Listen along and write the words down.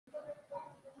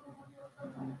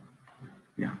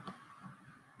Yeah.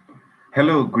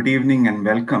 Hello, good evening, and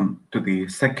welcome to the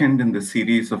second in the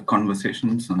series of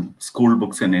conversations on school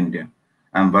books in India.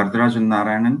 I'm Vardarajan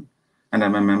Narayanan, and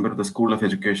I'm a member of the School of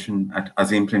Education at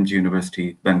Azim Premji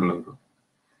University, Bengal.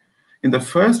 In the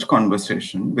first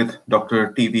conversation with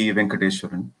Dr. T.V.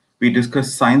 Venkateswaran, we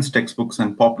discussed science textbooks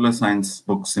and popular science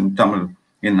books in Tamil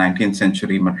in 19th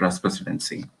century Madras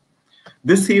Presidency.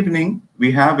 This evening,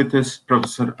 we have with us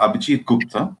Professor Abhijit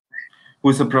Gupta, who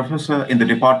is a professor in the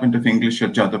Department of English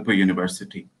at Jadavpur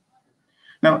University.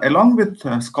 Now, along with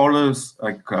scholars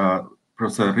like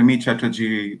Professor Rimi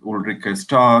Chatterjee, Ulrike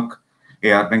Stark,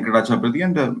 A.R.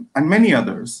 Venkatachabedi, and many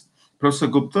others, Professor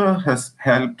Gupta has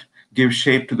helped give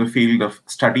shape to the field of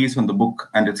studies on the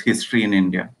book and its history in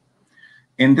India.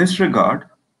 In this regard,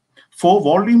 4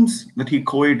 volumes that he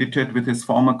co-edited with his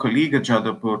former colleague at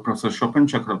Jadavpur, Professor Shopan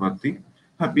Chakrabarti,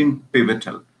 have been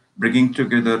pivotal, bringing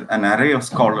together an array of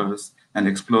scholars and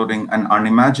exploring an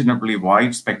unimaginably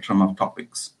wide spectrum of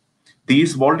topics.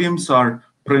 These volumes are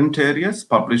Print Areas,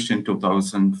 published in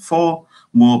 2004,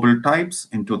 Moveable Types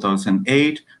in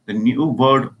 2008, The New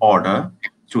Word Order,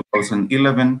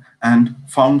 2011, and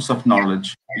Founts of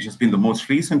Knowledge, which has been the most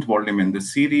recent volume in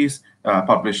this series,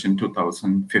 published in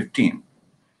 2015.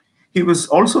 He was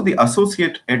also the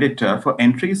associate editor for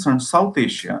entries on South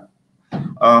Asia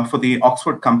for the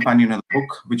Oxford Companion of the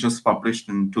Book, which was published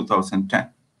in 2010.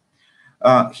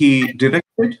 He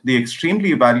directed the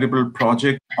extremely valuable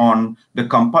project on the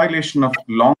compilation of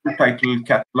long title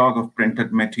catalog of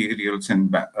printed materials in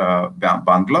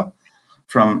Bangla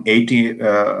from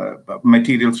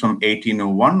materials from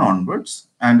 1801 onwards,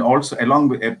 and also along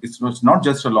with it was not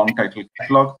just a long title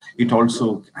catalog; it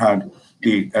also had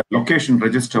the location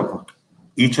register of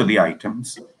each of the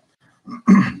items,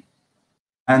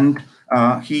 and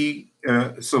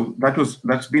so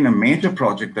that's been a major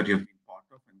project that you've been part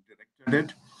of and directed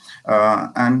it.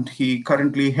 And he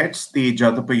currently heads the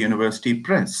Jadavpur University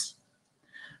Press.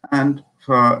 And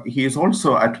he is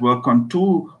also at work on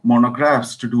 2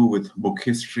 monographs to do with book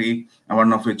history, and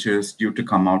one of which is due to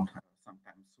come out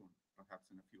sometime soon, perhaps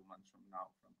in a few months from now.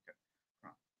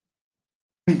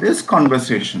 In this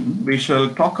conversation, we shall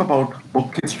talk about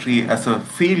book history as a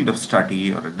field of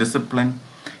study or a discipline,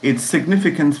 its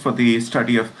significance for the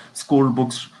study of school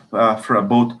books for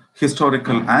both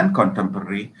historical and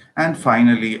contemporary, and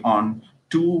finally on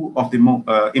 2 of the more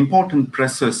important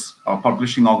presses or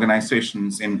publishing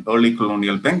organizations in early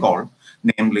colonial Bengal,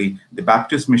 namely the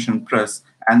Baptist Mission Press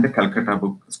and the Calcutta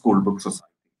School Book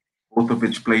Society, both of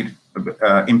which played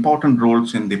important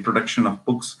roles in the production of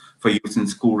books for use in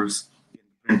schools in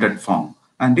printed form.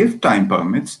 And if time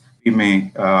permits, we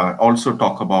may also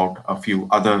talk about a few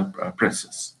other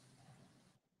presses.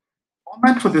 The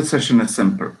format for this session is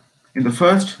simple. In the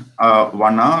first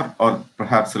 1 hour, or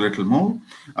perhaps a little more,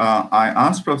 I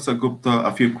asked Professor Gupta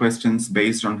a few questions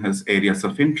based on his areas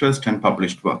of interest and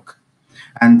published work,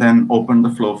 and then open the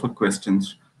floor for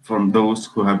questions from those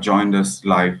who have joined us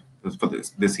live for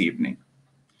this evening.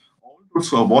 All those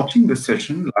who are watching this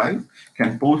session live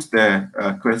can post their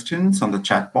questions on the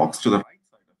chat box to the right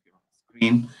side of your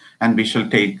screen, and we shall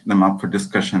take them up for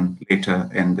discussion later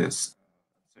in this.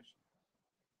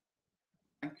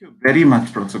 Thank you very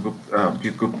much, Professor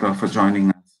Abhijit Gupta, for joining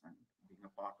us and being a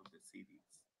part of this series.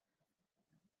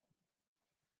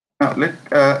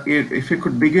 Now, if we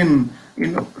could begin,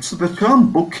 so the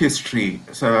term book history,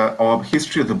 or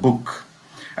history of the book,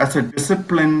 as a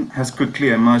discipline has quickly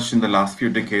emerged in the last few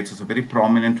decades. It's a very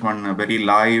prominent one, a very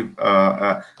live,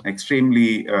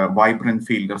 extremely vibrant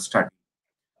field of study.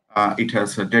 It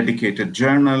has a dedicated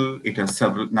journal. It has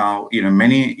several now,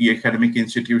 many academic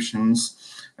institutions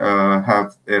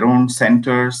have their own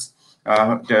centers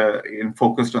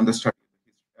focused on the study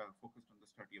of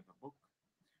the book.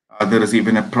 There is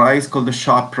even a prize called the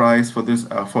Sharp Prize for this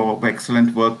for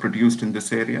excellent work produced in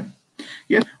this area.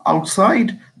 Yet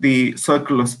outside the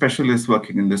circle of specialists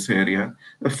working in this area,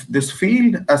 this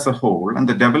field as a whole and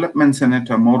the developments in it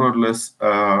are more or less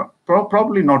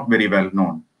probably not very well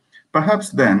known. Perhaps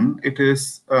then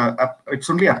it's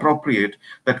only appropriate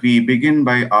that we begin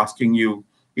by asking you,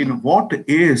 what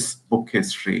is book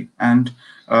history, and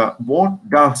what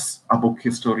does a book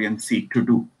historian seek to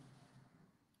do?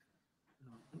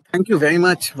 Thank you very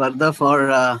much, Varda,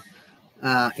 for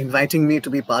inviting me to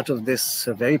be part of this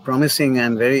very promising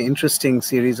and very interesting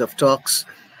series of talks.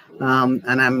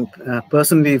 And I'm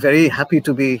personally very happy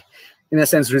to be, in a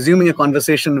sense, resuming a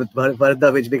conversation with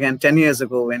Varda, which began 10 years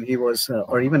ago when he was,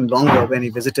 or even longer, when he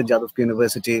visited Jadavpur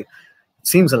University. It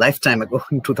seems a lifetime ago,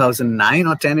 in 2009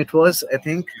 or 10 it was, I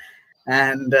think.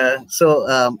 And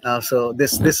so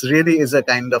this really is a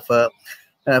kind of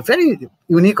a very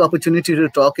unique opportunity to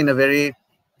talk in a very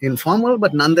informal,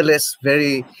 but nonetheless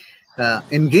very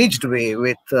engaged way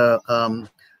with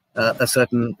a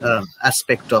certain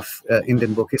aspect of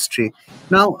Indian book history.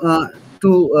 Now,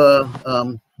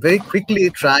 to very quickly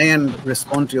try and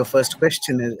respond to your first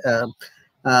question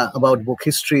about book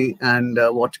history and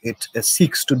what it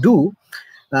seeks to do.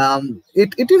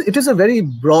 It is a very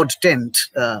broad tent,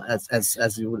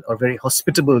 as you will, or very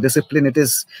hospitable discipline. It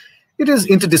is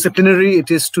interdisciplinary.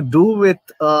 It is to do with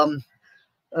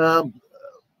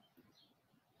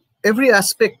every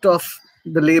aspect of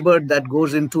the labor that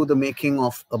goes into the making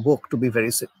of a book, to be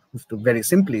very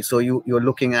simply. So you're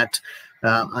looking at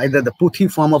either the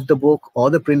puthi form of the book, or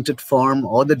the printed form,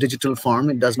 or the digital form.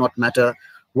 It does not matter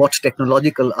what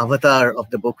technological avatar of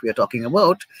the book we are talking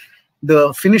about.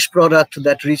 The finished product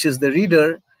that reaches the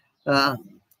reader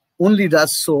only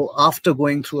does so after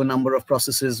going through a number of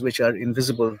processes which are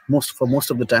invisible, for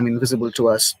most of the time invisible to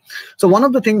us. So one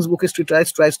of the things book history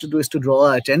tries to do is to draw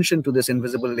our attention to this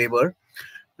invisible labor,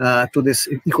 to this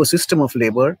ecosystem of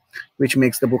labor, which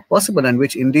makes the book possible, and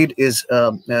which indeed is,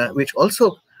 which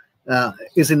also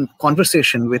is in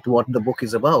conversation with what the book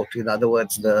is about. In other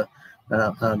words, the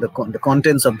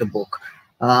contents of the book.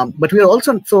 But we are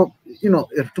also, so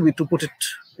to put it,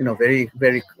 very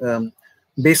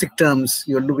basic terms,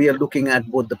 we are looking at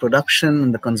both the production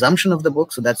and the consumption of the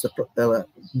book. So that's the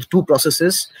two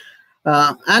processes,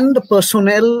 and the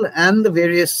personnel and the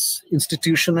various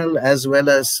institutional as well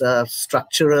as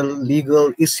structural,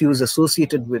 legal issues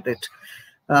associated with it.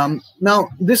 Now,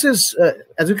 this is,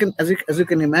 as you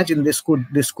can imagine, this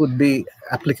could be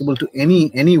applicable to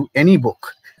any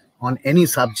book on any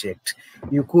subject.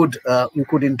 You could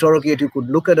interrogate, you could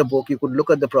look at a book, you could look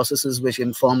at the processes which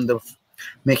inform the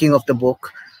making of the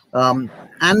book,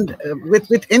 and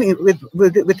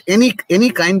with any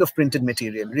kind of printed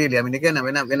material, really. I mean, again,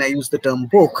 when I use the term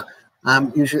book,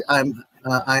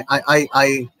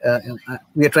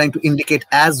 we are trying to indicate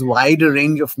as wide a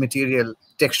range of material,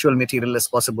 textual material, as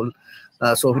possible.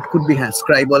 So it could be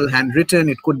scribal, handwritten,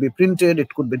 it could be printed,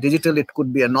 it could be digital, it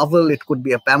could be a novel, it could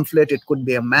be a pamphlet, it could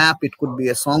be a map, it could be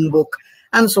a songbook,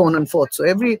 and so on and forth. So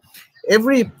every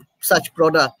such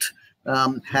product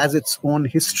has its own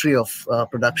history of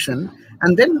production.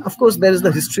 And then, of course, there is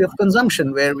the history of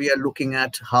consumption, where we are looking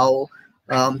at how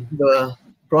the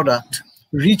product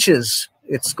reaches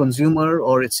its consumer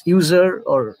or its user,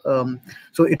 or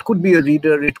so it could be a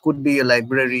reader, it could be a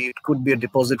library, it could be a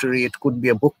depository, it could be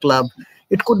a book club,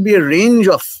 it could be a range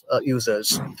of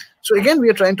users. So again, we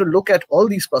are trying to look at all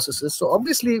these processes. So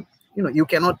obviously, you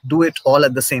cannot do it all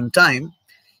at the same time.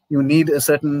 You need a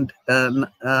certain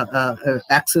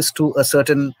access to a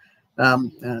certain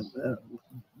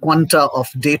quanta of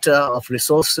data, of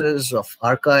resources, of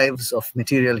archives, of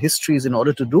material histories in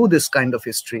order to do this kind of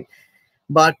history.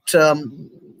 But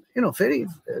very,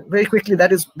 very quickly,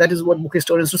 that is what book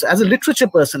historians do. As a literature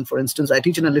person, for instance, I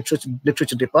teach in a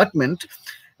literature department.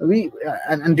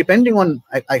 And depending on,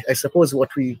 I suppose,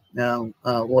 what we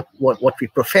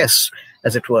profess,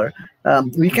 as it were,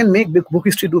 we can make book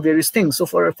history do various things. So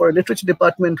for a literature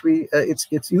department,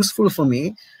 it's useful for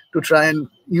me to try and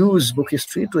use book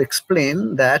history to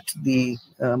explain that the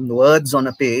words on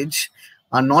a page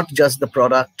are not just the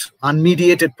product,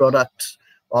 unmediated product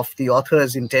of the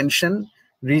author's intention,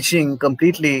 reaching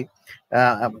completely,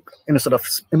 sort of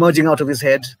emerging out of his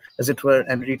head, as it were,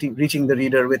 and reaching the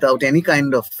reader without any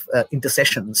kind of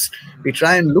intercessions. We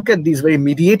try and look at these very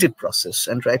mediated process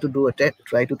and try to draw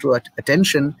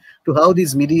attention to how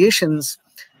these mediations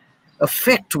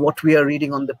affect what we are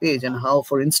reading on the page, and how,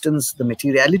 for instance, the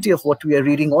materiality of what we are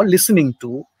reading or listening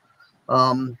to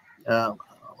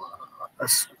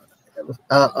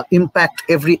impact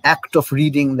every act of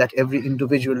reading that every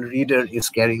individual reader is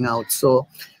carrying out. So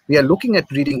we are looking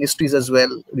at reading histories as well,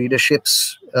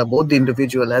 readerships, both the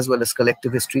individual as well as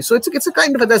collective history. So it's a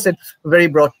kind of, as I said, very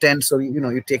broad tent. So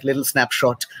you take a little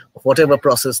snapshot of whatever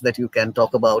process that you can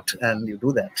talk about, and you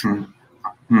do that.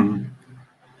 Mm-hmm.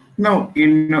 Now,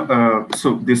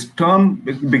 so this term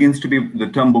begins to be, the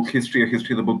term book history or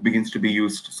history of the book begins to be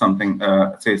used something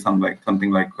like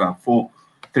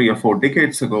 3 or 4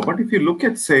 decades ago. But if you look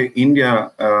at, say,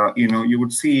 India, you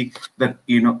would see that,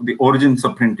 the origins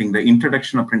of printing, the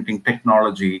introduction of printing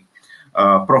technology,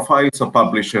 profiles of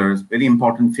publishers, very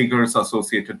important figures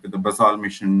associated with the Basal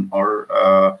mission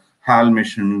or HAL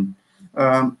mission,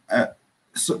 the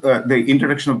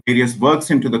introduction of various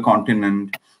works into the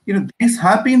continent, these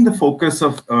have been the focus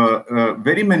of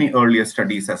very many earlier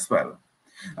studies as well.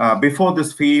 Before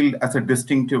this field as a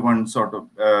distinctive one sort of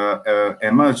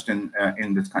emerged in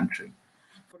this country.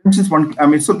 For instance,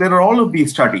 so there are all of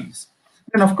these studies.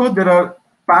 And of course, there are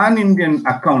pan-Indian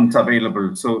accounts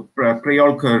available. So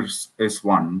Prayolkar's is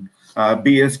one,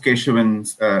 B.S.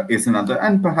 Keshavan's is another,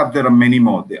 and perhaps there are many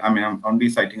more. I mean, I'm only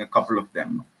citing a couple of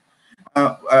them.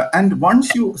 And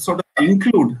once you sort of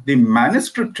include the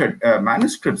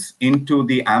manuscripts into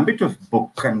the ambit of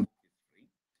book, and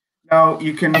now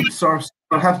you can sort of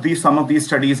perhaps some of these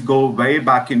studies go way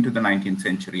back into the 19th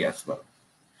century as well.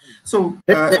 So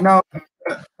now,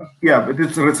 yeah, with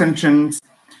its recensions.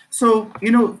 So,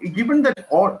 given that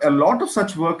a lot of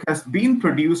such work has been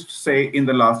produced, say, in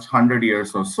the last 100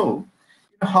 years or so,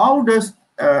 how does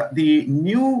the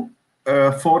new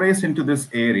forays into this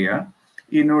area,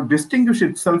 distinguish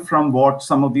itself from what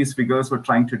some of these figures were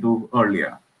trying to do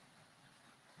earlier?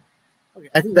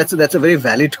 I think that's a very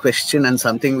valid question, and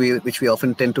something which we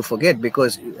often tend to forget,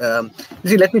 because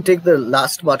let me take the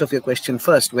last part of your question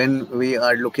first. When we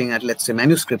are looking at, let's say,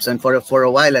 manuscripts, and for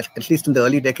a while, at least in the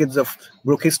early decades of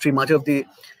book history, much of the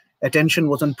attention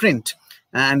was on print,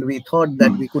 and we thought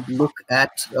that we could look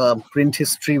at print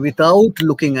history without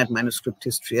looking at manuscript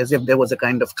history, as if there was a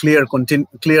kind of clear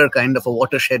kind of a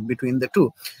watershed between the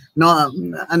two. Now,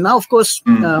 of course,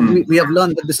 we have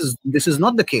learned that this is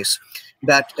not the case.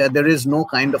 That there is no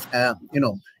kind of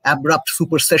abrupt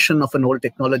supersession of an old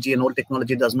technology. An old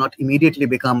technology does not immediately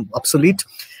become obsolete,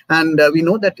 and we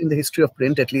know that in the history of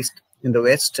print, at least in the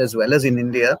West as well as in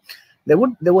India, there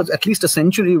was at least a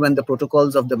century when the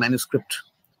protocols of the manuscript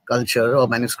culture or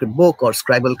manuscript book or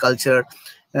scribal culture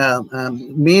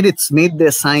made their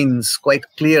signs quite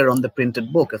clear on the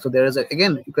printed book. So there is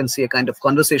again, you can see a kind of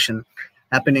conversation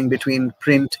happening between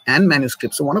print and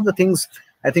manuscript. So one of the things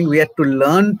I think we had to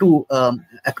learn to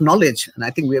acknowledge, and I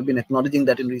think we have been acknowledging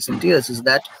that in recent years, is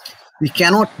that we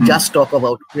cannot just talk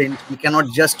about print. We cannot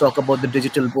just talk about the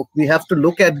digital book. We have to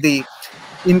look at the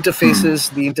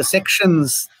interfaces, the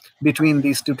intersections between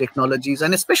these two technologies,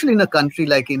 and especially in a country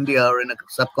like India or in a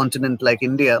subcontinent like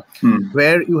India,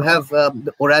 where you have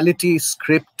the orality,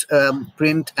 script,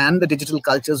 print, and the digital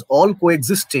cultures all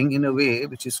coexisting in a way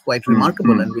which is quite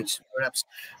remarkable, and which perhaps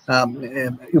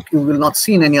you will not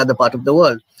see in any other part of the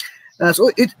world.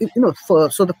 So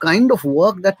the kind of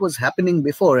work that was happening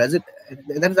before, that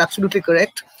is absolutely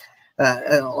correct.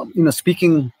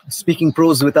 Speaking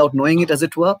prose without knowing it, as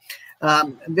it were.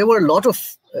 There were a lot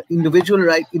of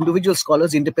individual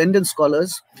scholars, independent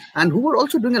scholars, and who were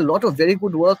also doing a lot of very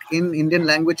good work in Indian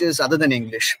languages other than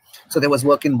English. So there was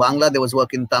work in Bangla, there was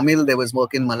work in Tamil, there was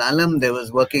work in Malayalam, there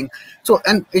was working. So,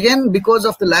 and again, because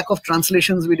of the lack of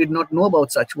translations, we did not know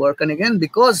about such work. And again,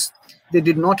 because they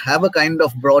did not have a kind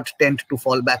of broad tent to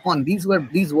fall back on,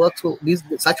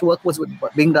 such work was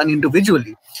being done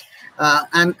individually. But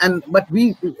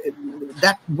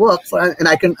that work, and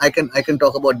I can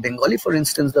talk about Bengali, for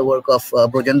instance, the work of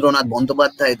Brojendranath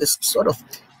Bandyopadhyay, this sort of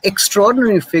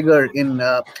extraordinary figure in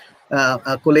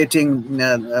collating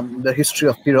the history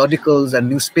of periodicals and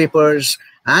newspapers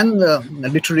and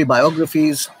literary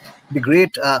biographies. The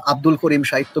great Abdul Karim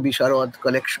Sahitya Bisharad,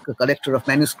 collector of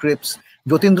manuscripts,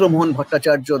 Jyotindra Mohan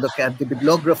Bhattacharya, the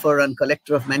bibliographer and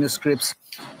collector of manuscripts,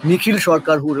 Nikhil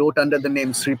Sarkar, who wrote under the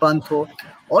name Sripantho.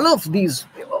 All of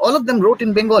them wrote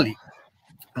in Bengali,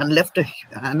 and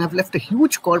have left a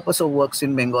huge corpus of works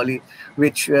in Bengali,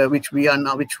 which we are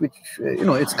now,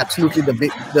 it's absolutely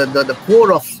the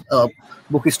core of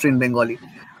book history in Bengali.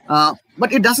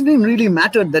 But it doesn't even really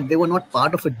matter that they were not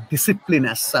part of a discipline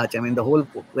as such. I mean, the whole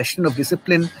question of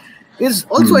discipline is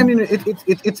also, I mean,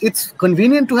 it's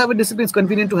convenient to have a discipline, it's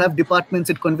convenient to have departments,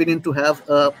 it's convenient to have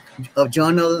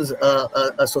journals,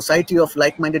 a society of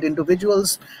like-minded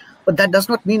individuals. But that does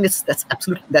not mean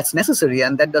that's necessary,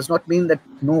 and that does not mean that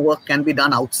no work can be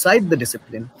done outside the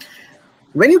discipline.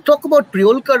 When you talk about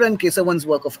Prayolkar and Kesavan's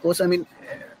work, of course, I mean,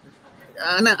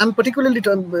 and I'm particularly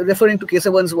referring to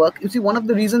Kesavan's work. You see, one of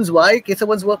the reasons why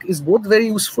Kesavan's work is both very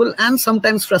useful and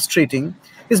sometimes frustrating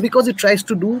is because it tries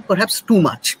to do perhaps too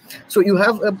much. So you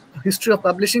have a history of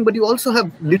publishing, but you also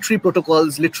have literary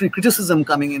protocols, literary criticism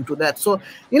coming into that. So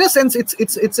in a sense,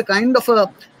 it's a kind of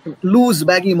a loose,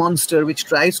 baggy monster which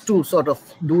tries to sort of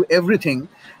do everything.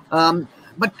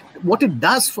 But what it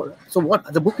does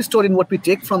what the book historian, what we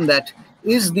take from that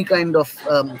is the kind of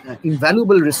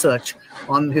invaluable research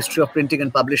on history of printing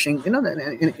and publishing, in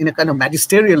a kind of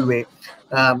magisterial way,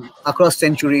 across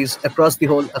centuries, across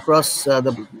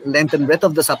the length and breadth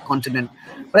of the subcontinent.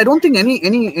 But I don't think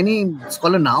any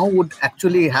scholar now would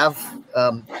actually have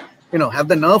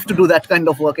the nerve to do that kind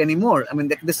of work anymore. I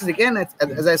mean, this is again,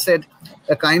 as I said,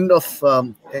 a kind of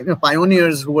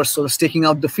pioneers who were sort of staking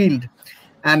out the field,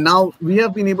 and now we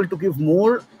have been able to give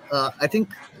more, I think,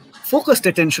 focused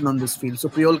attention on this field. So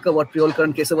what Prayolkar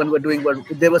and Kesavan were doing,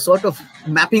 they were sort of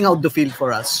mapping out the field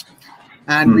for us.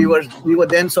 and we were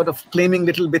then sort of claiming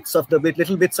little bits of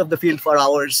the field for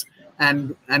ours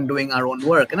and doing our own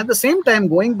work. And at the same time,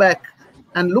 going back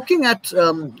and looking at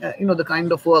the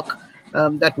kind of work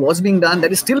that was being done,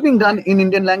 that is still being done in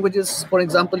Indian languages, for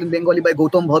example, in Bengali by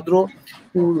Gautam Bhadro,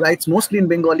 who writes mostly in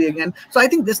Bengali again. So I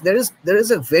think there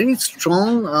is a very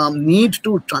strong need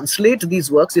to translate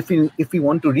these works if we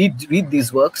want to read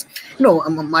these works.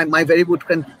 My very good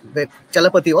friend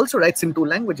Chalapati also writes in two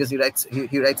languages. He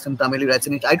writes in Tamil, he writes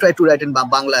in it. I try to write in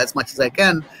Bangla as much as I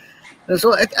can.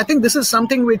 So I think this is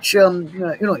something which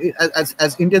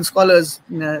as Indian scholars,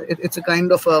 it's a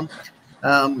kind of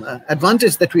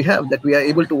advantage that we have, that we are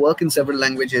able to work in several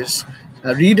languages,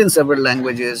 read in several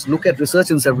languages, look at research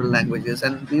in several languages,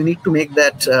 and we need to make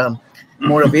that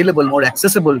more available, more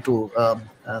accessible to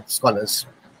scholars.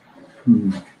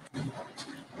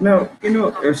 Now,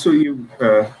 so you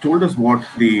told us what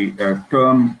the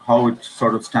term, how it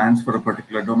sort of stands for a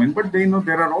particular domain, but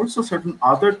there are also certain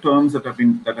other terms that have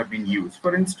been used.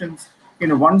 For instance,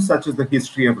 one such as the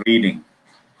history of reading.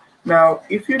 Now,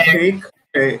 if you take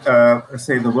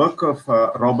say the work of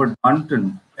Robert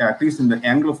Bunton, at least in the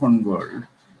Anglophone world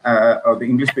or the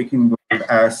English-speaking world,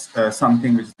 as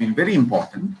something which has been very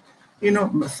important.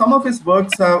 Some of his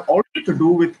works have also to do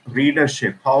with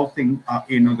readership, how things,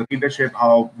 the readership,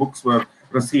 how books were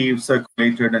received,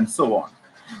 circulated, and so on.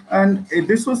 And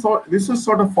this was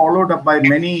sort of followed up by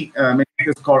many of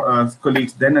his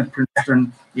colleagues then at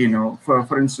Princeton.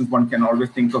 For instance, one can always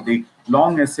think of the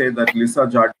long essay that Lisa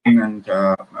Jardine and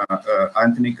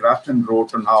Anthony Grafton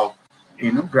wrote on how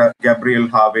Gabriel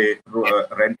Harvey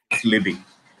read Living.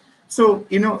 So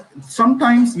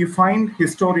sometimes you find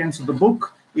historians of the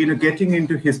book getting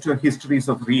into histories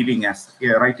of reading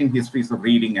writing histories of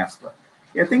reading as well.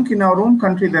 I think in our own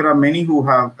country there are many who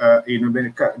have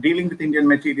when dealing with Indian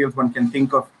materials. One can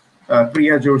think of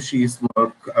Priya Joshi's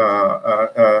work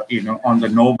on the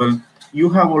novel. You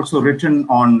have also written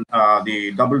on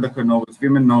the double-decker novels,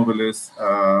 women novelists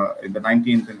in the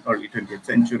 19th and early 20th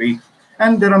century.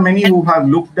 And there are many who have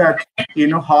looked at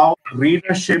how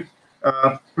readership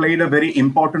played a very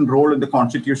important role in the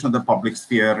constitution of the public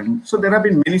sphere. And so there have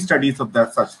been many studies of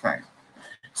that such kind.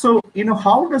 So,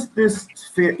 how does this,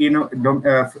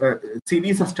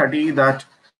 series of study that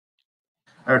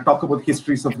talk about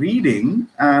histories of reading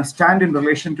stand in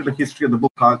relation to the history of the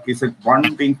book? Is it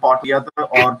one being part of the other,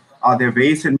 or are there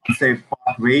ways in which they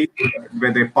part ways,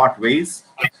 where they part ways?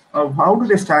 How do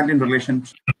they stand in relation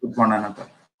to one another?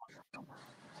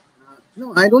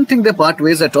 No, I don't think they're part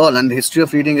ways at all. And the history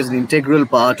of reading is an integral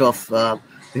part of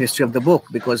the history of the book,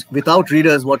 because without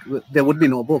readers, there would be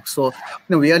no book. So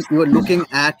we are looking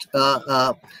at,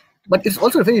 but it's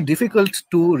also very difficult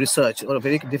to research or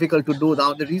very difficult to do.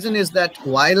 Now, the reason is that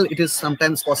while it is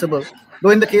sometimes possible, though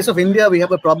in the case of India, we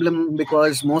have a problem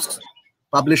because most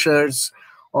publishers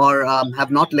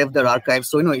have not left their archives.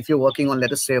 So, if you're working on,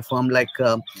 let us say, a firm like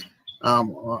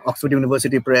Oxford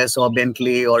University Press or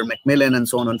Bentley or Macmillan and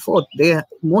so on and forth,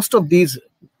 most of these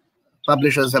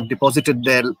publishers have deposited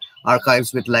their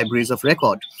archives with libraries of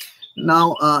record.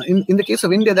 Now, in the case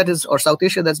of India, or South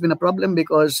Asia, that's been a problem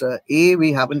because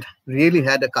we haven't really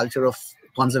had a culture of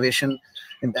conservation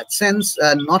in that sense,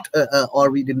 or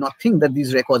we did not think that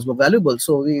these records were valuable.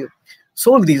 So we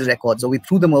sold these records, or we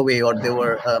threw them away, or they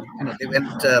were, they went.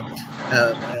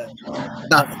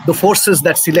 The forces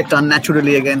that select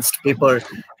unnaturally against paper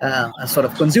sort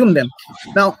of consume them.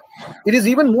 Now, it is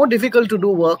even more difficult to do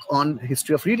work on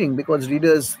history of reading because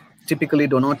readers typically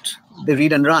they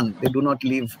read and run. They do not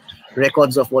leave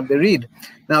records of what they read.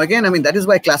 Now, again, that is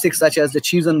why classics such as The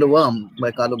Cheese and the Worm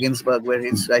by Carlo Ginzburg, where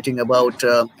he's writing about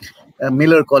a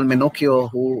miller called Menocchio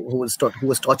who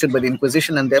was tortured by the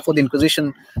Inquisition, and therefore the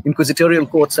inquisitorial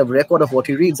courts have record of what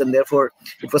he reads, and therefore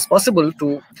it was possible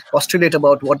to postulate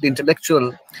about what the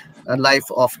intellectual life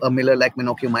of a miller like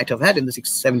Menocchio might have had in the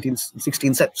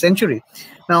 16th century.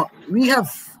 Now, we have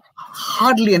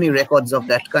hardly any records of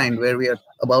that kind where we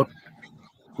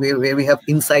have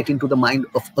insight into the mind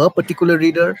of a particular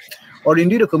reader, or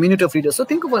indeed a community of readers. So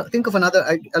think of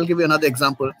another. I'll give you another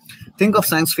example. Think of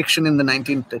science fiction in the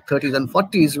 1930s and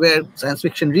 40s, where science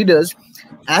fiction readers,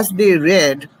 as they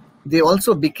read, they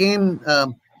also became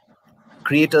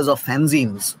creators of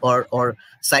fanzines or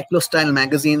cyclostyle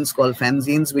magazines called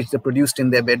fanzines, which they produced in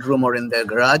their bedroom or in their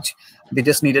garage. They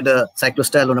just needed a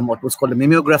cyclostyle or what was called a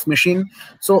mimeograph machine.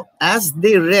 So as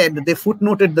they read, they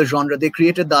footnoted the genre. They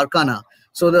created the arcana.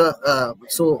 So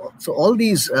all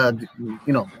these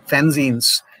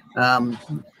fanzines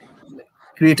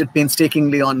created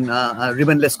painstakingly on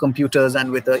ribbonless computers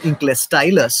and with an inkless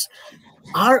stylus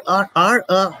are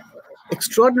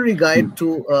extraordinary guide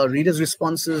to readers'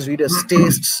 responses, readers'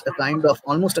 tastes,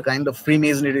 almost a kind of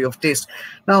Freemasonry of taste.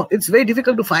 Now, it's very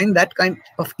difficult to find that kind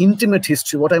of intimate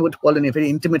history, what I would call a very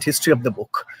intimate history of the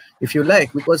book, if you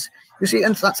like, because you see,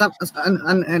 and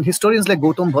historians like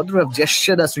Gautam Bhadra have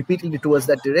gestured us repeatedly towards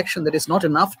that direction, that it's not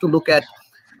enough to look at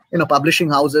publishing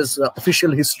houses,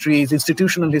 official histories,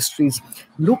 institutional histories.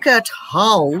 Look at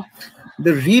how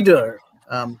the reader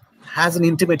has an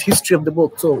intimate history of the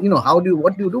book. So,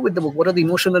 what do you do with the book? What are the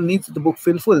emotional needs the book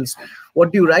fulfills?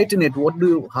 What do you write in it?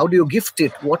 How do you gift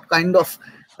it? What kind of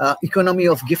economy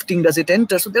of gifting does it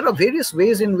enter? So there are various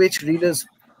ways in which readers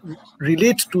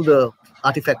relate to the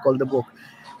artifact called the book.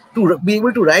 To be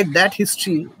able to write that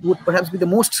history would perhaps be the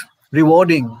most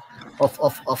rewarding of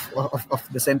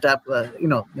this entire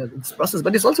this process,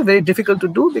 but it's also very difficult to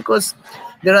do because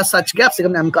there are such gaps.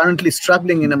 I'm currently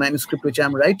struggling in a manuscript which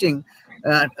I'm writing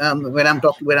when I'm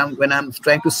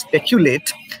trying to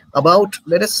speculate about,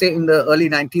 let us say, in the early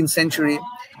 19th century,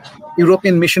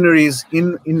 European missionaries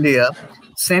in India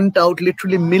sent out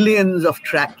literally millions of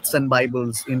tracts and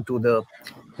Bibles into the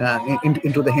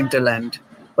hinterland,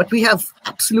 but we have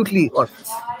absolutely or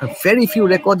very few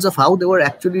records of how they were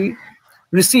actually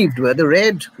received, whether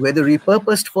read, whether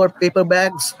repurposed for paper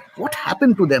bags. What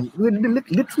happened to them? We're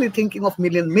literally thinking of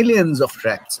millions of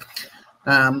tracts.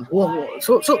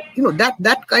 So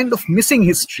that kind of missing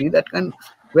history,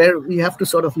 where we have to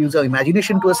sort of use our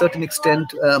imagination to a certain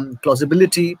extent,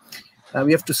 plausibility.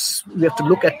 We have to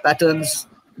look at patterns.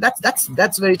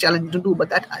 That's very challenging to do, but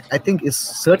that I think is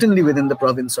certainly within the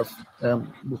province of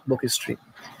book history.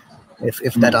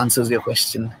 If that answers your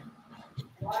question.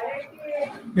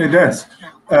 It does.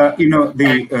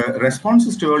 The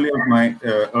responses to earlier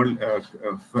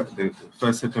the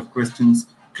first set of questions,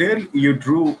 clearly you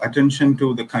drew attention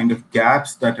to the kind of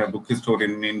gaps that a book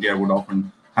historian in India would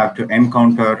often have to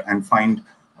encounter and find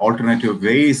alternative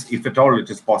ways, if at all it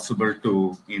is possible,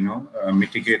 to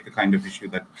mitigate the kind of issue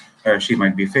that she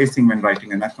might be facing when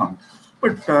writing an account.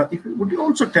 But would you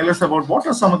also tell us about what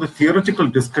are some of the theoretical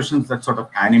discussions that sort of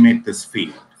animate this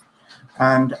field?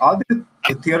 And are there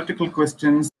theoretical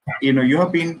questions? You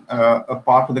have been a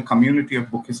part of the community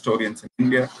of book historians in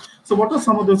India. So what are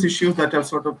some of those issues that have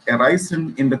sort of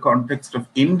arisen in the context of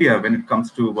India when it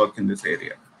comes to work in this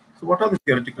area? So what are the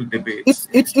theoretical debates?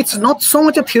 It's not so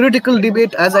much a theoretical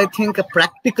debate as I think a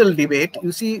practical debate.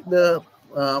 You see,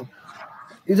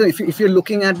 if you're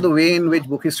looking at the way in which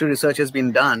book history research has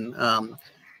been done,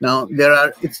 now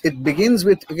it begins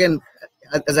with, again,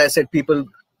 as I said, people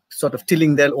sort of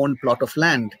tilling their own plot of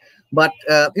land, but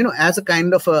as a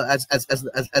kind of as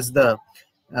the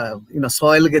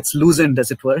soil gets loosened,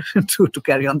 as it were, to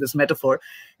carry on this metaphor,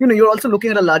 you're also looking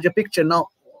at a larger picture. Now,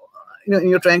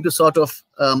 you're trying to sort of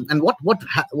and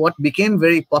what became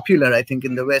very popular, I think,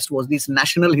 in the West was these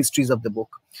national histories of the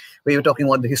book, where you're talking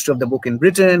about the history of the book in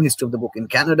Britain, history of the book in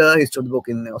Canada, history of the book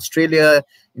in Australia,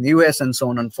 in the US, and so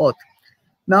on and forth.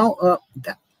 Now,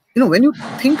 when you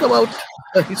think about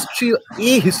a history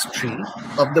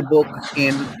of the book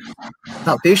in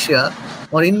South Asia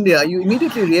or India, you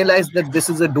immediately realize that this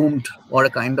is a doomed or a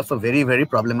kind of a very, very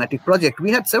problematic project.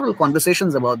 We had several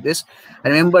conversations about this. I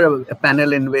remember a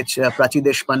panel in which Prachi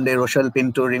Deshpande, Rochelle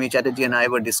Pinto, Rimi Chatterjee, and I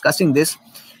were discussing this.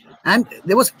 And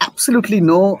there was absolutely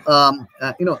no,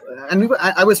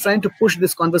 I was trying to push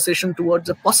this conversation towards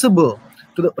the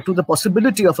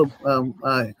possibility of a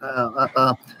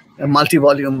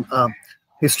multi-volume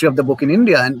history of the book in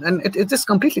India, and it just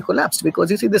completely collapsed, because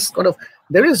you see this sort of,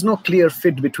 there is no clear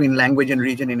fit between language and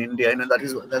region in India. That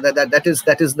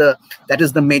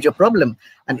is the major problem,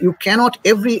 and you cannot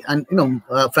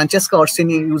Francesca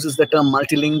Orsini uses the term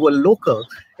multilingual local.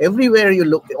 Everywhere you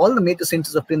look, all the major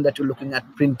centers of print that you're looking at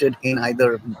printed in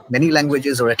either many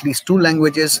languages or at least 2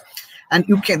 languages, and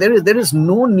there is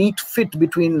no neat fit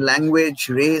between language,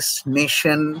 race,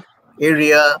 nation,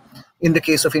 area in the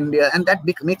case of India, and that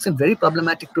makes it very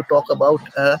problematic to talk about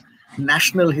a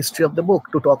national history of the book,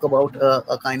 to talk about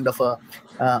a kind of a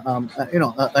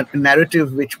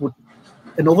narrative which would,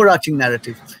 an overarching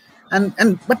narrative.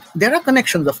 But there are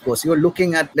connections, of course. You're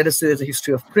looking at, let us say, there's a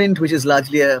history of print, which is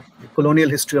largely a colonial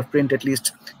history of print, at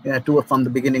least from the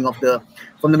middle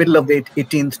of the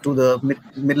 18th to the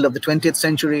middle of the 20th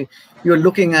century. You're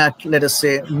looking at, let us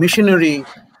say, missionary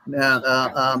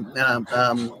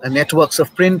networks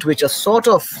of print, which are sort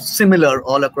of similar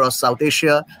all across South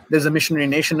Asia. There's a missionary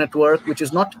nation network, which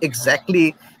is not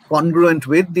exactly congruent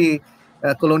with the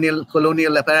colonial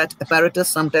apparatus.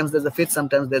 Sometimes there's a fit,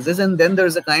 sometimes there isn't. Then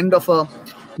there's a kind of a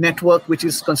network which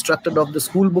is constructed of the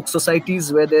school book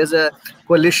societies, where there's a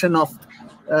coalition of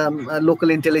local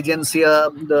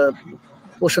intelligentsia, the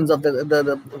portions of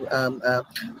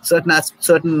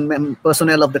certain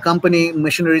personnel of the company,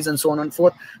 machineries, and so on and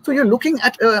forth. So you're looking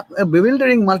at a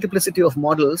bewildering multiplicity of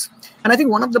models. And I think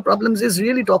one of the problems is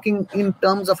really talking in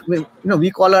terms of,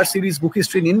 we call our series Book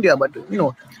History in India, but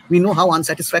we know how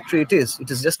unsatisfactory it is.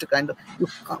 It is just a kind of,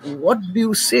 what do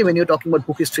you say when you're talking about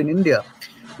book history in India?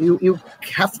 You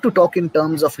have to talk in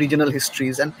terms of regional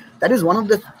histories, and that is one of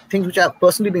the things which I've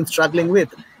personally been struggling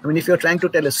with. I mean, if you're trying to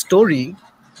tell a story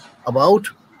about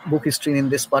book history in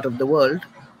this part of the world,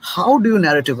 how do you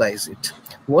narrativize it?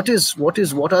 What are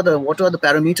the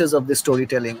parameters of this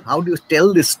storytelling? How do you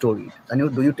tell this story?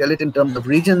 And do you tell it in terms of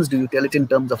regions? Do you tell it in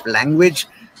terms of language?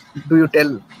 Do you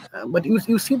tell? But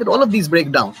you see that all of these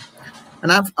break down.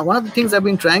 And one of the things I've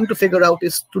been trying to figure out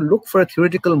is to look for a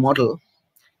theoretical model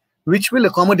which will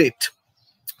accommodate.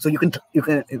 So you can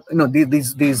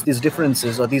these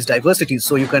differences or these diversities.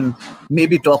 So you can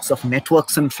maybe talks of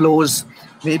networks and flows.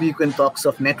 Maybe you can talks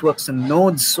of networks and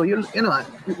nodes. So you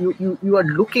are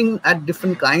looking at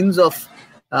different kinds of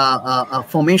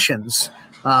formations.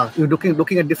 You're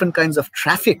looking at different kinds of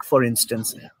traffic, for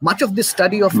instance. Much of this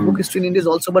study of book history in India is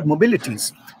also about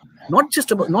mobilities. Not just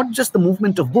the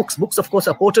movement of books. Books, of course,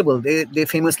 are portable. They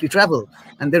famously travel,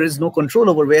 and there is no control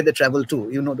over where they travel to.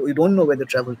 You don't know where they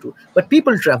travel to, but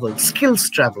people travel, skills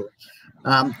travel.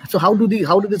 So how do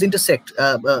this intersect?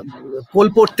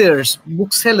 Colporteurs,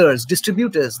 booksellers,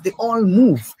 distributors, they all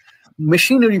move.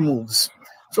 Machinery moves.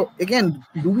 So again,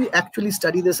 do we actually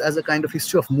study this as a kind of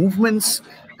history of movements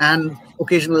and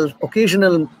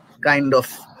occasional kind of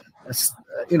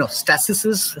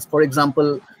stasises, for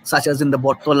example, such as in the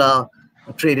Bottola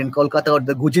trade in Kolkata or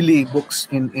the Gujili books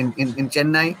in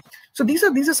Chennai? So these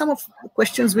are some of the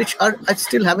questions which I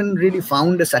still haven't really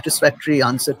found a satisfactory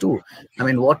answer to. I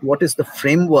mean, what is the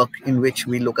framework in which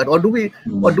we look at, or do we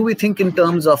think in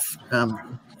terms of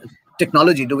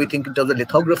technology? Do we think in terms of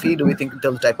lithography? Do we think in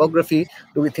terms of typography?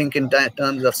 Do we think in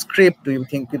terms of script? Do you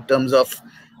think in terms of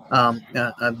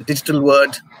the digital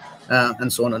word?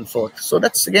 And so on and forth. So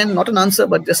that's again not an answer,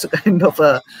 but just a kind of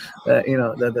the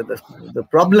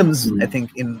problems I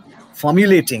think in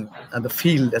formulating the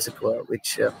field, as it were.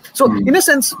 Which so in a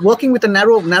sense, working with a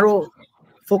narrow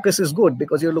focus is good,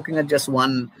 because you're looking at just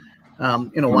one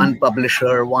one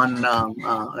publisher, one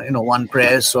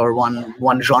press, or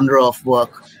one genre of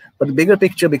work, but the bigger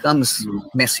picture becomes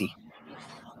messy.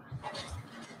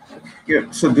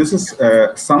 Yeah, so this is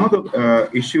some of the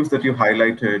issues that you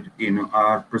highlighted,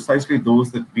 are precisely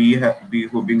those that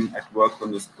who've been at work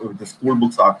on the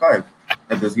Schoolbooks Archive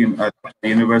at the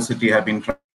university have been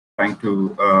trying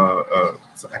to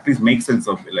at least make sense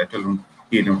of, let alone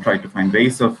try to find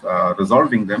ways of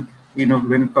resolving them.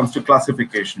 When it comes to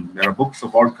classification, there are books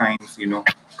of all kinds,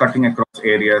 cutting across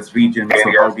areas, regions.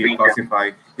 So how do you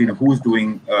classify? Who's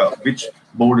doing which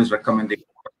board is recommending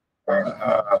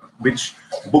which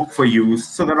book for use.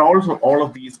 So there are also all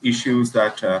of these issues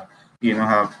that have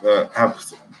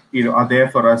are there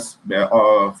for us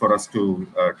to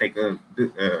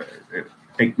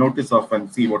take notice of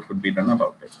and see what could be done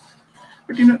about it.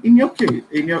 But in your case,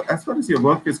 as far as your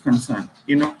work is concerned,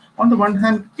 on the one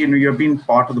hand, you've been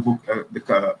part of the book.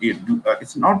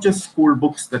 It's not just school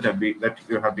books that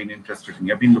you have been interested in.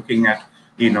 You've been looking at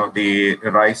the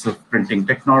rise of printing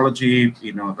technology,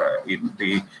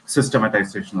 the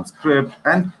systematization of script,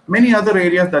 and many other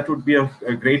areas that would be of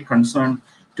a great concern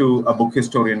to a book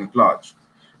historian at large.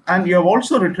 And you have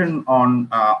also written on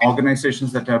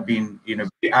organizations that have been,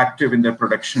 very active in their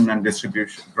production and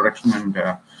distribution,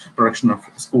 production of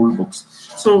school books.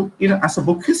 So, as a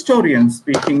book historian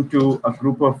speaking to a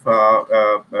group of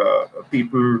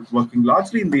people working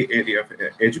largely in the area of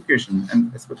education,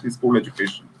 and especially school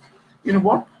education,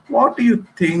 what do you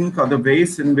think are the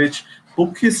ways in which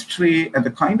book history and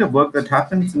the kind of work that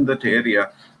happens in that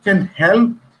area can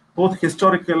help both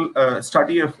historical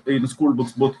study of school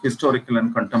books, both historical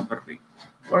and contemporary?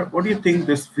 What do you think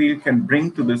this field can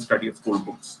bring to the study of school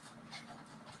books?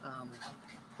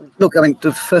 Look, I mean,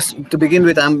 to begin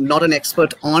with, I'm not an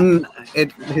expert on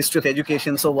the history of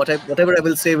education, so whatever I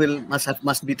will say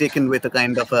must be taken with a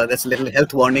kind of that's a little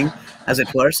health warning, as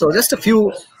it were. So just a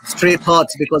few stray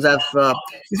thoughts, because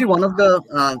you see, one of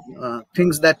the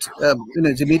things that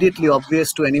is immediately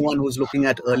obvious to anyone who's looking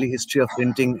at early history of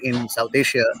printing in South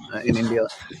Asia, in India,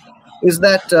 is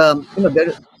that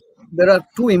there are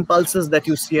two impulses that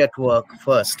you see at work.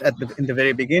 First, in the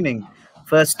very beginning.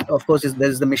 First, of course, there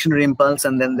is the missionary impulse,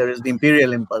 and then there is the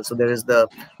imperial impulse. So there is the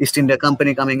East India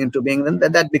Company coming into being, then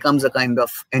that becomes a kind of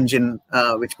engine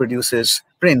which produces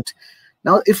print.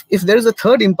 Now, if there is a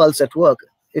third impulse at work,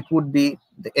 it would be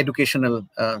the educational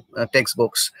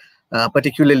textbooks,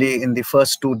 particularly in the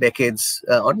first 2 decades,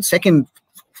 or the second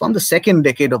from the second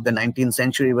decade of the 19th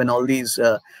century, when all these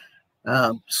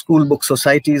school book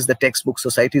societies, the textbook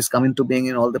societies come into being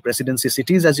in all the presidency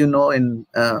cities, as you know, in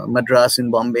Madras, in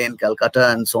Bombay, in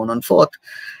Calcutta, and so on and forth.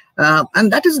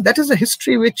 And that is a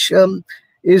history which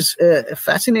is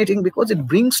fascinating, because it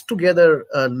brings together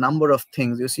a number of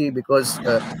things, you see, because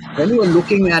when you are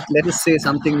looking at, let us say,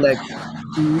 something like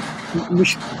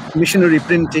missionary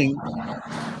printing,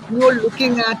 you are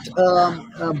looking at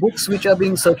books which are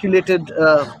being circulated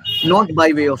not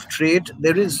by way of trade.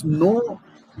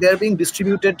 They are being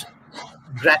distributed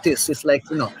gratis. It's like,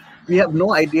 we have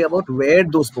no idea about where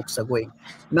those books are going.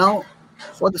 Now,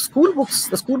 for the school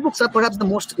books are perhaps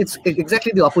it's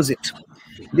exactly the opposite.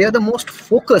 They are the most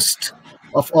focused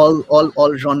of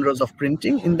all genres of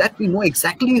printing, in that we know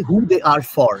exactly who they are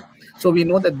for. So we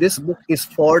know that this book is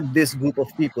for this group of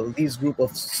people, these group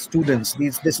of students,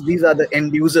 these are the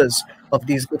end users of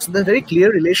these books. So there's a very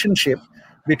clear relationship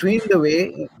between the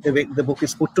way the book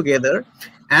is put together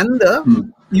and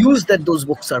the use that those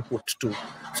books are put to.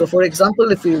 So, for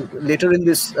example, if you later in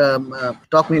this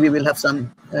talk, maybe we'll have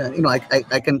some,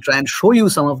 I can try and show you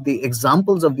some of the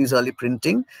examples of these early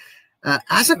printing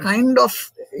as a kind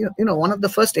of, one of the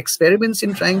first experiments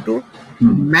in trying to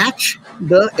match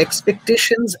the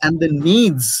expectations and the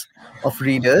needs of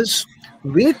readers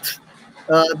with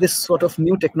this sort of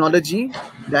new technology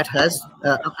that has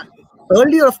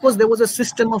earlier, of course, there was a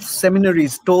system of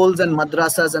seminaries, tolls and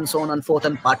madrasas and so on and forth,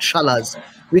 and pathshalas,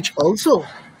 which also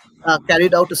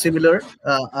carried out a similar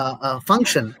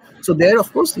function. So there,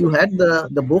 of course, you had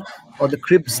the book or the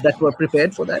cribs that were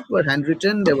prepared for that were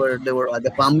handwritten. They were either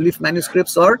palm leaf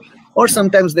manuscripts or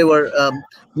sometimes they were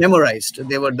memorized.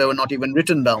 They were not even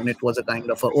written down. It was a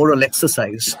kind of an oral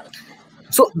exercise.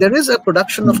 So there is a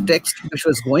production of text which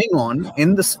was going on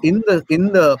in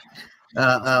the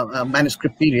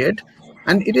manuscript period.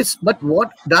 And it is, but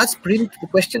what does print? The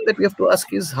question that we have to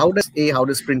ask is, how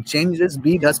does print change this?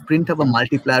 B, does print have a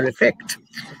multiplier effect?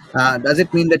 Does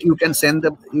it mean that you can send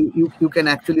you can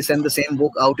actually send the same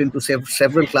book out into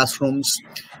several classrooms?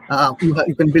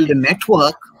 You can build a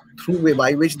network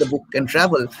by which the book can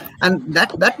travel, and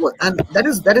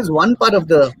that is one part of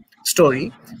the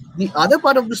story. The other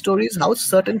part of the story is how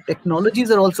certain technologies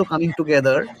are also coming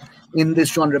together in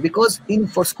this genre, because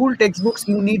for school textbooks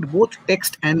you need both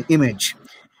text and image.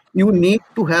 You need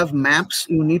to have maps.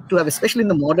 You need to have, especially in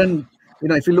the modern,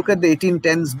 if you look at the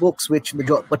 1810s books, which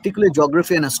particularly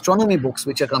geography and astronomy books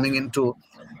which are coming into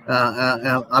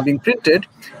are being printed,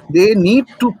 they need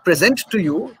to present to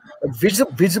you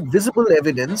visible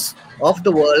evidence of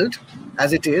the world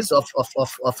as it is, of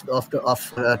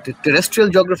terrestrial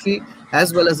geography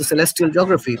as well as the celestial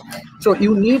geography. So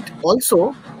you need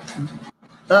also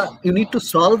you need to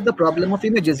solve the problem of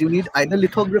images. You need either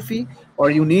lithography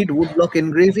or you need woodblock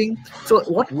engraving. So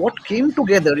what came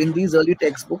together in these early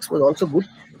textbooks was also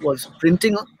was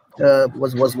printing,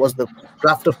 was the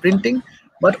craft of printing,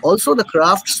 but also the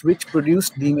crafts which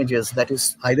produced the images. That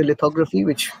is either lithography,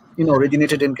 which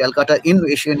originated in Calcutta in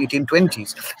Asian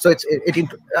 1820s. So it's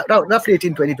roughly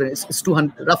 1820. It's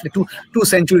 200, roughly two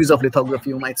centuries of lithography,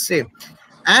 you might say,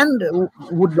 and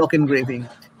woodblock engraving.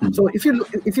 So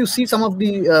if you see some of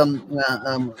the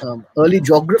early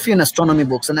geography and astronomy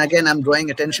books, and again I'm drawing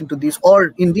attention to these,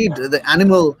 or indeed the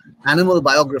animal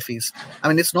biographies. I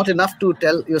mean, it's not enough to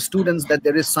tell your students that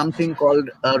there is something called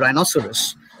a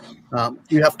rhinoceros.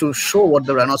 You have to show what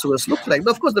the rhinoceros looked like.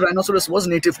 But of course, the rhinoceros was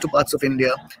native to parts of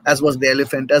India, as was the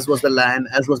elephant, as was the lion,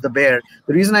 as was the bear.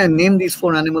 The reason I named these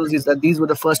 4 animals is that these were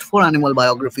the first 4 animal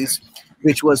biographies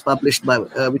which were published by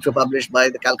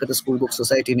the Calcutta Schoolbooks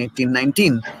Society in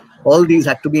 1819. All these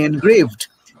had to be engraved.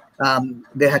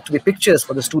 There had to be pictures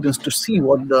for the students to see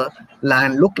what the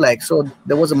lion looked like. So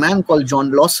there was a man called John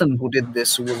Lawson who did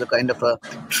this, who was a kind of a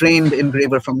trained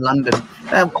engraver from London.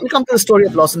 We'll come to the story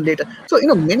of Lawson later. So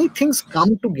many things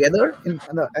come together in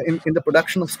the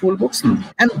production of school books,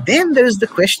 and then there is the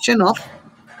question of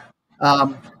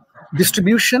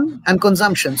distribution and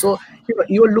consumption. So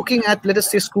you are looking at, let us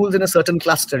say, schools in a certain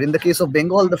cluster. In the case of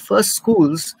Bengal, the first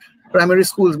schools,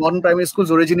 modern primary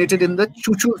schools, originated in the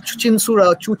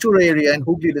Chuchura area in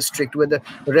Hooghly district, where the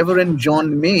Reverend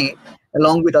John May,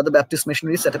 along with other Baptist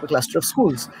missionaries, set up a cluster of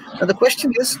schools. Now the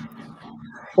question is,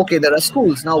 okay, there are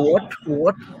schools. Now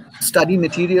what study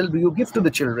material do you give to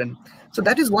the children? So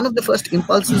that is one of the first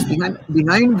impulses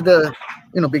behind the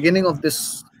beginning of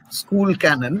this school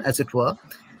canon, as it were.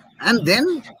 And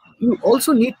then you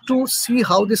also need to see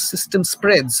how this system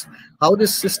spreads.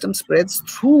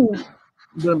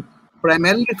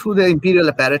 Primarily through the imperial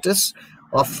apparatus,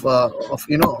 of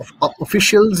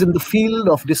officials in the field,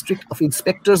 of district, of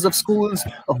inspectors of schools,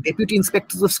 of deputy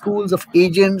inspectors of schools, of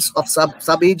agents, of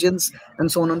sub agents,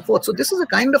 and so on and forth. So this is a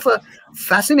kind of a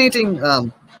fascinating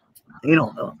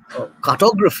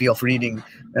cartography of reading.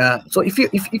 So if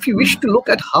you wish to look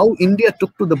at how India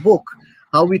took to the book,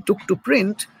 how we took to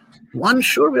print, one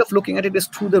sure way of looking at it is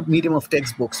through the medium of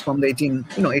textbooks from the late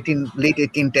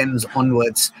 1810s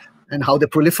onwards, and how they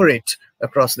proliferate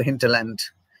across the hinterland.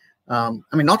 I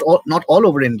mean, not all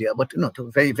over India, but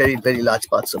to very, very, very large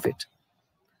parts of it.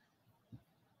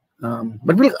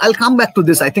 But I'll come back to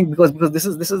this, I think, because this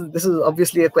is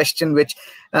obviously a question which,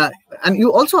 and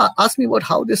you also asked me about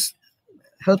how this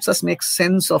helps us make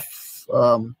sense of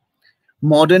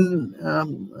modern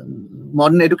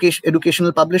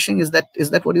educational publishing. Is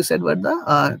that what you said,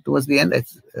 Vardha, towards the end?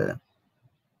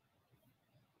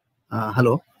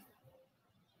 Hello.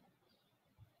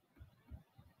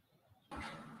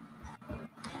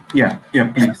 Yeah,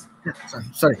 please.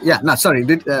 Sorry. Yeah, no, sorry.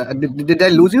 Did I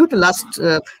lose you the last?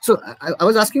 So I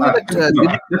was asking you that. No,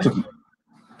 that's okay.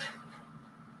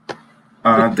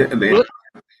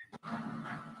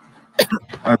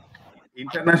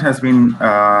 Internet has been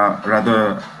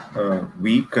rather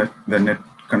weak. The net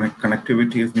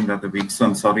connectivity has been rather weak. So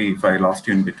I'm sorry if I lost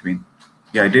you in between.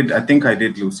 Yeah, I did. I think I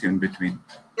did lose you in between.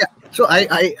 Yeah. So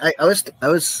I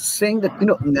was saying that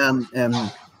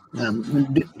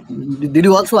did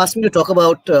you also ask me to talk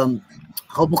about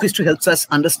how book history helps us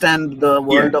understand the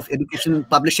world of education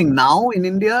publishing now in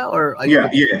India? Or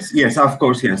yes, of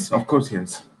course, yes.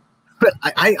 But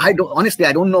I don't, honestly,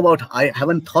 I don't know about. I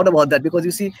haven't thought about that, because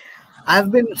you see,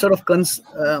 I've been sort of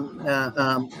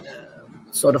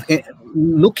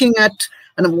looking at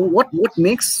what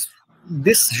makes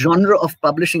this genre of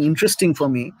publishing interesting for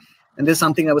me. And there's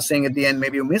something I was saying at the end,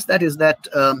 maybe you missed that, is that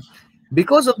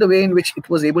because of the way in which it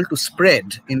was able to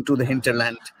spread into the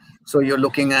hinterland. So you're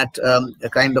looking at a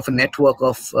kind of a network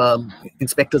of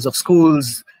inspectors of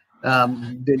schools,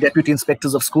 the deputy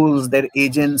inspectors of schools, their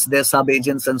agents, their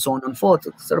sub-agents, and so on and forth,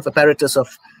 sort of apparatus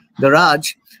of the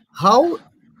Raj, how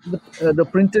the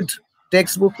printed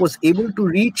textbook was able to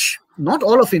reach not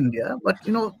all of India, but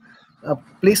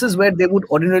places where they would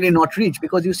ordinarily not reach.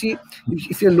 Because you see,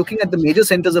 if you're looking at the major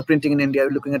centers of printing in India,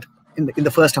 you're looking at in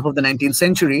the first half of the 19th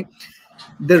century,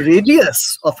 the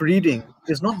radius of reading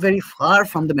is not very far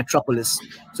from the metropolis.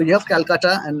 So you have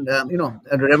Calcutta, and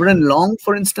Reverend Long,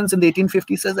 for instance, in the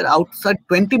 1850s says that outside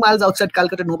 20 miles outside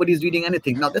Calcutta, nobody is reading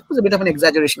anything. Now that was a bit of an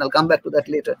exaggeration. I'll come back to that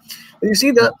later. But you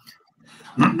see,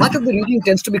 much of the reading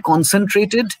tends to be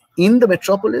concentrated in the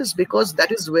metropolis, because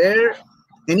that is where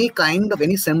any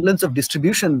semblance of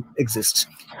distribution exists.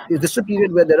 This is a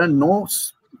period where there are no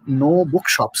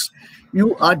bookshops.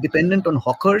 You are dependent on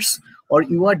hawkers, or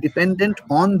you are dependent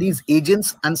on these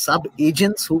agents and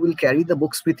sub-agents who will carry the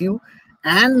books with you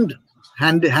and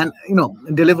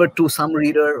deliver to some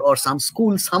reader or some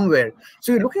school somewhere.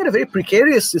 So you're looking at a very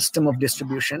precarious system of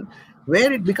distribution,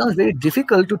 where it becomes very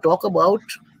difficult to talk about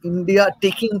India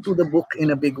taking to the book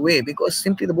in a big way, because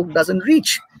simply the book doesn't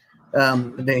reach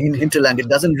the hinterland. It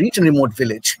doesn't reach a remote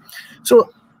village.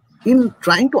 So in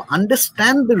trying to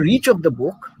understand the reach of the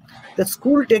book, the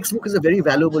school textbook is a very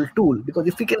valuable tool, because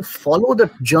if we can follow the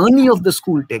journey of the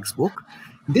school textbook,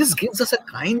 this gives us a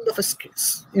kind of a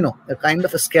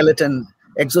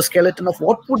exoskeleton of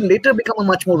what would later become a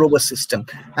much more robust system.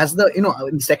 As in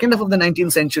the second half of the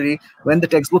 19th century, when the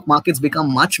textbook markets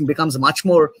becomes much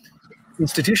more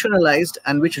institutionalized,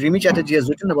 and which Rimi Chatterjee has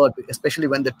written about, especially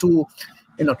when the two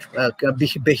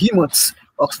behemoths,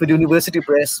 Oxford University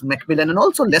Press, Macmillan, and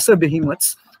also lesser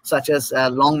behemoths such as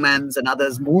Longmans and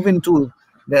others, move into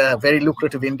the very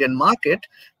lucrative Indian market,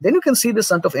 then you can see this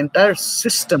sort of entire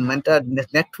system, entire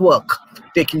network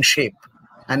taking shape.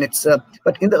 And it's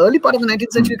but in the early part of the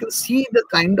 19th century, you can see the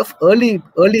kind of early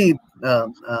the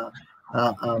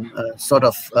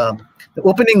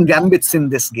opening gambits in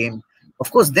this game. Of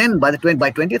course, then by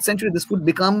 20th century, this would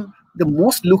become the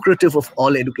most lucrative of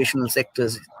all educational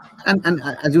sectors. And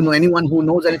as you know, anyone who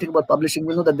knows anything about publishing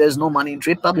will know that there's no money in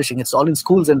trade publishing. It's all in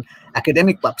schools and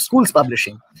academic schools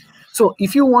publishing. So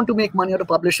if you want to make money out of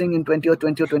publishing in 20th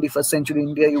or 21st century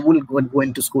India, you will go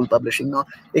into school publishing. Now,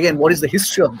 again, what is the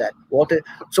history of that?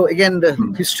 So again, the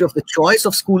history of the choice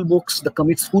of school books, the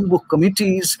school book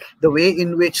committees, the way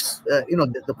in which,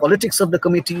 the politics of the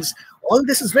committees, all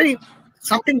this is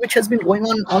something which has been going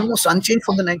on almost unchanged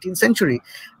from the 19th century.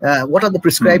 What are the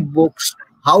prescribed books?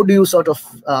 How do you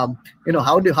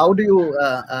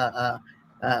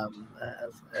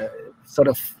sort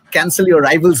of cancel your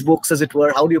rivals' books, as it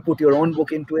were? How do you put your own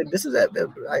book into it? This is, I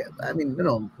mean,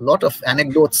 a lot of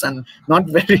anecdotes and not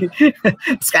very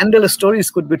scandalous stories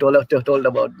could be told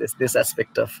about this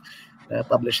aspect of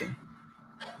publishing.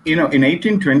 In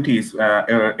 1820s,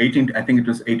 I think it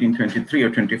was 1823 or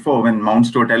 24, when Mount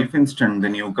Stuart Elphinstone, the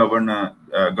new governor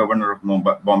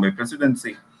of Bombay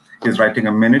Presidency, is writing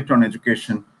a minute on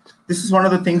education. This is one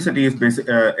of the things that he is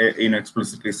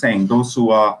explicitly saying. Those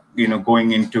who are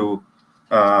going into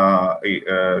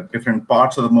different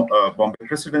parts of the Bombay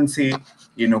Presidency,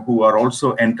 who are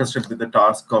also entrusted with the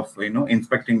task of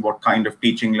inspecting what kind of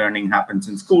teaching learning happens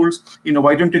in schools.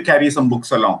 Why don't you carry some books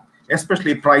along,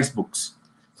 especially prize books?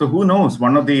 So who knows?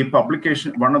 One of the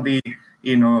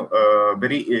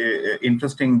very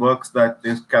interesting works that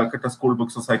this Calcutta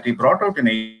Schoolbook Society brought out in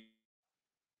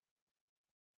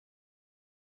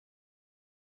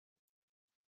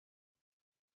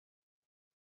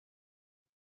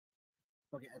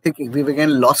Okay, I think we've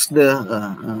again lost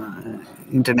the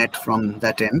internet from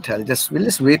that end. We'll just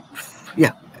wait.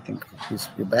 Yeah, I think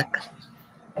we're back.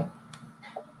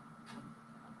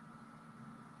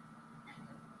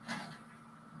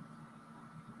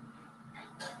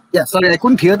 Yeah, sorry, I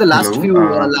couldn't hear the last few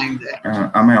lines there.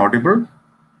 Am I audible?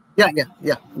 Yeah.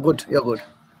 Good, you're good.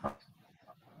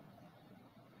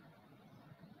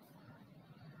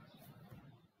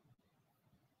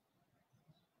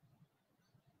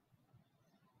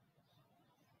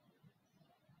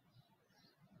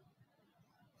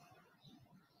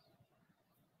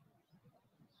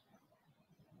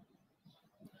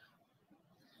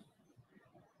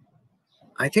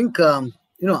 I think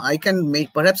I can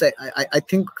make, perhaps I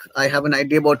think I have an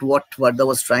idea about what Vardha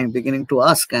was beginning to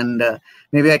ask, and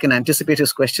maybe I can anticipate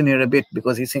his question here a bit,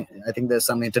 because I think there's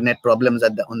some internet problems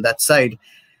on that side.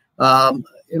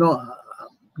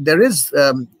 There is,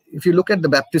 if you look at the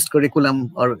Baptist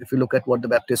curriculum, or if you look at what the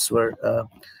Baptists were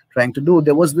trying to do,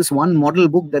 there was this one model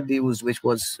book that they used, which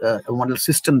was a model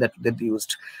system that they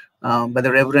used by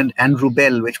the Reverend Andrew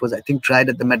Bell, which was, I think, tried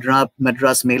at the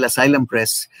Madras Male Asylum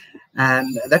Press.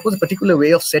 And that was a particular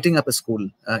way of setting up a school.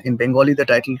 In Bengali, the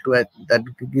title that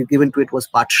given to it was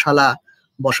Pathshala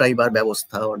Boshaibar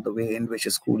Byabostha, or the way in which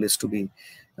a school is to be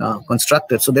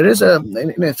constructed. So there is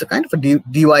it's a kind of a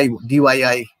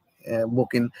DIY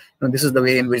book. This is the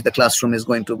way in which the classroom is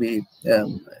going to be,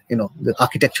 the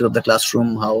architecture of the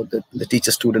classroom, how the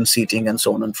teacher-student seating, and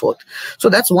so on and forth. So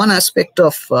that's one aspect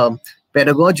of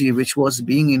pedagogy which was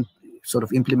being sort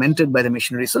of implemented by the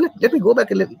missionaries. So let me go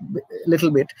back a little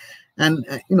bit and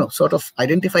sort of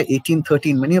identify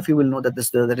 1813. Many of you will know that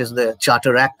that is the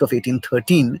Charter Act of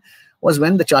 1813 was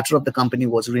when the charter of the company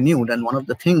was renewed. And one of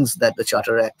the things that the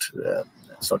Charter Act the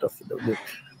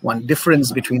one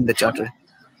difference between the charter.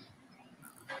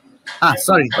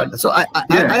 Sorry, but so I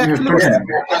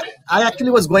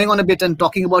actually was going on a bit and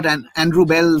talking about Andrew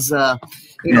Bell's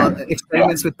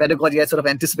experiments with pedagogy. I sort of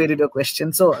anticipated your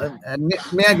question. So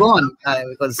may I go on?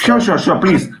 Because sure.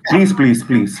 Please.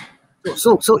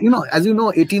 So as you know,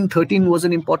 1813 was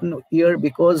an important year,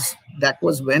 because that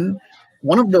was when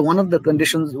one of the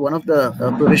conditions, one of the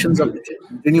provisions of the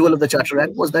renewal of the Charter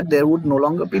Act was that there would no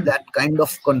longer be that kind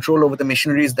of control over the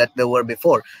missionaries that there were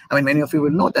before. I mean, many of you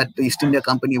will know that the East India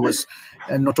Company was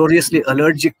notoriously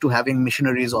allergic to having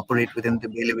missionaries operate within the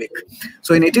bailiwick.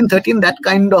 So in 1813, that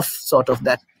kind of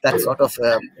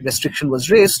restriction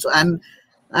was raised, and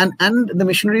the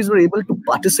missionaries were able to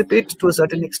participate to a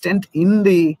certain extent in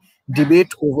the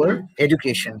debate over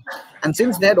education. And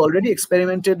since they had already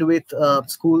experimented with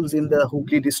schools in the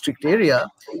Hooghly district area,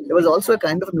 there was also a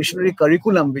kind of missionary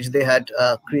curriculum which they had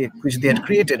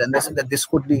created, and they said that this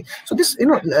could be, so this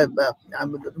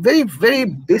very, very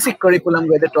basic curriculum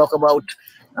where they talk about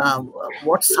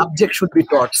what subject should be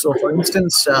taught. So for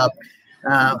instance,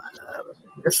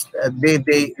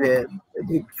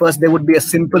 first there would be a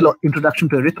simple introduction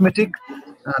to arithmetic,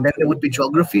 then there would be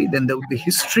geography, then there would be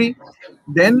history,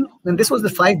 then this was the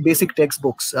 5 basic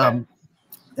textbooks.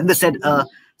 Then they said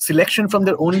selection from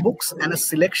their own books and a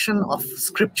selection of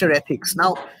scripture ethics.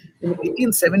 Now, in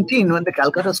 1817, when the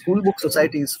Calcutta Schoolbook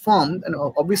Society is formed, and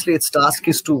obviously its task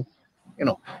is to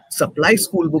supply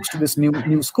school books to these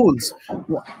new schools,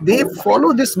 they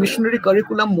follow this missionary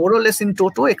curriculum more or less in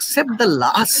toto, except the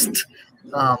last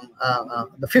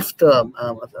the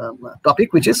 5th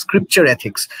topic, which is scripture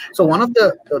ethics. So one of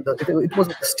it was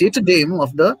the stated aim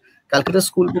of the Calcutta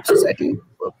Schoolbook Society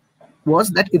was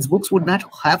that its books would not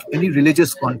have any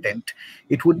religious content.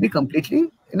 It would be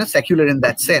completely secular in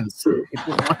that sense. It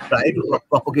would not try to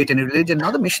propagate any religion.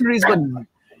 Now the missionaries were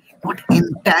not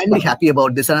entirely happy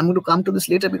about this, and I'm going to come to this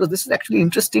later because this is actually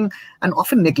interesting and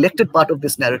often neglected part of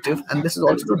this narrative, and this is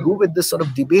also to do with this sort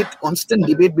of debate, constant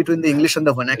debate between the English and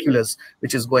the vernaculars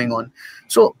which is going on.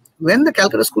 So when the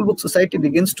Calcutta School Book Society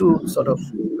begins to sort of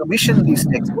commission these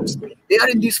textbooks, they are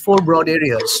in these four broad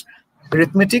areas: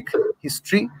 arithmetic,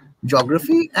 history,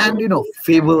 geography, and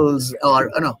fables, or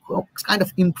kind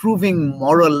of improving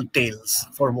moral tales.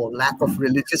 For more lack of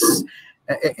religious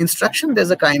instruction, there's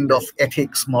a kind of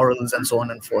ethics, morals, and so on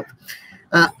and forth.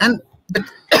 And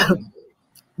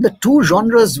the two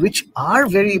genres which are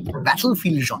very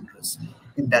battlefield genres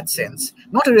in that sense,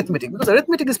 not arithmetic, because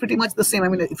arithmetic is pretty much the same. I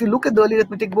mean, if you look at the early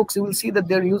arithmetic books, you will see that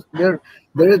there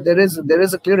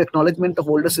is a clear acknowledgement of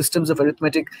older systems of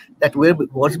arithmetic that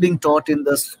was being taught in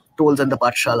the schools and the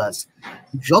pathshalas.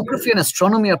 Geography and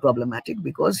astronomy are problematic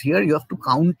because here you have to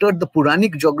counter the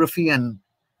Puranic geography and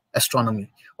astronomy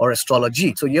or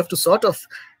astrology. So you have to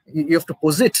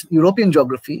posit European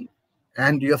geography,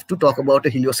 and you have to talk about a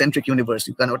heliocentric universe.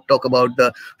 You cannot talk about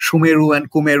the Shumeru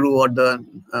and Kumeru, or the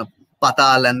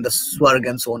Patal and the Swarg,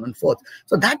 and so on and forth.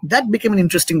 So that became an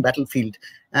interesting battlefield,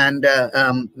 and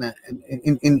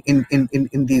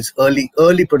in these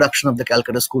early production of the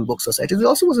Calcutta School Book Society, it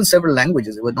also was in several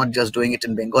languages. They were not just doing it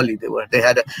in Bengali.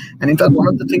 And in fact, one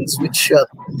of the things which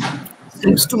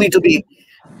seems to me to be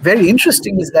very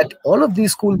interesting is that all of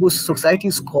these school book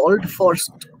societies called for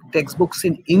textbooks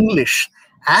in English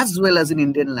as well as in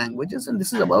Indian languages, and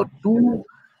this is about 2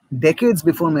 decades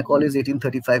before Macaulay's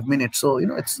 1835 minutes. So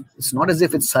it's not as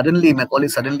if Macaulay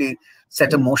suddenly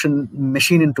set a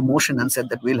machine into motion and said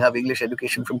that we'll have English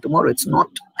education from tomorrow. It's not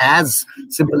as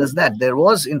simple as that. There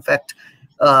was, in fact,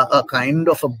 a kind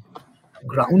of a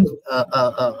ground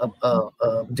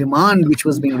demand which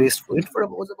was being raised for it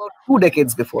was about 2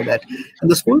 decades before that. And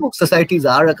the school book societies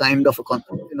are a kind of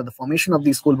the formation of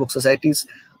these school book societies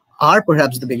are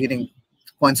perhaps the beginning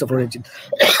points of origin.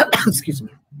 Excuse me.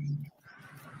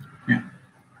 Yeah.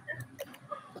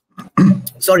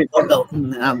 Sorry,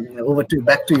 over to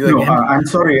back to you again. I'm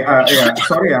sorry.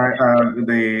 Sorry. I'm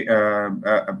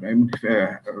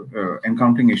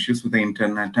encountering issues with the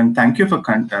internet, and thank you for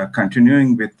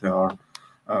continuing with the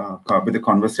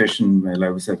conversation while I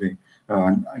was away.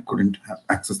 I couldn't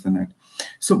access the net.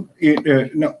 So,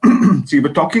 so you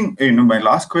were talking. My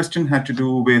last question had to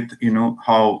do with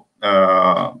how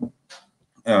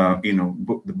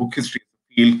the book history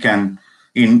field can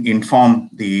inform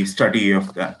the study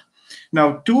of that.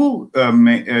 Now, two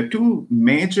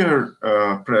major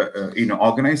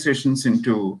organizations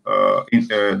that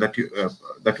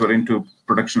were into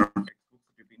production of textbooks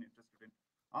that you've been interested in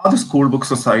are the School Book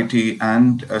Society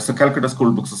and Calcutta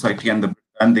School Book Society and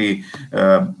the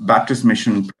Baptist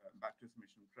Mission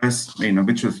Press,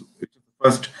 which was the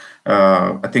first,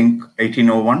 I think,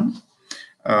 1801.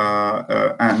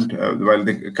 While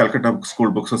the Calcutta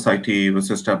School Book Society was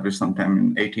established sometime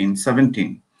in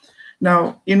 1817.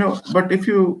 Now, but if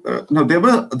you, there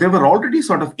were already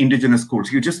sort of indigenous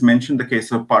schools. You just mentioned the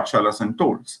case of Pathshalas and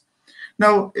Tolls.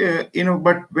 Now,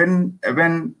 but when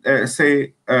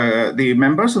say the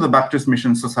members of the Baptist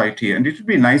Mission Society, and it would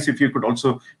be nice if you could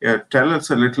also tell us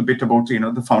a little bit about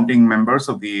the founding members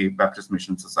of the Baptist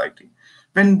Mission Society.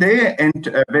 When they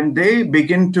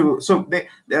begin to,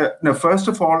 first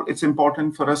of all, it's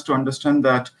important for us to understand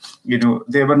that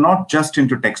they were not just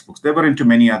into textbooks; they were into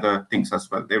many other things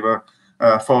as well. They were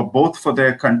for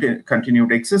their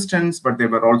continued existence, but they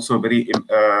were also very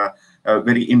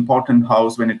important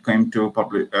house when it came to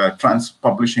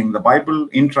publishing the Bible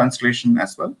in translation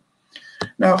as well.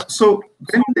 Now, so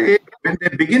when they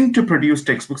begin to produce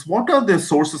textbooks, what are the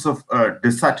sources of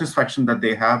dissatisfaction that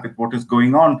they have with what is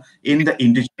going on in the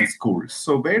indigenous schools?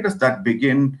 So where does that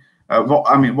begin?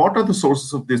 What are the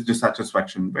sources of this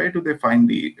dissatisfaction? Where do they find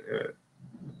the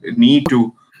need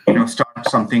to start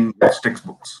something with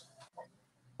textbooks?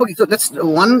 Okay, so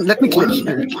let me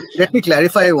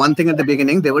clarify one thing at the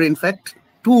beginning. There were in fact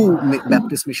 2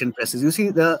 Baptist mission presses. You see,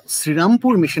 the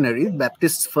Srirampur missionaries,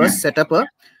 Baptists first set up a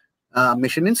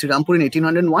mission in Srirampur in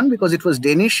 1801 because it was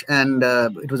Danish and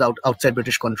it was outside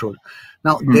British control.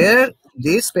 Now, there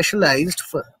they specialized,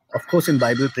 of course, in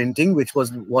Bible printing, which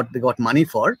was what they got money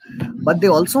for, but they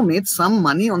also made some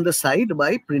money on the side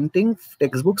by printing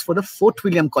textbooks for the Fort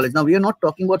William College. Now, we are not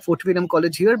talking about Fort William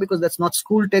College here because that's not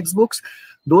school textbooks.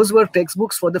 Those were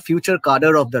textbooks for the future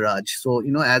cadre of the Raj. So,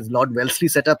 as Lord Wellesley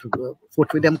set up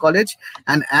Fort William College,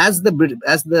 and as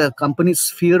the company's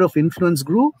sphere of influence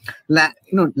grew,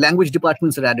 language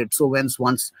departments are added. So once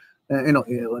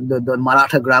the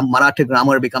Maratha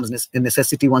grammar becomes a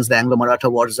necessity once the Anglo-Maratha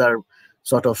wars are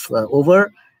sort of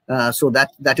over. So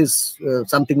that is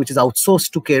something which is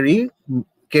outsourced to Kerry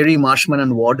Kerry, Marshman,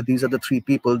 and Ward. These are the three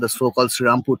people, the so-called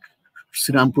Sirampur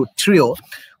trio,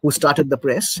 who started the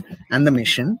press and the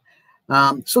mission.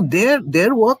 So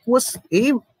their work was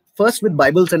first with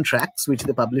Bibles and tracts, which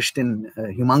they published in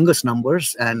humongous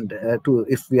numbers, and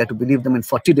if we are to believe them, in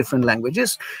 40 different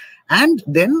languages. And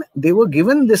then they were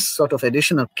given this sort of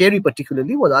additional, Kerry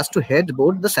particularly was asked to head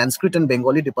both the Sanskrit and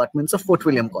Bengali departments of Fort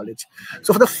William College.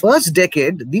 So for the first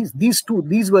decade, these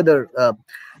were the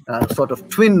sort of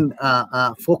twin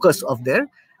focus of their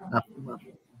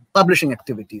publishing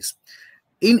activities.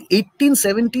 In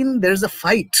 1817, there is a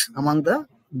fight among the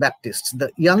Baptists.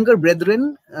 The younger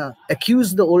brethren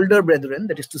accused the older brethren,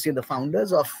 that is to say the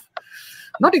founders, of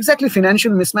not exactly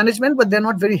financial mismanagement, but they're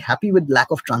not very happy with lack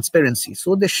of transparency.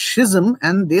 So they schism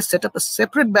and they set up a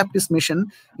separate Baptist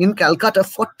mission in Calcutta,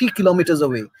 40 kilometers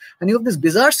away. And you have this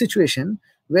bizarre situation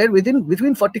where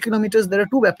between 40 kilometers, there are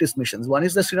two Baptist missions. One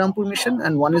is the Srirampur mission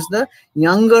and one is the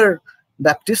younger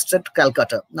Baptists at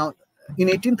Calcutta. Now, in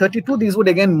 1832, these would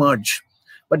again merge.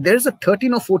 But there's a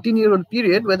 13 or 14-year-old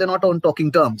period where they're not on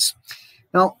talking terms.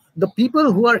 Now, the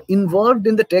people who are involved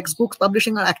in the textbooks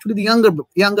publishing are actually the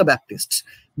younger Baptists.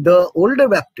 The older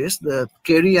Baptists, the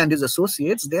Kerry and his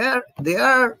associates, they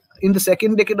are in the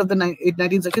second decade of the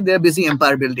 19th century. They are busy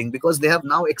empire building because they have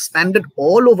now expanded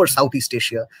all over Southeast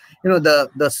Asia. The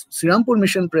Srirampur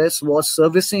Mission Press was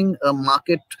servicing a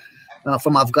market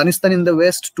from Afghanistan in the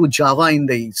west to Java in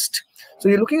the east. So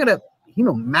you're looking at a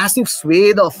massive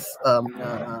swathe of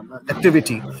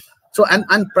activity. So,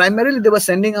 and primarily they were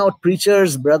sending out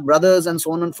preachers, brothers, and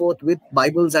so on and forth with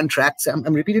Bibles and tracts.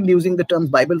 I'm repeatedly using the terms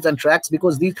Bibles and tracts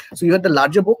because so you had the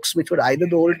larger books, which were either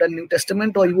the Old and New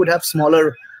Testament, or you would have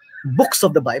smaller books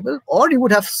of the Bible, or you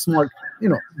would have small,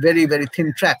 very, very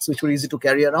thin tracts, which were easy to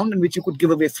carry around and which you could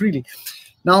give away freely.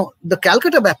 Now, the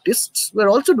Calcutta Baptists were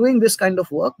also doing this kind of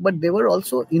work, but they were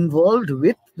also involved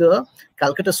with the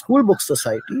Calcutta Schoolbooks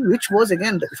Society, which was,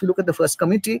 again, if you look at the first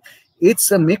committee,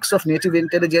 it's a mix of native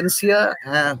intelligentsia,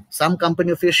 some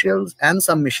company officials, and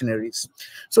some missionaries.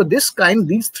 So these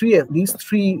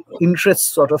three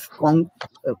interests sort of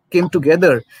came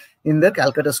together in the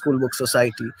Calcutta Schoolbook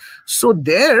Society. So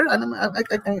there, and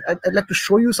I'd like to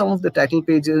show you some of the title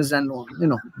pages, and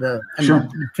Sure.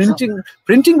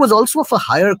 Printing was also of a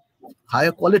higher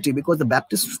quality because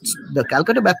the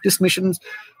Calcutta Baptist missions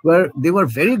were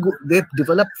very good. They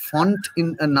developed font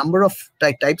in a number of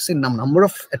types in a number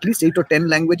of at least 8 or 10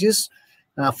 languages,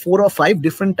 4 or 5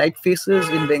 different typefaces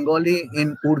in Bengali,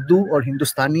 in Urdu or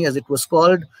Hindustani as it was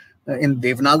called, in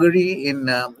Devanagari,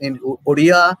 in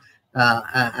Oriya,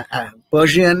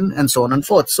 Persian, and so on and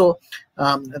forth. So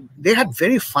they had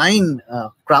very fine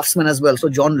craftsmen as well. So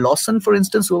John Lawson, for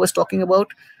instance, who I was talking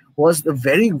about, was the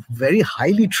very, very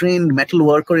highly trained metal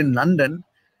worker in London.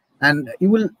 And you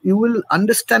will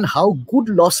understand how good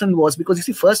Lawson was, because you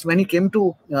see, first when he came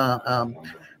to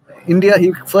India,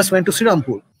 he first went to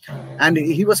Srirampur, and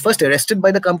he was first arrested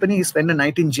by the company. He spent a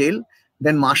night in jail.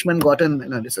 Then Marshman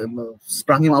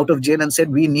sprung him out of jail and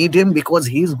said, "We need him because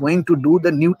he's going to do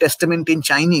the New Testament in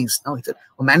Chinese." Now he said,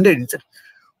 or Mandarin. He said,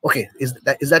 "Okay, is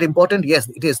that important?" "Yes,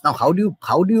 it is." "Now, how do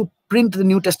you print the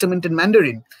New Testament in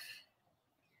Mandarin?"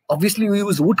 Obviously, we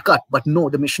use woodcut, but no,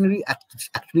 the missionary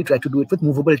actually tried to do it with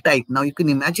movable type. Now you can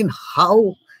imagine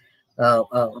how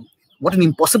what an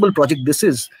impossible project this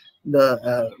is.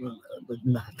 The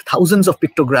thousands of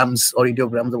pictograms or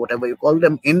ideograms or whatever you call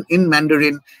them in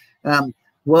Mandarin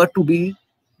were to be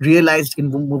realized in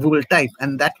movable type,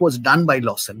 and that was done by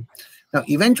Lawson. Now,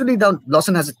 eventually,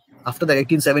 Lawson has, after the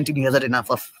 1817, he has had enough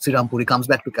of Srirampur. He comes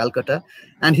back to Calcutta,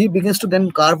 and he begins to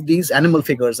then carve these animal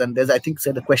figures. And there's, I think,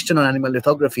 said a question on animal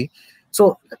lithography.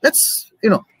 So let's,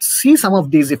 see some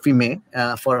of these, if we may,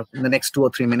 for the next 2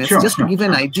 or 3 minutes, just to give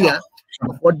an idea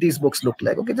of what these books look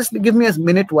like. Okay, just give me a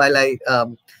minute while I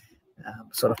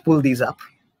sort of pull these up.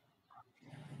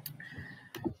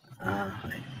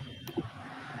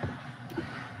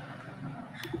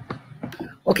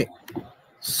 Okay,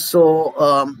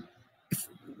 so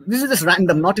this is just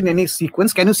random, not in any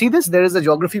sequence. Can you see this? There is a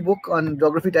geography book on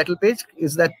geography title page.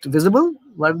 Is that visible,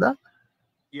 Varda?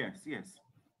 Yes.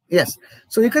 Yes.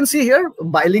 So you can see here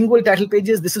bilingual title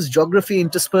pages. This is geography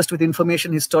interspersed with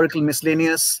information, historical,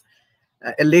 miscellaneous.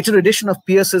 A later edition of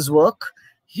Pierce's work.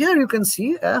 Here you can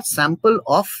see a sample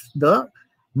of the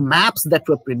maps that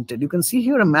were printed. You can see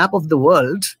here a map of the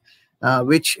world,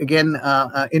 which again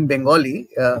in Bengali,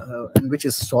 and which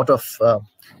is sort of the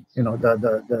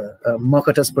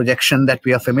Mercator's projection that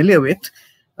we are familiar with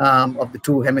of the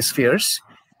two hemispheres,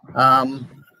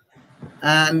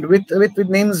 and with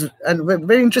names. And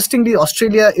very interestingly,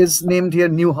 Australia is named here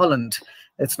New Holland.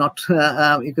 It's not.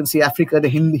 You can see Africa, the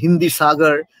Hindi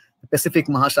Sagar. Pacific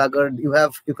Mahasagar.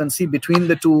 You can see between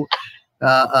the two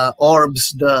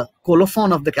orbs the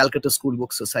colophon of the Calcutta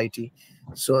Schoolbook Society.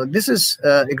 So this is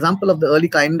example of the early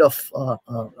kind of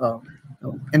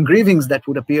engravings that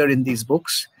would appear in these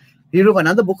books. Here we have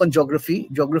another book on geography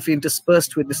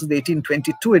interspersed with, this is the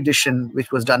 1822 edition,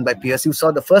 which was done by Pierce. You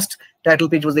saw the first title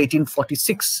page was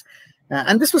 1846.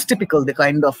 And this was typical, the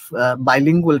kind of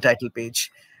bilingual title page.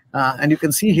 And you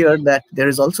can see here that there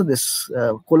is also this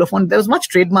colophon. There was much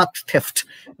trademark theft.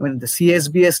 I mean, the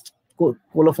CSBS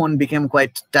colophon became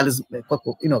quite the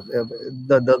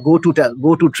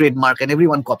go-to trademark, and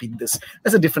everyone copied this.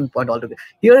 That's a different point altogether.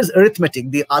 Here is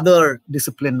arithmetic, the other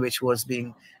discipline which was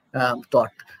being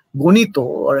taught. Gonito,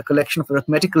 or a collection of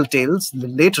arithmetical tales, the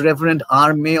late Reverend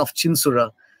R. May of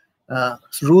Chinsura,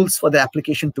 rules for the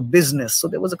application to business. So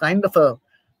there was a kind of a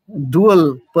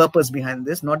dual purpose behind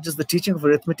this, not just the teaching of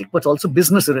arithmetic, but also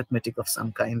business arithmetic of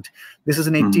some kind. This is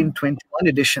an 1821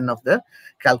 edition of the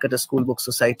Calcutta Schoolbook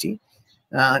Society.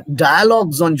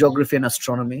 Dialogues on Geography and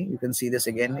Astronomy. You can see this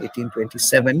again,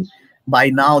 1827. By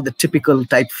now, the typical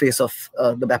typeface of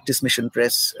the Baptist Mission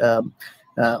Press.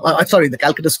 Sorry, the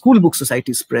Calcutta Schoolbook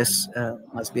Society's press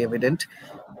must be evident.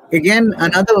 Again,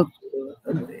 another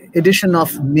edition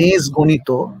of May's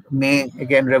Gonito. May,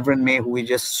 again, Reverend May, who we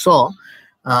just saw,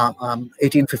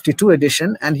 1852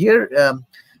 edition. And here,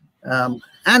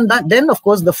 then of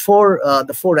course the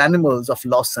four animals of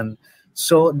Lawson.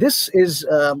 So this is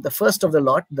the first of the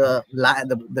lot,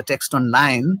 the text on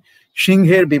lion,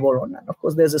 Shingher Biboron. And of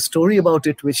course, there's a story about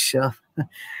it which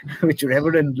which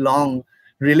Reverend Long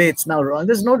relates. Now,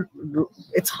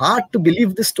 it's hard to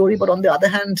believe this story, but on the other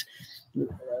hand,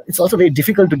 it's also very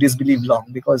difficult to disbelieve Long,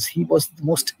 because he was the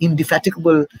most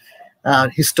indefatigable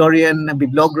historian,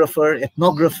 bibliographer,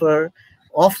 ethnographer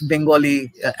of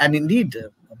Bengali, and indeed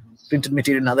printed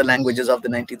material in other languages of the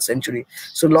 19th century.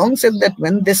 So Long said that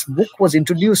when this book was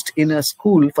introduced in a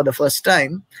school for the first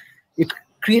time, it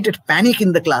created panic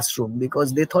in the classroom,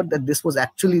 because they thought that this was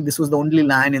the only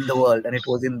lion in the world, and it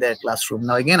was in their classroom.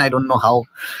 Now again, I don't know how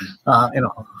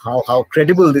how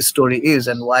credible this story is,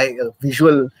 and why a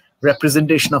visual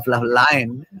representation of a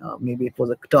lion, maybe it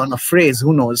was a turn of phrase,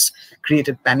 who knows,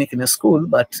 created panic in a school,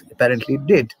 but apparently it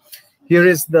did. Here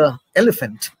is the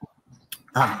elephant,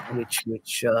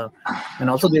 and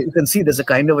also you can see there's a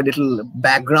kind of a little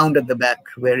background at the back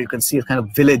where you can see a kind of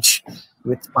village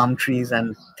with palm trees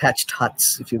and thatched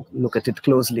huts, if you look at it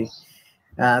closely.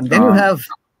 Then you have,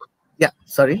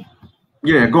 sorry.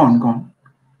 Yeah, go on.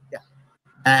 Yeah,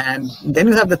 and then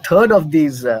you have the third of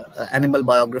these animal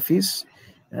biographies,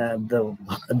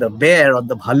 the bear, or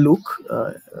the bhalluk,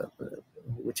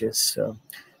 which is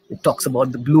it talks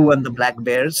about the blue and the black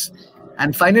bears,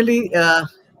 and finally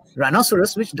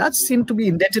rhinoceros, which does seem to be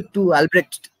indebted to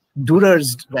Albrecht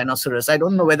Durer's rhinoceros. I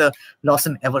don't know whether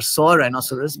Lawson ever saw a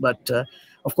rhinoceros, but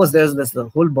of course there's the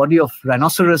whole body of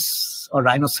rhinoceros or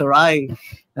rhinoceri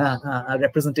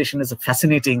representation is a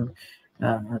fascinating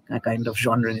kind of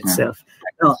genre in itself.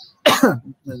 Now,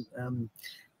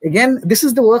 again, this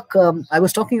is the work I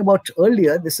was talking about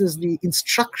earlier. This is the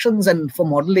Instructions for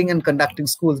Modeling and Conducting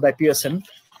Schools by Pearson,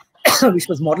 which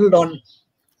was modeled on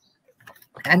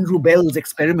Andrew Bell's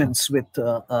experiments with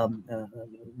the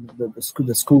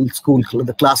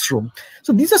classroom.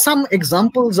 So these are some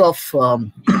examples of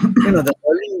the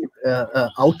early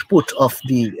output of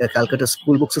the Calcutta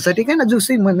Schoolbook Society. And as you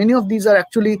see, many of these are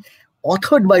actually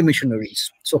authored by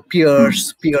missionaries. So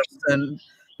Pierce, Pearson,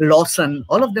 Lawson,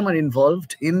 all of them are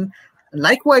involved in.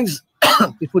 Likewise,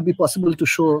 it would be possible to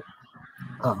show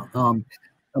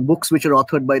books which are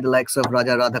authored by the likes of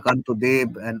Raja Radhakanto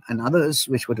Deb and others,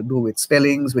 which were to do with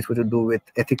spellings, which were to do with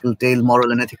ethical tales,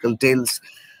 moral and ethical tales.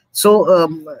 So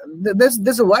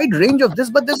there's a wide range of this,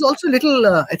 but there's also a little,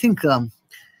 I think,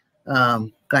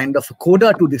 kind of a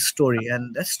coda to this story.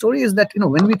 And that story is that,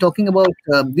 when we're talking about,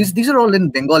 these are all in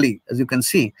Bengali, as you can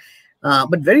see.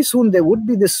 But very soon there would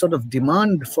be this sort of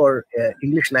demand for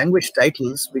English language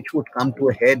titles, which would come to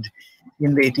a head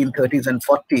in the 1830s and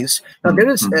 40s. Now there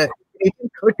is,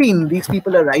 1813, these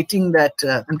people are writing that,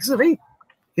 and this is a very,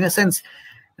 in a sense,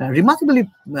 remarkably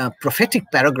prophetic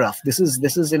paragraph. This is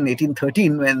in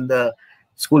 1813, when the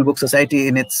Schoolbook Society,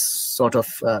 in its sort of,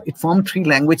 it formed 3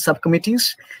 language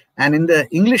subcommittees. And in the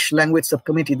English language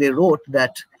subcommittee, they wrote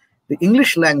that the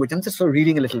English language, I'm just sort of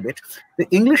reading a little bit, the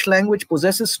English language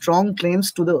possesses strong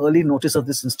claims to the early notice of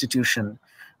this institution.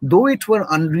 Though it were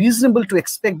unreasonable to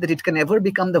expect that it can ever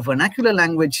become the vernacular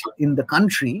language in the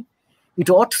country, it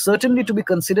ought certainly to be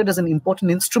considered as an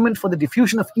important instrument for the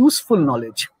diffusion of useful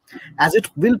knowledge, as it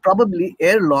will probably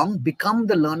ere long become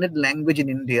the learned language in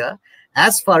India,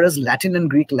 as far as Latin and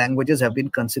Greek languages have been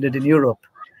considered in Europe.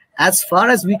 as far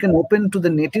as we can open to the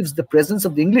natives the presence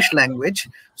of the English language,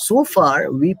 so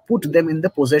far we put them in the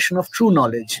possession of true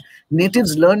knowledge.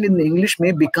 Natives learned in the English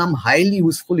may become highly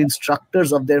useful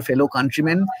instructors of their fellow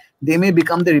countrymen. They may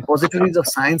become the repositories of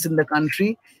science in the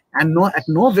country, and at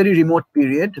no very remote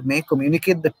period may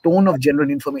communicate the tone of general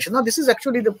information. Now, this is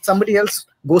actually somebody else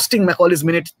ghosting Macaulay's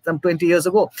Minute some 20 years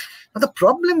ago. Now, the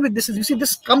problem with this is, you see,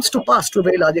 this comes to pass to a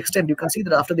very large extent. You can see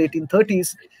that after the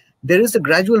 1830s, there is a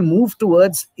gradual move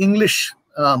towards English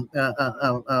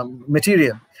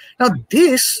material. Now,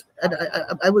 this,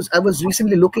 I was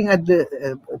recently looking at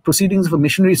the proceedings of a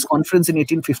missionaries conference in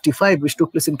 1855, which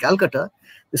took place in Calcutta.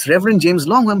 This Reverend James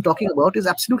Long, who I'm talking about, is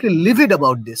absolutely livid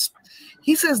about this.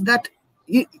 He says that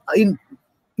we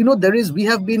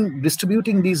have been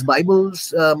distributing these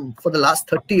Bibles for the last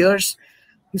 30 years.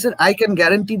 He said, I can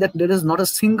guarantee that there is not a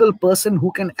single person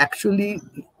who can actually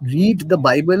read the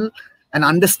Bible and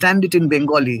understand it in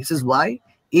Bengali. He says, why?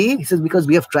 He says, because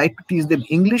we have tried to teach them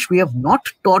English, we have not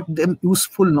taught them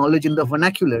useful knowledge in the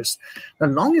vernaculars. Now,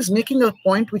 Long is making a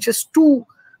point which has two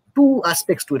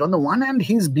aspects to it. On the one hand,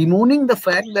 he's bemoaning the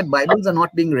fact that Bibles are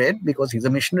not being read because he's a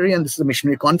missionary and this is a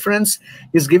missionary conference.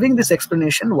 He's giving this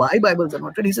explanation why Bibles are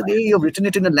not read. He said, you have written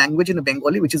it in a language, in a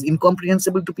Bengali, which is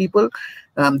incomprehensible to people.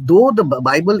 Though the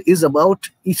Bible is about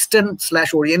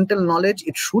Eastern/Oriental knowledge,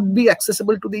 it should be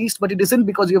accessible to the East, but it isn't,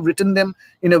 because you have written them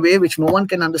in a way which no one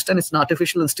can understand. It's an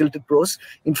artificial and stilted prose.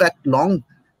 In fact, Long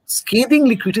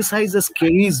scathingly criticizes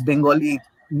Carey's Bengali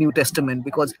New Testament,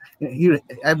 because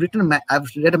I've read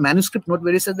a manuscript note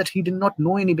where he says that he did not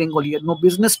know any Bengali. He had no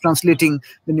business translating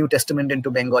the New Testament into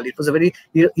Bengali. It was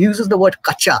he uses the word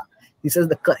kacha. He says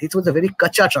it was a very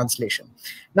kacha translation.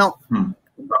 Now,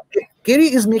 Carey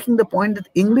is making the point that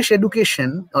English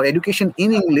education, or education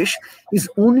in English, is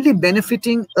only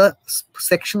benefiting a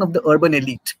section of the urban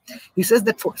elite. He says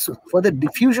that for the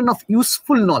diffusion of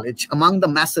useful knowledge among the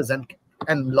masses,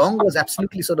 and Long was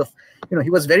absolutely he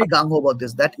was very gung-ho about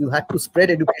this, that you had to spread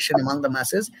education among the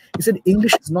masses. He said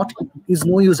English is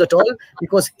no use at all,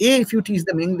 because if you teach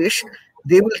them English,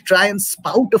 they will try and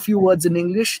spout a few words in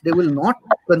English. They will not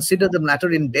consider the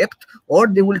matter in depth, or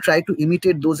they will try to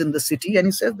imitate those in the city. And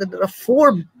he says that there are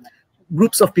four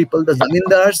groups of people: the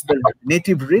zamindars, the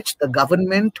native rich, the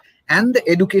government, and the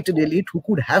educated elite, who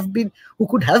could have been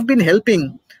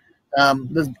helping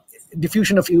the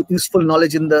diffusion of useful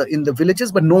knowledge in the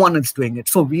villages, but no one is doing it.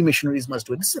 So we missionaries must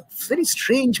do it. This is a very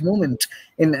strange moment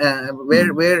in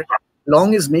where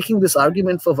Long is making this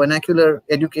argument for vernacular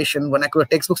education, vernacular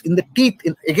textbooks in the teeth,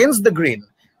 against the grain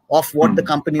of what the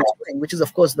company is doing, which is,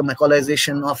 of course, the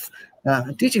Macaulayization of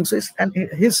teaching. So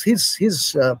his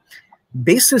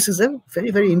basis is a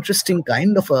very, very interesting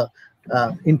kind of a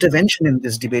intervention in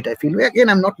this debate, I feel. Again,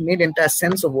 I'm not made entire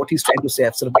sense of what he's trying to say.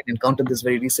 I've sort of encountered this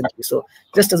very recently. So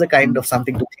just as a kind of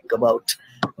something to think about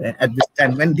at this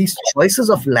time, when these choices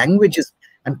of languages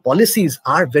and policies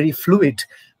are very fluid.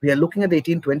 We are looking at the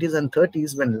 1820s and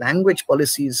 30s, when language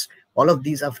policies, all of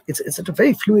these are, it's at a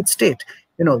very fluid state.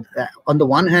 On the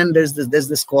one hand, there's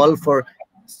this call for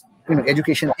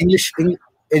education English.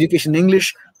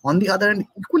 On the other hand,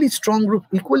 equally strong group,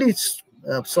 equally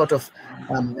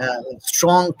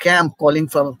strong camp calling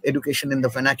for education in the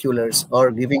vernaculars, or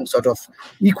giving sort of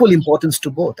equal importance to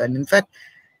both. And in fact,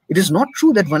 it is not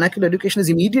true that vernacular education is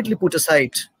immediately put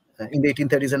aside in the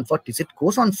 1830s and 40s. It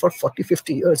goes on for 40,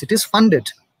 50 years. It is funded.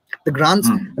 The grants,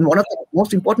 and one of the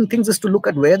most important things is to look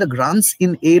at where the grants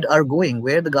in aid are going,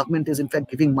 where the government is in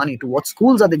fact giving money, to what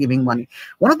schools are they giving money.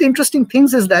 One of the interesting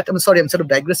things is that, I'm sorry, I'm sort of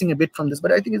digressing a bit from this,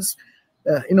 but I think it's,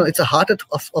 it's a heart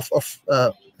of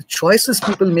choices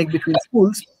people make between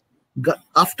schools.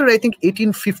 After, I think,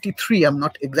 1853, I'm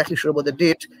not exactly sure about the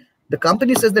date, the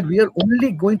company says that we are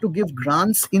only going to give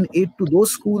grants in aid to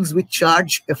those schools which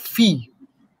charge a fee.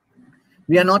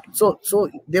 We are not, so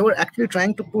they were actually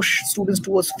trying to push students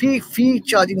towards fee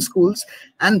charging schools,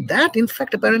 and that in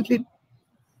fact apparently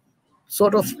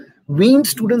sort of weaned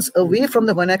students away from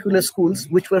the vernacular schools,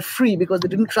 which were free, because they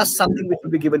didn't trust something which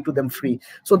would be given to them free.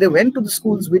 So they went to the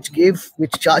schools which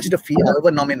charged a fee,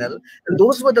 however nominal, and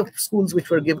those were the schools which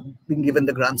were being given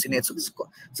the grants in aid. So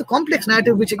it's a complex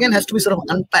narrative which again has to be sort of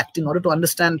unpacked in order to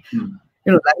understand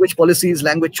language policies,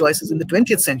 language choices in the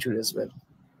 20th century as well.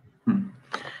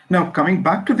 Now, coming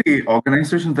back to the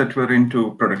organizations that were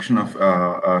into production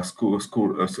of school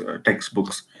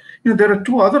textbooks, there are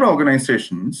two other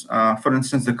organizations, for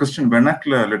instance, the Christian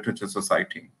Vernacular Literature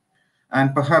Society,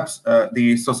 and perhaps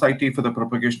the Society for the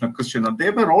Propagation of Christian.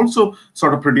 They were also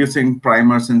sort of producing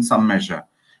primers in some measure.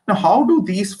 Now, how do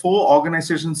these four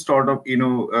organizations sort of,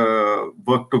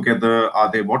 work together?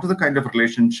 What is the kind of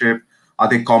relationship? Are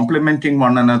they complementing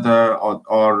one another,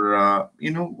 or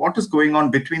what is going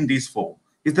on between these four?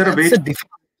 Is there a way?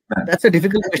 That's a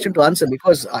difficult question to answer,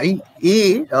 because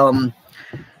in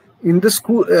the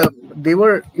school, they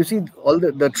were, you see, all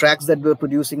the tracts that we were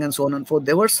producing and so on and forth.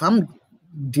 There were some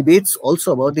debates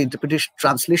also about the interpretation,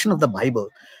 translation of the Bible.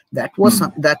 That was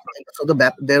but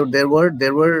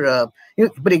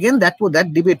again, that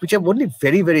debate, which I have only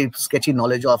very, very sketchy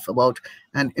knowledge of about,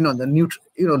 and the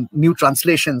new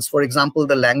translations. For example,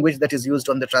 the language that is used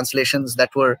on the translations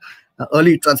that were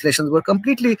early translations were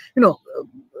completely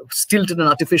stilted and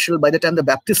artificial. By the time the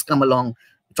Baptists come along,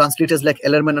 translators like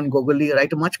Ellerman and Gogoli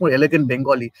write a much more elegant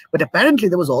Bengali. But apparently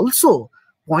there was also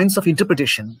points of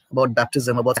interpretation about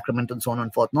baptism, about sacrament, and so on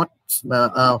and forth. Not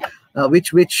there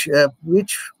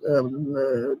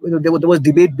was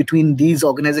debate between these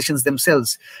organizations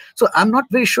themselves. So I'm not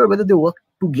very sure whether they worked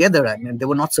together. I mean, they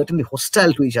were not certainly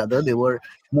hostile to each other. They were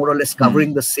more or less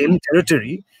covering the same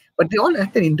territory, but they all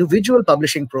had their individual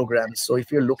publishing programs. So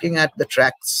if you're looking at the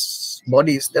tracts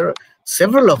bodies, there are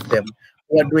several of them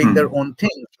who are doing their own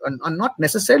thing and not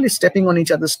necessarily stepping on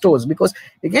each other's toes. Because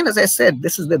again, as I said,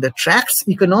 this is the tracts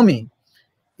economy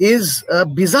is a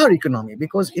bizarre economy,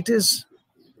 because it is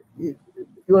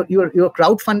you're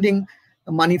crowdfunding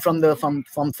money from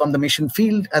the mission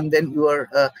field, and then you are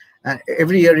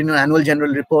every year in your annual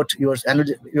general report, your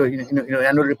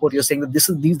annual report, you're saying that these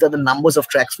are the numbers of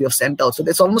tracts we have sent out. So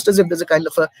it's almost as if there's a kind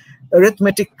of a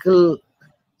arithmetical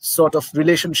sort of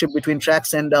relationship between tracts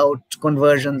send out,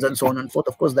 conversions, and so on and forth.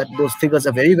 Of course, those figures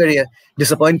are very, very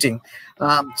disappointing.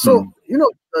 That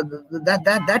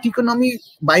economy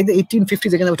by the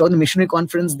 1850s, again, I was talking the missionary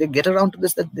conference, they get around to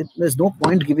this, that there's no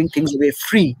point giving things away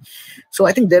free. So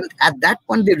I think then at that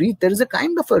point there is a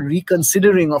kind of a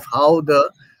reconsidering of how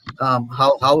the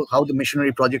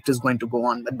missionary project is going to go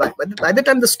on. But by the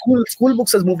time the school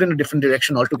books has moved in a different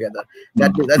direction altogether,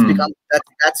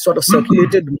 that's sort of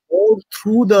circulated more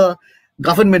through the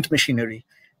government machinery,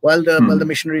 while the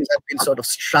missionaries have been sort of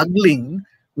struggling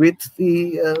with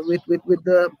the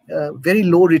very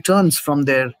low returns from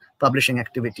their publishing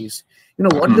activities.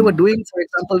 What they were doing, for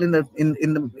example, in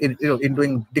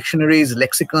doing dictionaries,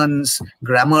 lexicons,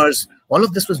 grammars, all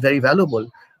of this was very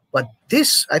valuable. But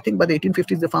this, I think by the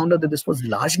 1850s, they found out that this was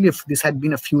largely, this had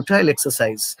been a futile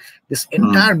exercise. This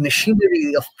entire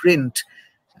machinery of print,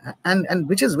 and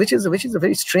which is a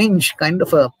very strange kind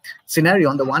of a scenario.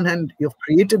 On the one hand, you've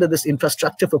created this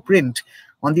infrastructure for print.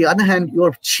 On the other hand,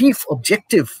 your chief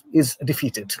objective is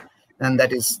defeated, and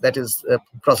that is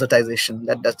proselytization.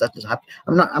 That doesn't happen.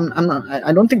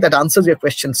 I don't think that answers your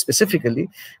question specifically,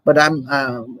 but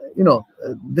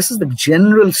this is the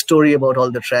general story about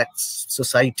all the tracts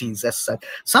societies as such.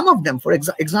 Some of them, for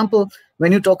example,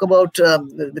 when you talk about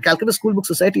the Calcutta Schoolbook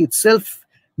Society itself,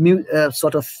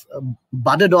 sort of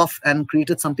budded off and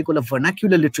created something called a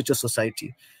vernacular literature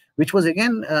society, which was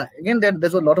again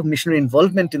there's a lot of missionary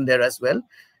involvement in there as well,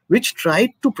 which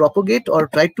tried to propagate or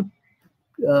tried to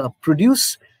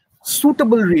produce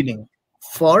suitable reading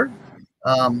for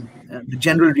the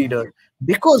general reader,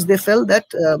 because they felt that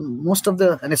most of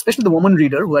and especially the woman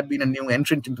reader, who had been a new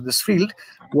entrant into this field,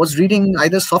 was reading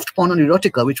either soft porn or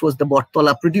erotica, which was the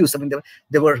Bortola produced. I mean,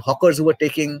 there were hawkers who were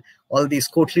taking all these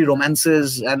courtly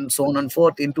romances and so on and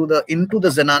forth into the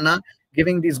zenana,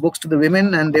 giving these books to the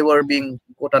women, and they were being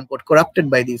quote unquote corrupted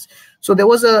by these. So there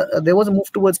was a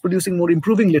move towards producing more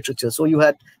improving literature. So you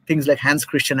had things like Hans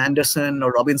Christian Andersen or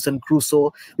Robinson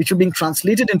Crusoe, which were being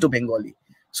translated into Bengali.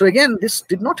 So again, this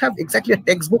did not have exactly a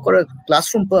textbook or a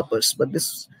classroom purpose, but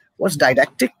this was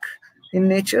didactic in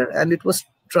nature, and it was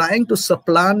trying to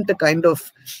supplant a kind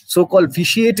of so-called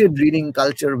vitiated reading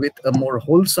culture with a more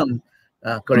wholesome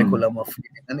curriculum of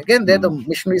reading. And again, there the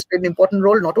missionaries played an important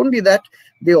role. Not only that,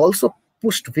 they also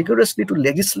pushed vigorously to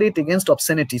legislate against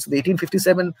obscenity. So the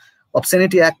 1857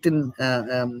 Obscenity Act in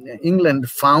England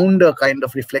found a kind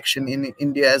of reflection in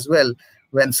India as well,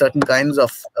 when certain kinds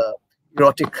of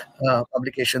erotic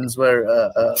publications were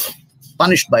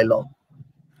punished by law.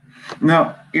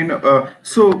 Now,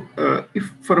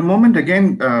 if for a moment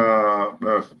again,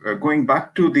 going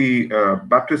back to the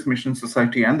Baptist Mission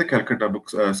Society and the Calcutta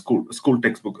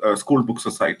Schoolbook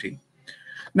Society.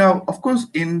 Now, of course,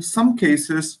 in some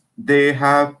cases, they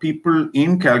have people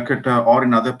in Calcutta or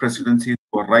in other presidencies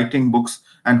who are writing books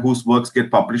and whose works get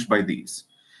published by these.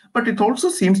 But it also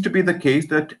seems to be the case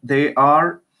that they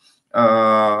are,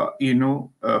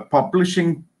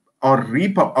 publishing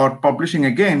or publishing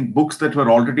again books that were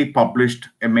already published,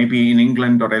 maybe in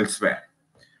England or elsewhere.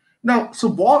 Now, so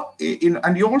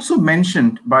and you also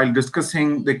mentioned while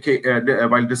discussing the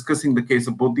case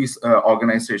of both these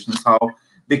organizations, how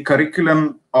the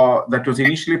curriculum that was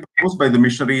initially proposed by the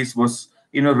missionaries was,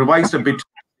 revised a bit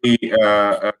in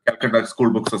the Calcutta School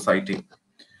Book Society.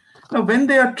 Now, when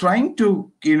they are trying to,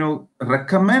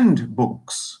 recommend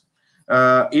books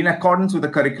in accordance with the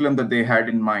curriculum that they had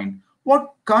in mind,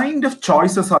 what kind of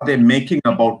choices are they making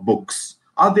about books?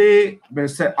 Are they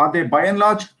by and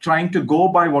large trying to go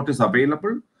by what is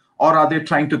available, or are they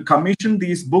trying to commission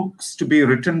these books to be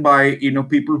written by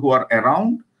people who are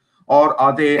around, or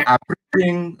are they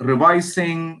abridging,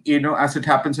 revising, as it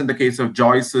happens in the case of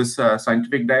Joyce's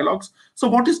scientific dialogues? So,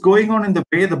 what is going on in the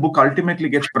way the book ultimately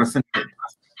gets presented?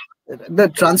 The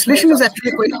translation is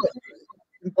actually quite an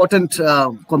important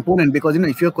component, because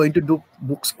if you're going to do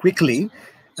books quickly,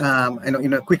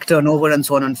 quick turnover and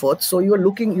so on and forth, so you are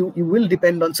looking, you will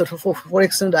depend on sort of, for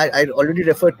example, I already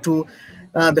referred to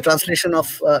the translation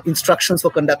of Instructions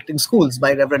for Conducting Schools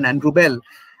by Reverend Andrew Bell,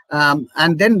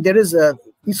 and then there is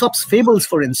Aesop's Fables,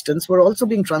 for instance, were also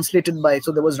being translated by,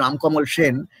 so there was Ram Kamal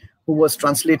Sen, who was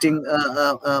translating,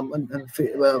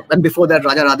 and before that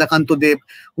Raja Radhakanto Dev,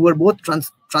 who were both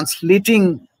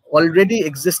translating already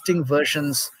existing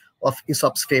versions of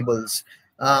Aesop's Fables.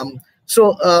 You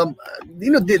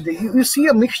see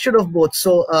a mixture of both.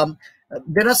 So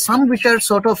there are some which are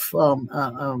sort of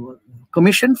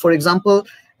commissioned. For example,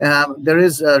 there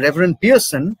is Reverend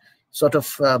Pearson, sort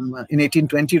of in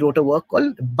 1820 wrote a work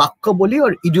called Bakkaboli,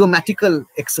 or Idiomatical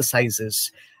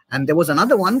Exercises. And there was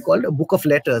another one called A Book of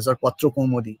Letters, or Patro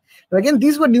Kaumudi. Now, again,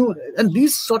 these were new, and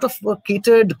these sort of were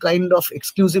catered kind of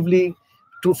exclusively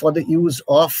for the use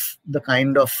of the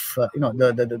kind of,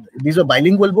 these were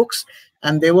bilingual books,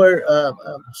 and they were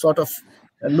sort of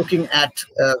looking at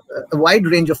a wide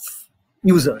range of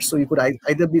users. So you could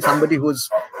either be somebody whose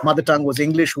mother tongue was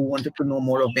English, who wanted to know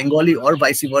more of Bengali, or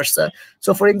vice versa.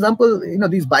 So, for example,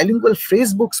 these bilingual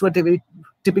phrase books were very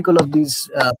typical of these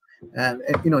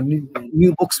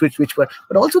new books which were,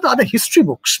 but also the other history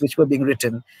books which were being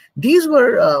written. These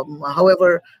were,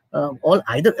 however, all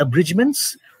either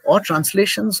abridgments or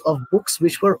translations of books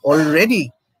which were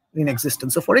already in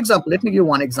existence. So, for example, let me give you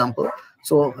one example.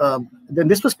 So, then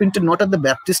this was printed not at the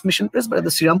Baptist Mission Press, but at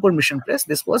the Srirampur Mission Press.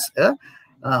 This was a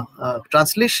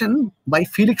translation by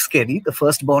Felix Carey, the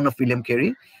firstborn of William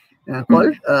Carey,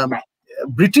 called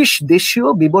British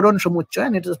Deshiyo Biboron Samuchchaya,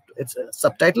 and its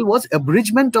subtitle was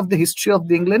Abridgment of the History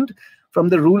of England from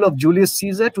the Rule of Julius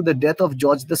Caesar to the Death of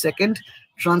George II,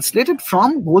 translated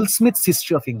from Goldsmith's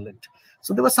History of England.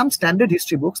 So there were some standard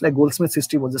history books, like Goldsmith's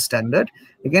History was a standard.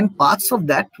 Again, parts of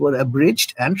that were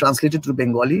abridged and translated to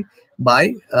Bengali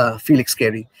by Felix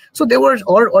Carey. So there were,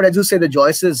 or as you say, the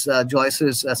Joyce's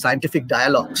scientific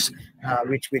dialogues,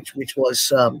 which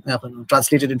was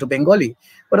translated into Bengali.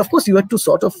 But of course, you had to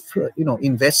sort of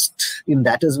invest in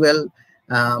that as well.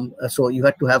 So you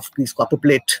had to have these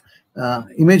copperplate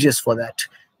images for that.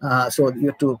 So you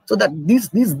have to, so that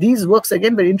these works,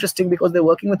 again, very interesting, because they're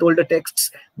working with older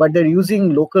texts, but they're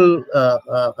using local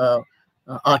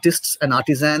artists and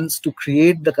artisans to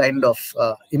create the kind of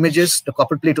images. The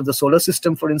copperplate of the solar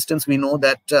system, for instance, we know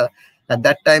that at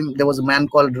that time there was a man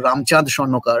called Ramchand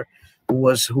Swarnokar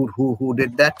who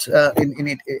did that in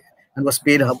it, and was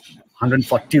paid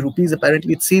 140 rupees,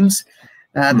 apparently, it seems.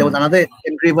 There was another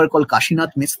engraver called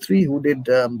Kashinath Mistry who did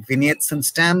vignettes and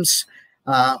stamps,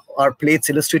 or plates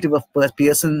illustrative of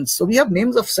Pearson. So we have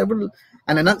names of several,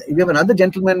 and we have another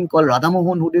gentleman called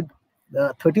Radhamohan who did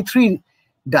 33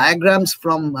 diagrams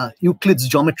from Euclid's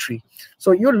geometry.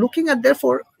 So you're looking at,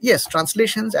 therefore, yes,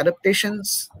 translations,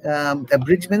 adaptations,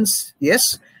 abridgments,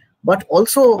 yes, but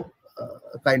also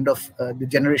kind of the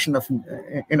generation of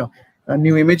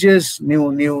new images,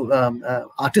 new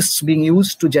artists being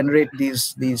used to generate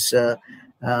these.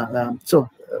 So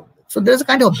there's a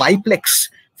kind of biplex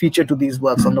feature to these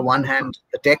works. On the one hand,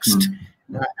 the text,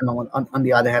 and on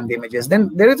the other hand, the images.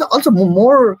 Then there is also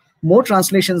more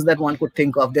translations that one could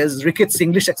think of. There's Ricketts'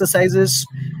 English Exercises.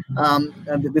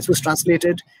 This was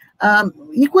translated.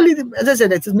 Equally, as I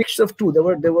said, it's a mixture of two.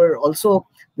 There were also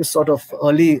this sort of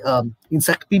early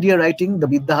encyclopedia writing, the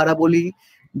Vidyahara Boli,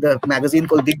 the magazine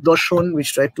called Digdarshon,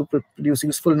 which tried to produce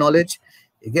useful knowledge.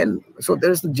 Again, so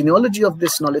there's the genealogy of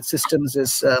this knowledge systems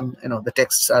is, the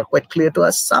texts are quite clear to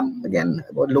us. Some, again,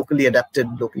 were locally adapted,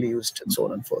 locally used, and so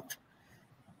on and forth.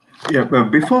 Yeah, well,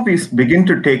 before we begin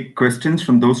to take questions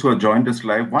from those who have joined us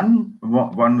live, one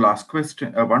last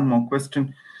question, one more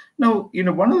question. Now,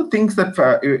 one of the things that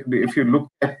if you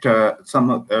look at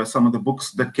some of the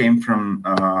books that came from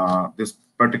this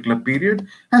particular period,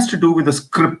 has to do with the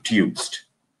script used.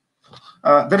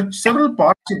 There are several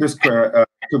parts of this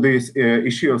to this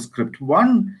issue of script.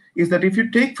 One is that if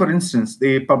you take, for instance,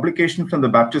 the publication from the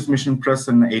Baptist Mission Press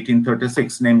in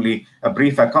 1836, namely A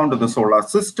Brief Account of the Solar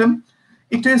System,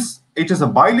 it is a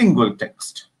bilingual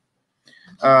text.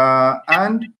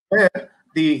 And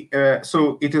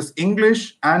so it is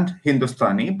English and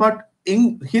Hindustani, but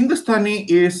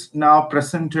Hindustani is now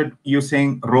presented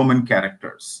using Roman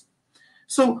characters.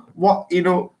 So what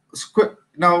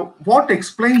now what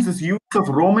explains this use of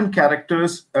Roman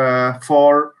characters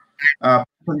for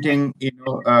presenting the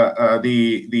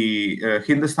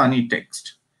Hindustani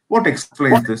text? What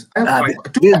explains this? I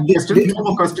have two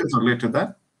more questions related to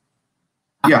that.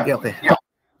 Yeah. Okay.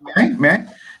 May I?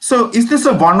 So is this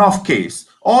a one-off case,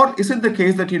 or is it the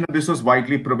case that this was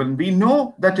widely prevalent? We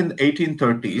know that in the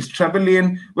 1830s,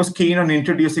 Trevelyan was keen on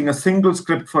introducing a single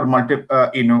script for a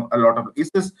lot of.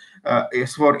 Is this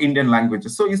is for Indian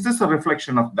languages? So is this a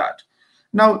reflection of that?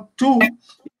 Now, two,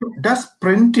 does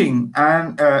printing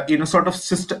and sort of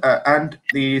and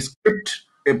the script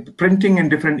printing in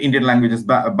different Indian languages,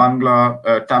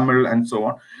 Bangla, Tamil, and so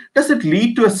on, does it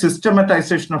lead to a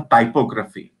systematization of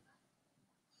typography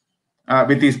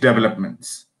with these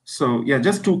developments? So yeah,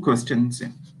 just two questions.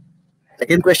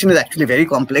 Second question is actually very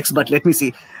complex, but let me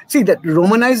see. See, that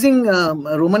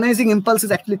Romanizing impulse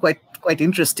is actually quite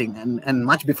interesting and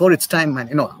much before its time.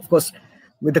 And of course,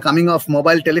 with the coming of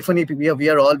mobile telephony,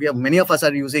 many of us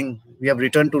we have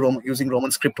returned to using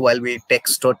Roman script while we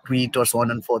text or tweet or so on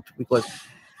and forth. Because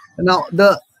now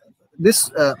during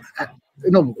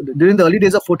the early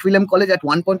days of Fort William College, at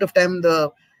one point of time,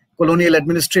 the colonial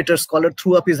administrator scholar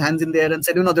threw up his hands in the air and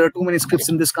said, there are too many scripts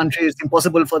in this country. It's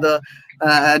impossible for the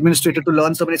administrator to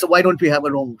learn so many. So why don't we have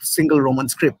a single Roman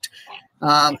script?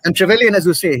 And Trevelyan, as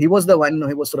you say, he was the one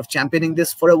who was sort of championing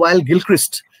this for a while.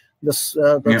 Gilchrist, the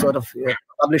sort of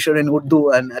publisher in Urdu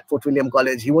and at Fort William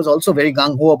College, he was also very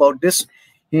gung-ho about this.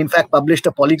 He in fact published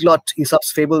a polyglot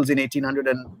Aesop's Fables in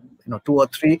 1802 or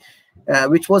 3,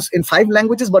 which was in 5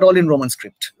 languages but all in Roman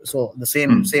script. So the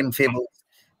same fable.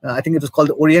 I think it was called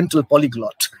the Oriental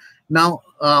Polyglot. Now,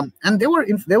 and there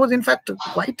was in fact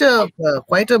quite a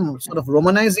sort of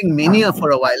Romanizing mania for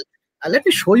a while. Let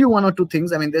me show you one or two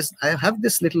things. I mean, I have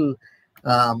this little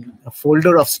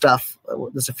folder of stuff.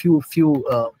 There's a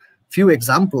few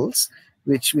examples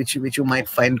which you might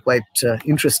find quite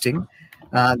interesting.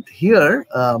 Here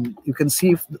you can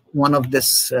see one of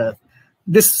this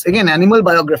again animal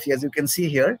biography, as you can see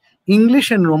here,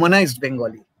 English and Romanized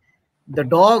Bengali. The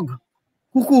dog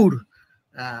Kukur,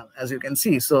 as you can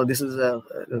see. So this is a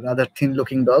rather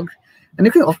thin-looking dog, and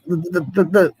you can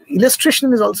the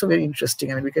illustration is also very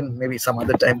interesting. I mean, we can maybe some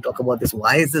other time talk about this.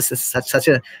 Why is this such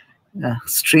a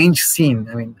strange scene?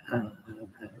 I mean,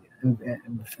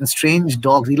 and strange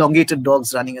dogs, elongated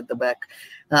dogs running at the back.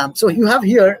 So you have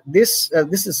here this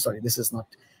is not.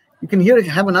 You can here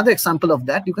have another example of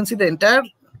that. You can see the entire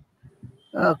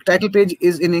title page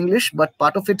is in English, but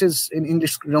part of it is in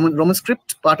English Roman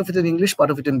script, part of it in English, part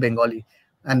of it in Bengali,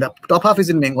 and the top half is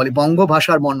in Bengali. Bongo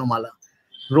Bhashar Bornomala,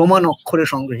 Roman Okkhore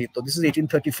Songgrihito. This is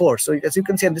 1834. So as you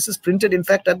can see, and this is printed in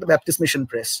fact at the Baptist Mission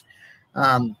Press.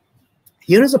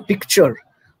 Here is a picture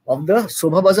of the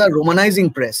Sobha Bazar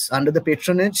Romanizing Press under the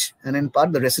patronage and in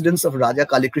part the residence of Raja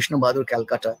Kalikrishna Bahadur,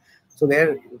 Calcutta. So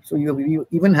you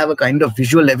even have a kind of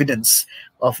visual evidence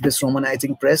of this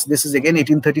Romanizing press. This is again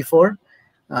 1834.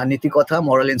 Niti Kotha,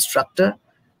 moral instructor,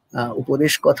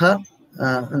 Upadesh Kotha,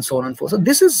 and so on and forth. So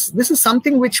this is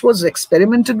something which was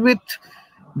experimented with,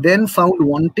 then found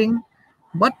wanting,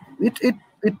 but it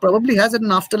probably has an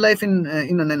afterlife in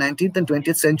the 19th and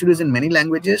 20th centuries in many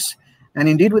languages. And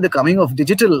indeed, with the coming of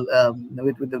digital,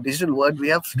 with the digital word, we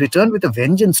have returned with a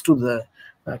vengeance to the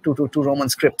to Roman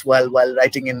script while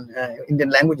writing in Indian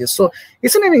languages. So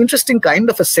it's an interesting kind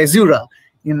of a caesura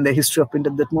in the history of print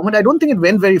at that moment. I don't think it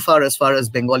went very far as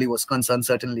Bengali was concerned,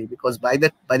 certainly, because by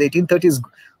the 1830s,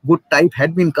 good type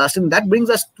had been cast. And that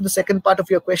brings us to the second part of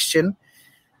your question.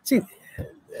 See,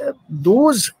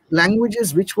 those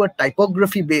languages which were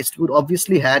typography based would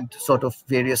obviously had sort of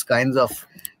various kinds of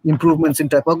improvements in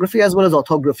typography as well as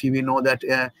orthography. We know that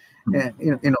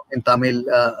in Tamil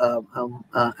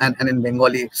and in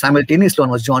Bengali simultaneously, one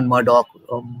was John Murdoch,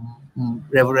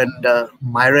 Reverend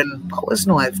Myron Powers,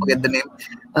 no, I forget the name,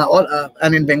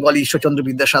 and in Bengali Ishwar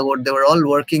Vidyasagar. They were all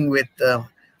working with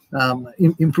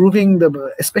improving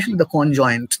especially the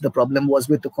conjoint. The problem was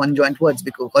with the conjoint words,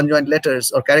 because conjoint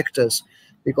letters or characters,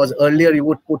 because earlier you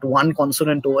would put one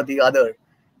consonant over the other.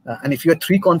 And if you had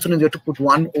 3 consonants, you had to put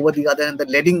one over the other, and the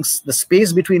leadings, the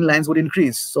space between lines would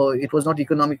increase. So it was not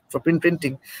economic for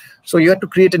printing. So you had to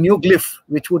create a new glyph,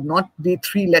 which would not be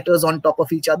 3 letters on top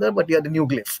of each other, but you had a new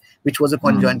glyph, which was a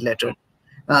conjoint letter.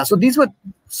 So these were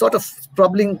sort of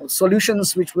problem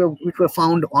solutions which were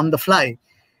found on the fly.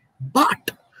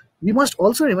 But we must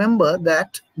also remember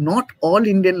that not all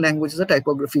Indian languages are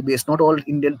typography based. Not all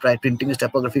Indian printing is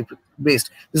typography based.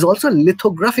 There's also a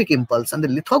lithographic impulse, and the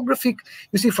lithographic,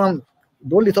 you see,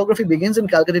 though lithography begins in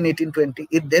Calcutta in 1820,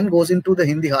 it then goes into the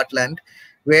Hindi heartland,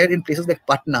 where in places like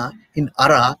Patna, in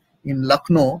Ara, in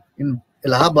Lucknow, in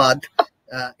Allahabad,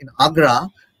 in Agra,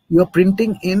 you are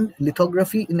printing in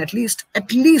lithography in at least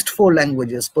 4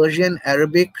 languages: Persian,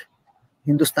 Arabic,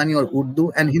 Hindustani or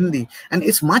Urdu, and Hindi. And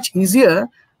it's much easier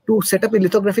to set up a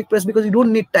lithographic press because you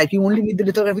don't need type. You only need the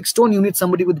lithographic stone. You need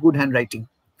somebody with good handwriting.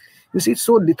 You see,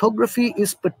 so lithography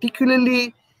is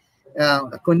particularly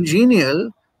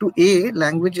congenial to A,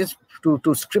 languages,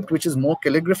 to script which is more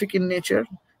calligraphic in nature.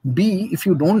 B, if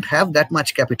you don't have that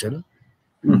much capital,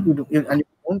 and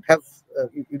you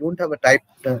don't have a type,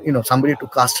 somebody to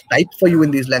cast type for you in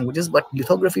these languages, but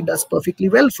lithography does perfectly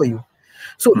well for you.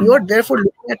 So you are therefore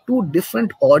looking at 2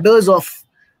 different orders of,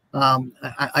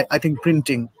 I think,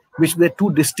 printing, which were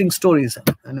 2 distinct stories.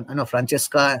 I know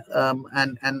Francesca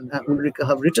and Ulrika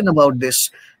have written about this,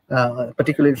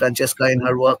 particularly Francesca in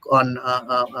her work on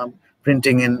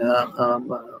printing in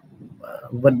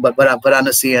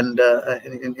Varanasi and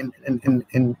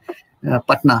in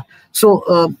Patna.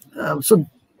 So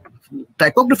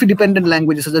typography-dependent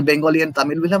languages such as Bengali and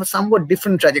Tamil will have a somewhat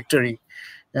different trajectory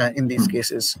in these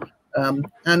cases.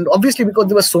 And obviously, because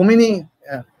there were so many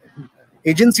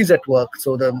agencies at work,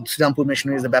 so the Jadavpur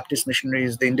missionaries, the Baptist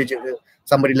missionaries, the indigenous,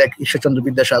 somebody like Ishwar Chandra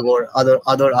Vidyasagar,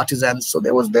 other artisans. So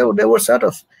there were sort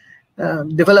of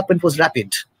development was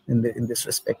rapid in this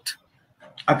respect.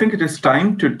 I think it is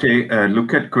time to take a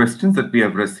look at questions that we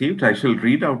have received. I shall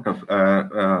read out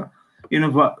of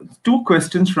 2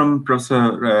 questions from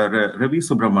Professor Ravi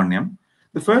Subramaniam.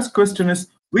 The first question is,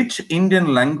 which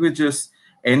Indian languages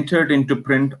entered into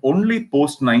print only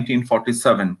post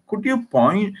 1947? Could you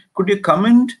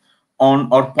comment on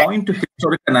or point to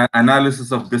historical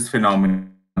analysis of this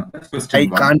phenomenon? I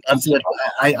can't answer that.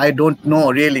 I don't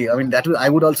know really. I mean, I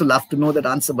would also love to know that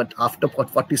answer, but after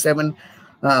 47,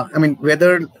 I mean,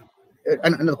 whether,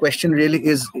 and the question really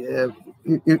is,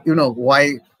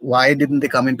 why didn't they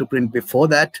come into print before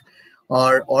that,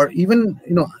 or even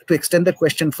to extend that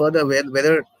question further,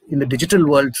 whether in the digital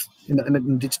world, in a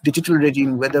digital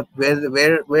regime,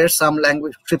 where some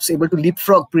language scripts able to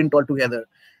leapfrog print altogether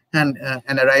and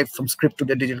arrive from script to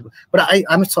the digital. But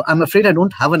I'm afraid I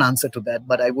don't have an answer to that.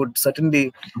 But I would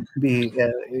certainly be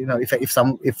if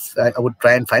I would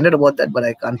try and find out about that, but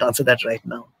I can't answer that right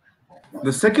now.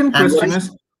 The second question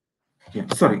is,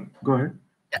 sorry, go ahead.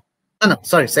 No,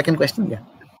 sorry, second question, yeah.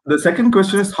 The second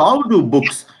question is, how do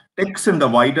books, texts in the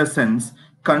wider sense,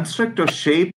 construct or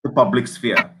shape the public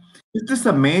sphere? Is this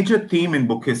a major theme in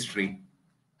book history?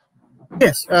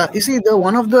 Yes, you see,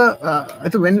 I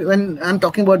think when I'm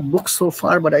talking about books so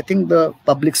far, but I think the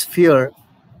public sphere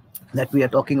that we are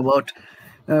talking about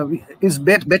is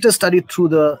better studied through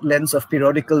the lens of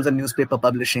periodicals and newspaper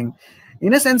publishing.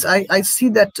 In a sense, I see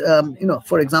that,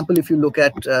 for example, if you look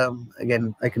at,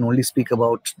 again, I can only speak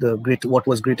about what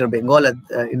was Greater Bengal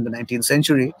in the 19th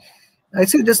century. I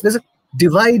see there's a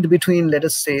divide between, let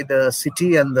us say, the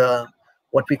city and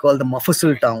what we call the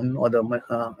Mufassil town, or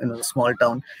the small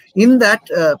town. In that,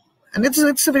 and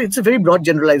it's a very broad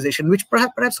generalization, which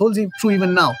perhaps holds true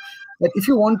even now. That if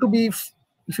you want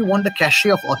the cachet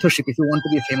of authorship, if you want to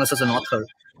be famous as an author,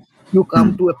 you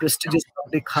come to a prestigious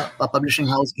public publishing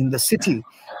house in the city.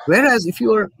 Whereas if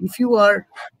you are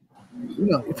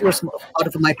part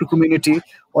of a micro community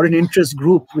or an interest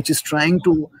group which is trying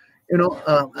to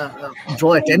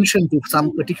draw attention to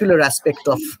some particular aspect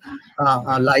of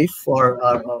life,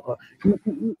 or you're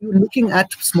looking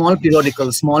at small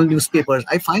periodicals, small newspapers.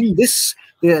 I find the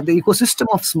ecosystem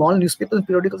of small newspapers and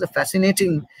periodicals a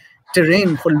fascinating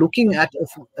terrain for looking at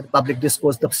public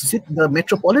discourse. The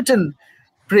metropolitan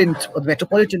print or the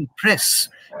metropolitan press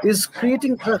is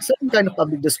creating a certain kind of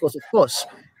public discourse, of course,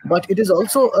 but it is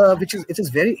also it is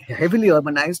very heavily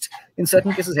urbanized, in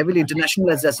certain cases heavily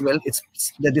internationalized as well.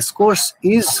 The discourse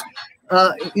is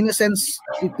in a sense,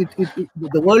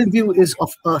 the worldview is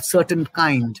of a certain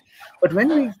kind. But when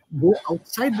we go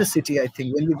outside the city, I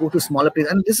think when we go to smaller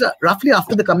places, and this is roughly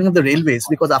after the coming of the railways,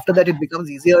 because after that it becomes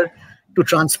easier to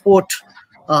transport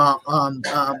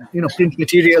print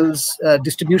materials,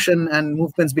 distribution and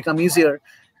movements become easier.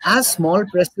 As small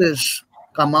presses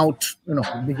come out,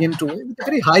 begin to, with a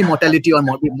very high mortality or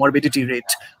morbidity rate.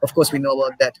 Of course, we know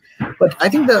about that. But I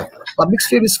think the public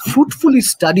sphere is fruitfully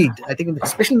studied, I think,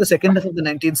 especially in the second half of the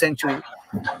 19th century,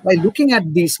 by looking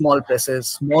at these small presses,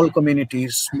 small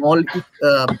communities, small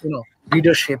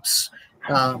readerships,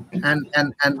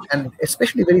 and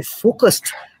especially very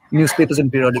focused newspapers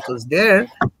and periodicals.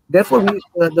 Therefore,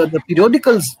 the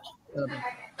periodicals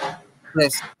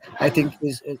press, I think,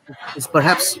 is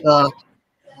perhaps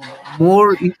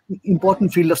more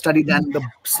important field of study than the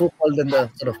so-called and the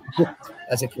sort of book,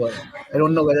 as it were. I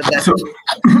don't know whether that.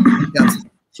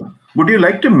 So, would you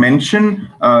like to mention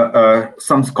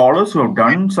some scholars who have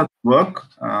done such work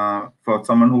for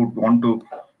someone who would want to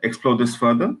explore this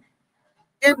further?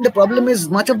 Yeah, the problem is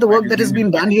much of the work that has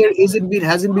been done here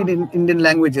hasn't been in Indian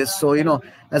languages. So,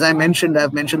 as I've mentioned the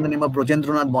name of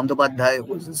Brojendranath Bandyopadhyay,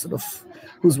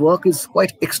 whose work is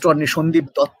quite extraordinary.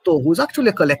 Shondip Dotto, who's actually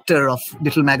a collector of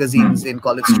little magazines in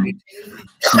College Street.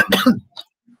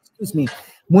 Excuse me.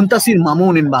 Muntasir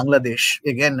Mamun in Bangladesh,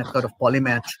 again a kind of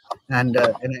polymath and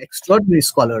an extraordinary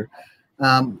scholar.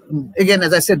 Again,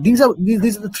 as I said, these are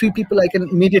the three people I can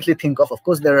immediately think of. Of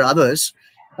course, there are others.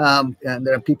 And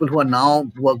there are people who are now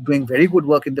doing very good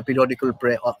work in the periodical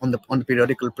press on the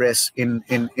periodical press in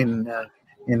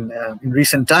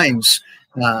recent times.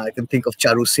 I can think of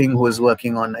Charu Singh, who is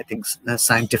working on, I think,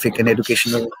 scientific and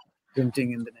educational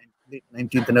printing in the late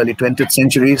 19th and early 20th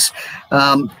centuries.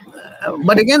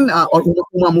 But again, or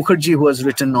Uma Mukherjee, who has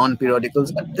written on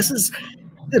periodicals. But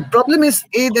the problem is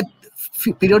that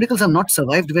periodicals have not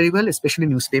survived very well, especially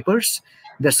newspapers.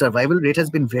 Their survival rate has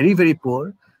been very, very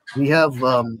poor. We have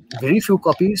very few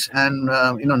copies, and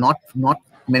not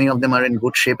many of them are in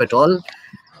good shape at all.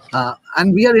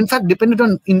 And we are in fact dependent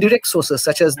on indirect sources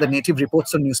such as the native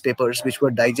reports on newspapers, which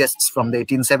were digests from the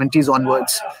 1870s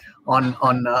onwards on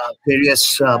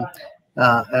various.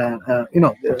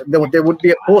 There would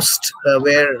be a post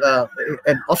where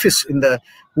an office who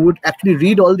would actually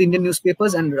read all the Indian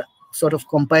newspapers and sort of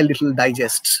compile little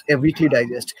digests, a weekly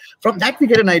digest. From that we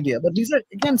get an idea, but these are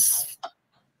again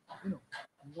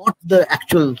not the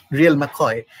actual real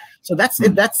McCoy. So that's a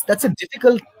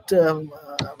difficult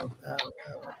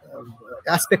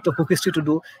aspect of book history to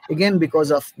do, again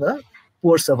because of the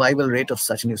poor survival rate of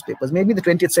such newspapers. Maybe the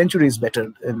 20th century is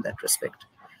better in that respect.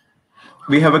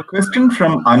 We have a question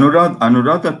from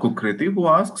Anuradha Kukriti, who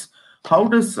asks, how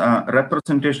does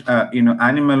representation,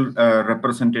 animal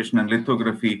representation and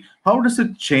lithography, how does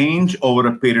it change over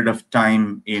a period of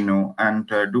time, and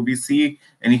do we see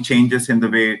any changes in the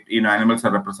way, animals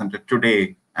are represented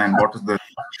today? And what is the...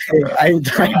 I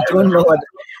don't know.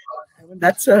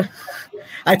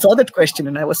 I saw that question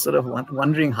and I was sort of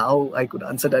wondering how I could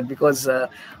answer that, because I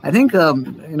think,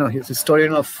 his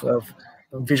historian of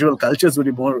visual cultures would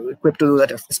be more equipped to do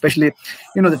that, especially,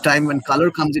 the time when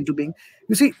color comes into being.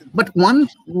 You see, but one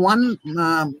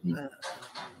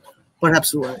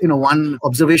perhaps, one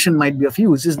observation might be of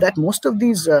use is that most of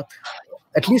these,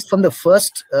 at least from the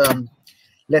first,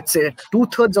 let's say,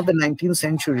 2/3 of the 19th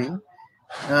century,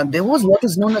 there was what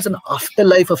is known as an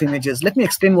afterlife of images. Let me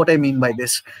explain what I mean by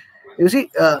this. You see,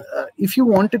 if you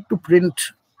wanted to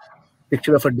print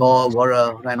picture of a dog or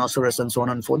a rhinoceros and so on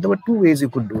and so forth, there were two ways you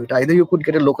could do it. Either you could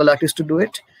get a local artist to do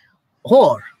it,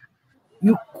 or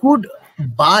you could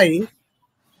buy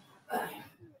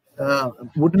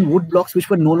wooden wood blocks which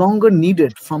were no longer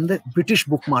needed from the British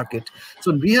book market.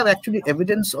 So we have actually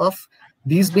evidence of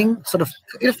these being sort of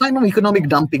a kind of economic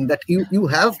dumping, that you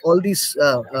have all these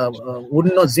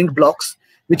wooden or zinc blocks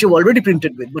which you've already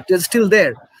printed with, but they're still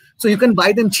there. So you can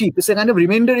buy them cheap. It's a kind of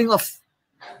remaindering of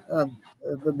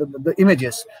the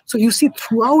images. So you see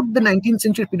throughout the 19th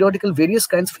century periodical various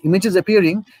kinds of images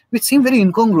appearing, which seem very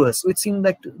incongruous, which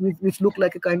look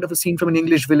like a kind of a scene from an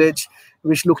English village,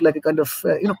 which look like a kind of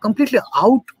completely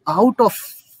out of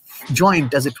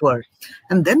joint, as it were.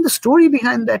 And then the story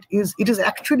behind that is it is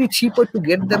actually cheaper to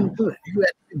get them to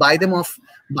buy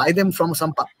them from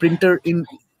some printer in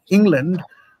England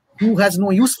who has no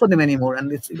use for them anymore.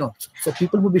 And it's, so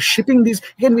people will be shipping these.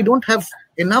 Again, we don't have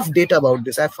enough data about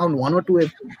this. I found one or two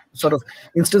sort of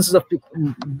instances of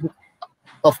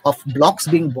blocks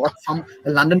being bought from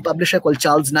a London publisher called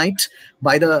Charles Knight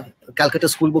by the Calcutta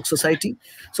Schoolbook Society.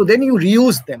 So then you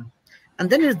reuse them.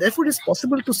 And then therefore it is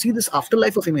possible to see this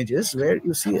afterlife of images, where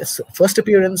you see a first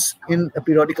appearance in a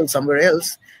periodical somewhere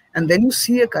else, and then you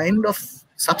see a kind of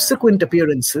subsequent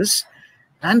appearances.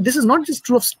 And this is not just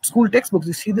true of school textbooks.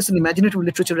 You see this in imaginative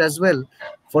literature as well.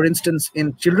 For instance,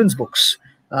 in children's books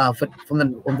from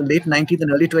the late 19th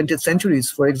and early 20th centuries.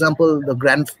 For example,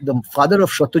 the father of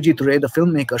Satyajit Ray, the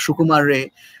filmmaker, Sukumar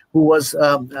Ray, who was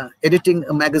editing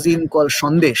a magazine called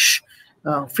Sandesh.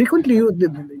 Frequently,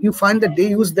 you find that they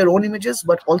use their own images,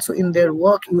 but also in their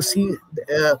work, you see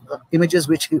images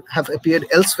which have appeared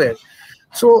elsewhere.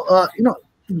 So,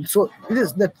 so it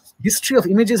is that history of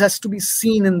images has to be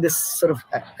seen in this sort of,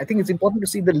 I think it's important to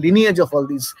see the lineage of all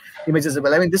these images as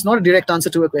well. I mean, this is not a direct answer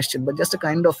to a question, but just a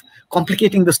kind of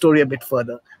complicating the story a bit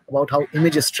further about how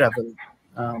images travel.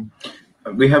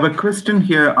 We have a question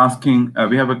here asking,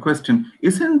 we have a question,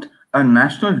 isn't a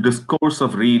national discourse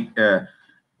of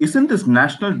isn't this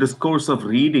national discourse of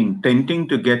reading tending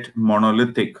to get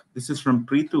monolithic? This is from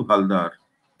Preetu Haldar.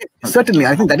 Certainly,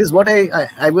 I think that is what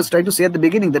I was trying to say at the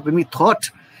beginning, that when we thought,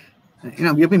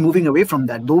 we have been moving away from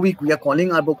that, though we are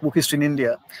calling our book History in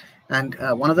India. And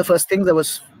one of the first things I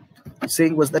was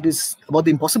saying was that is about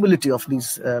the impossibility of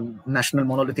these national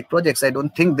monolithic projects. I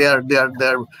don't think you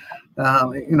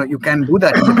can do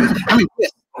that. I mean,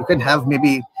 yes, you can have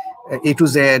maybe A to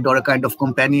Z or a kind of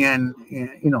companion,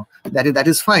 that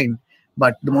is fine.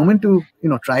 But the moment you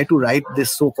try to write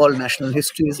this so-called national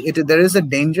histories, there is a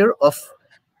danger of,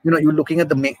 you look at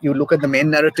the main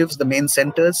narratives, the main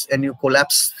centers, and you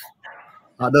collapse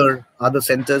other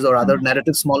centers or other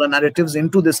narratives, smaller narratives,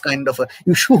 into this kind of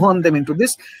you shoehorn them into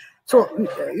this. So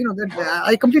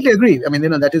I completely agree. I mean,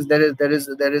 there is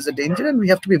a danger, and we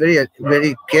have to be very,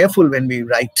 very careful when we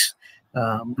write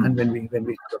and when we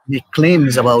make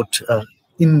claims about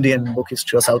Indian book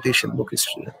history or South Asian book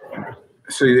history.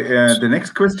 So the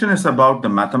next question is about the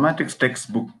mathematics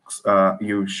textbooks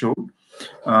you showed.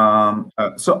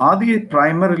 So are they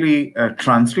primarily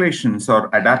translations or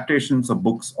adaptations of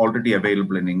books already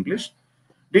available in English?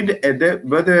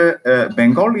 Were there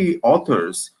Bengali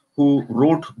authors who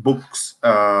wrote books,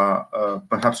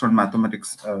 perhaps on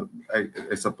mathematics,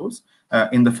 I suppose,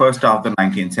 in the first half of the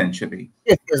 19th century?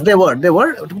 Yes, there were.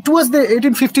 Towards the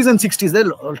 1850s and 60s,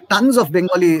 there are tons of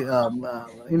Bengali,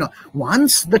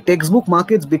 once the textbook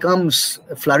markets becomes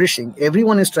flourishing,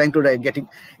 everyone is trying to write,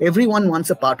 everyone wants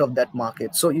a part of that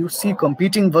market. So you see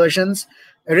competing versions.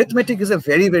 Arithmetic is a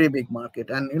very, very big market.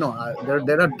 And,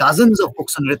 there are dozens of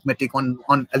books on arithmetic, on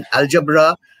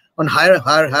algebra, on higher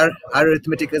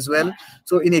arithmetic as well.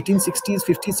 So in 1860s,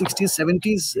 50s, 60s,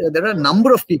 70s, there are a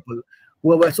number of people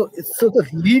who were so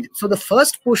the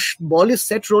first push ball is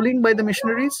set rolling by the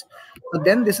missionaries, but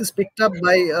then this is picked up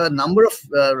by a number of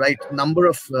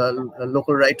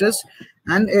local writers,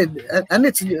 and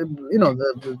it's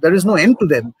there is no end to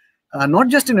them. Not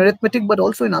just in arithmetic, but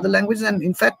also in other languages. And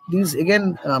in fact, these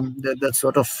again, the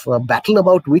sort of battle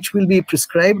about which will be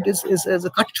prescribed is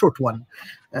a cutthroat one,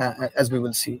 as we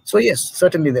will see. So yes,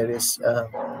 certainly there is.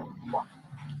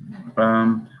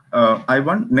 The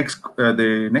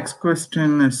next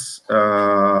question is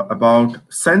about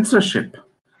censorship.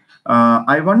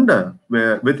 I wonder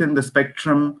where within the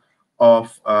spectrum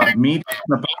of media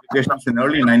publications in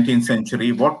early 19th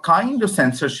century, what kind of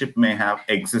censorship may have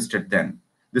existed then?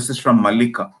 This is from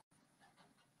Malika.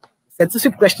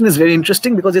 Censorship question is very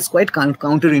interesting because it's quite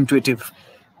counterintuitive.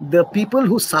 The people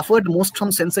who suffered most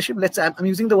from censorship, I'm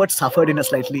using the word suffered in a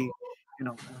slightly,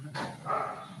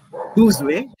 loose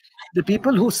way. The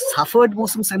people who suffered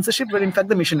most from censorship were in fact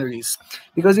the missionaries,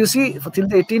 because you see, till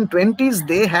the 1820s,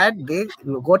 they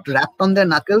got rapped on their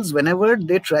knuckles whenever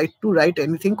they tried to write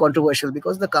anything controversial,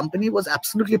 because the company was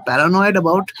absolutely paranoid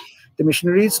about the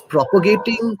missionaries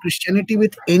propagating Christianity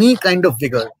with any kind of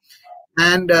vigor.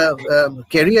 And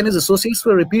Carey and his associates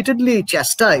were repeatedly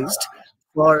chastised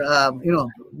for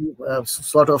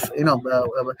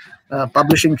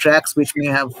publishing tracts which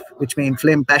may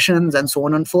inflame passions and so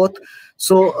on and forth.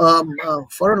 So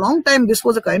for a long time, this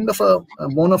was a kind of a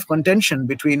bone of contention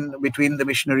between the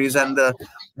missionaries and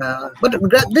but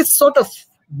this sort of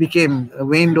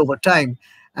waned over time.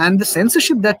 And the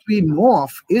censorship that we know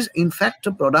of is in fact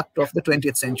a product of the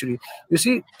 20th century. You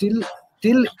see, till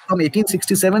from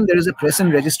 1867, there is a Press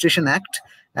and Registration Act,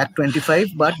 Act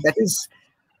 25, but that is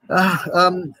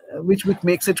which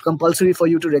makes it compulsory for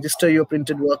you to register your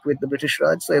printed work with the British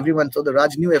Raj. So the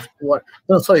Raj knew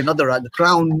the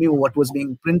Crown knew what was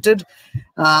being printed,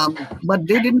 but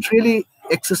they didn't really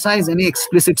exercise any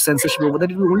explicit censorship over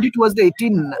that. It was only towards the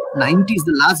 1890s,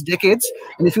 the last decades.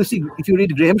 And if you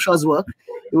read Graham Shaw's work,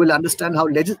 you will understand how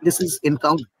this is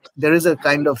encountered. There is a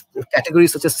kind of category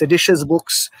such as seditious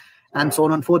books and so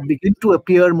on and forth begin to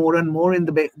appear more and more in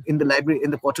the library,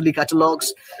 in the quarterly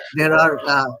catalogs. There are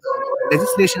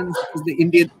legislations, the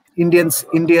Indian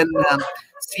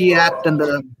C Act and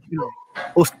the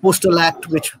Postal Act,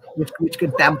 which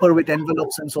can tamper with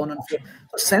envelopes and so on and so forth.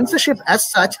 So censorship as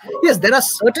such, yes, there are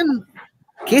certain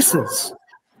cases.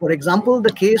 For example,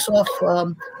 the case of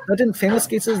certain famous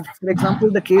cases. For example,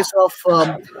 the case of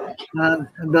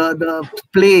the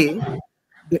play,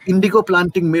 The Indigo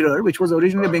Planting Mirror, which was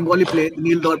originally a Bengali play,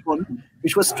 Neel Darpan,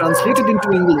 which was translated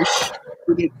into English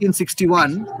in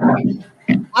 1861.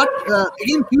 But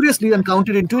again, curiously and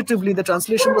counterintuitively, the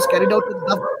translation was carried out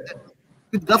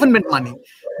with government money.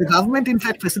 The government, in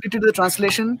fact, facilitated the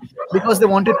translation because they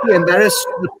wanted to embarrass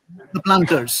the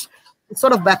planters. It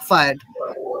sort of backfired.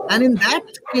 And in that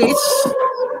case,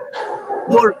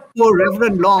 poor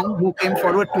Reverend Long, who came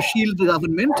forward to shield the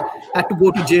government, had to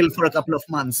go to jail for a couple of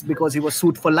months because he was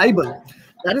sued for libel.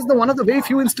 That is one of the very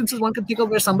few instances one can think of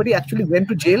where somebody actually went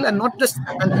to jail, and not just,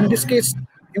 and in this case,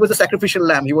 he was a sacrificial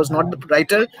lamb. He was not the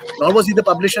writer, nor was he the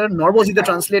publisher, nor was he the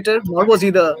translator, nor was he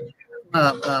the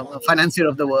financier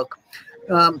of the work.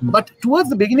 But towards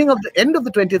the beginning of the end of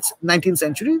the 19th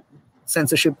century,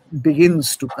 censorship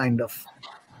begins to kind of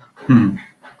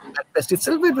manifest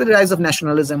itself with the rise of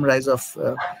nationalism, rise of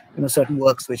certain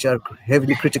works which are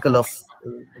heavily critical of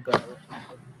the government.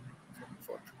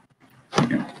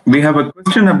 We have a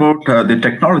question about the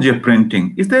technology of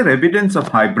printing. Is there evidence of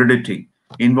hybridity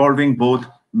involving both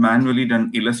manually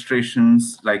done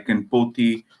illustrations like in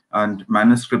Pothi and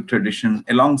manuscript edition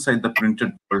alongside the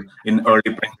printed word in early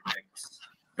printed texts,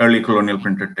 early colonial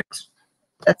printed texts?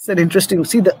 That's an interesting.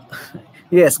 See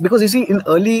yes, because you see in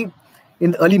early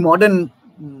modern,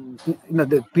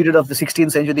 the period of the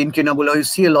 16th century, the incunabula, you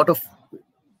see a lot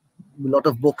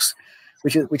of books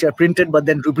which are printed but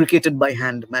then rubricated by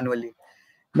hand manually.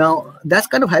 Now, that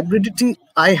kind of hybridity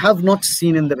I have not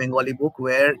seen in the Bengali book,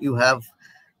 where you have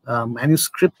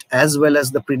manuscript as well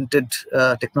as the printed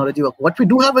technology. What we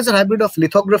do have is a hybrid of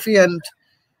lithography and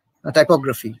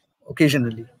typography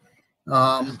occasionally.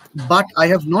 But I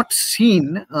have not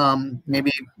seen,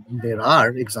 maybe there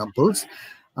are examples,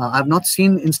 I've not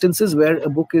seen instances where a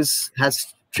book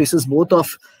has traces both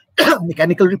of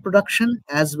mechanical reproduction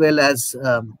as well as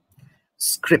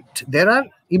script. There are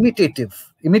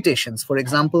imitations. For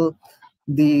example,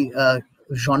 the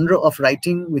genre of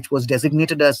writing which was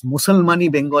designated as Musalmani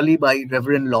Bengali by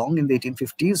Reverend Long in the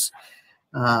 1850s,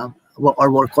 or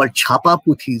were called chapa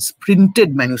puthis,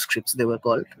 printed manuscripts they were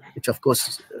called, which of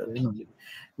course, you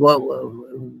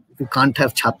can't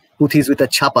have puthis with a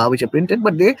chapa which are printed,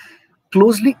 but they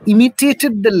closely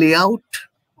imitated the layout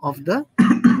of the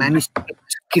manuscript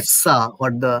kissa,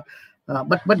 or the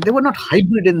but they were not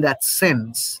hybrid in that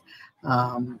sense.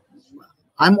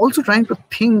 I'm also trying to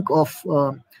think of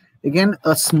again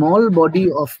a small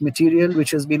body of material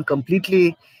which has been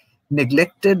completely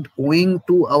neglected owing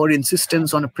to our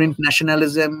insistence on a print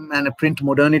nationalism and a print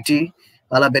modernity,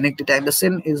 a la Benedict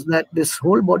Anderson, is that this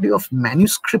whole body of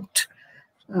manuscript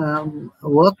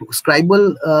work,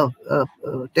 scribal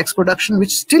text production,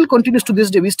 which still continues to this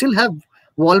day. We still have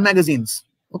wall magazines.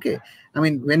 Okay, I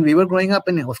mean, when we were growing up,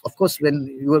 and of course,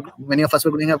 when many of us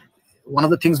were growing up, one of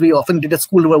the things we often did at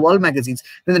school were wall magazines.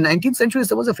 In the 19th century,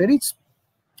 there was a very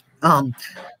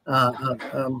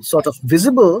sort of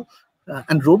visible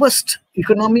and robust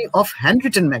economy of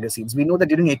handwritten magazines. We know that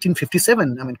during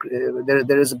 1857, I mean,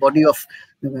 there is a body of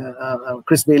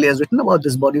Chris Bailey has written about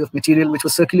this body of material which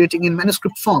was circulating in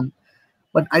manuscript form.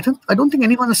 But I don't think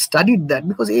anyone has studied that,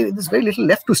 because there's very little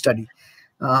left to study.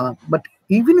 But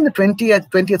even in the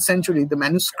 20th century, the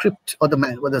manuscript or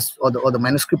the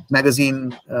manuscript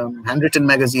magazine, handwritten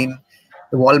magazine,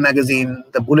 the wall magazine,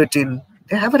 the bulletin,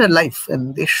 they have it alive,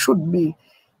 and they should be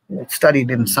studied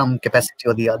in some capacity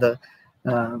or the other.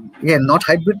 Again, not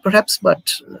hybrid perhaps,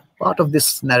 but part of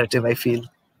this narrative, I feel.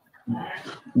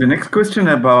 The next question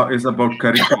is about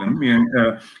curriculum.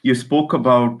 You spoke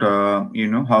about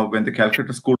how when the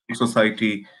Calcutta School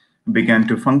Society began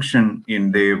to function,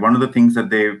 one of the things that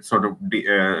they sort of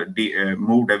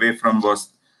moved away from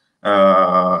was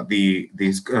the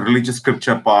religious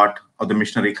scripture part of the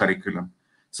missionary curriculum.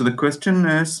 So the question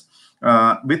is,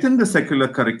 within the secular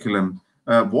curriculum,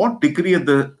 what degree of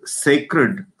the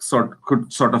sacred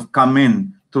could sort of come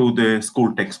in through the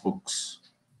school textbooks?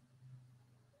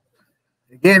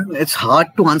 Again, it's hard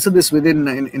to answer this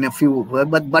in a few words,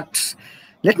 but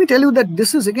let me tell you that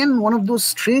this is again one of those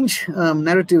strange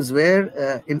narratives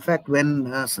where, in fact, when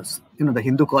the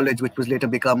Hindu college, which was later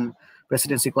become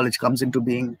Presidency College, comes into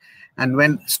being, and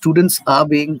when students are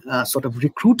being sort of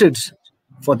recruited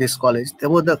for this college, there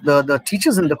were the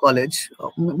teachers in the college,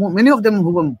 many of them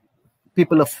who were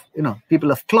people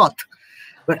of cloth,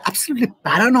 were absolutely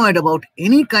paranoid about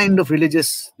any kind of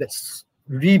religious, let's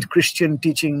read Christian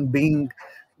teaching being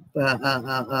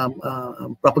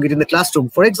propagated in the classroom.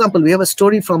 For example, we have a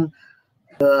story from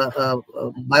the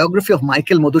biography of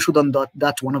Michael Madhusudan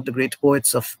Dutt, one of the great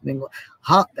poets of Bengal.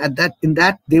 In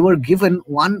that they were given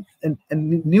a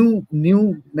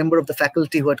new member of the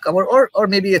faculty who had come, or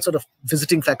maybe a sort of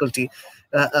visiting faculty,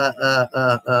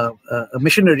 a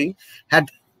missionary, had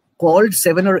called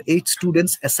 7 or 8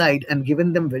 students aside and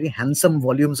given them very handsome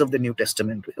volumes of the New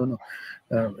Testament,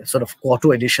 sort of quarto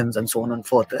editions and so on and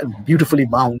forth, beautifully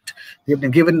bound. They've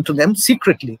been given to them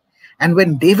secretly. And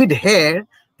when David Hare,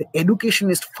 the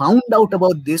educationist, found out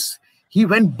about this, he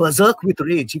went berserk with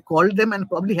rage. He called them and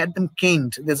probably had them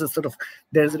caned. There's a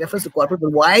reference to corporate,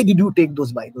 but why did you take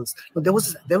those Bibles? But there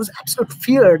was absolute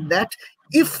fear that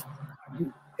if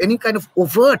any kind of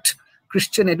overt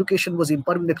Christian education was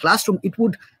imparted in the classroom, the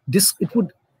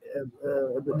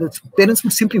parents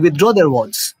would simply withdraw their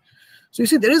wards. So you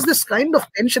see, there is this kind of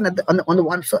tension on the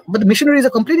one side, but the missionaries are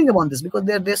complaining about this because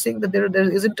they're saying that there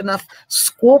isn't enough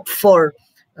scope for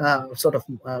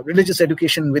religious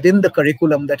education within the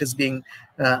curriculum that is being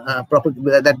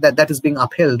that is being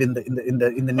upheld in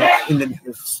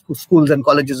the schools and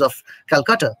colleges of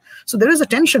Calcutta. So there is a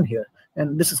tension here.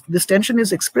 And this tension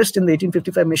is expressed in the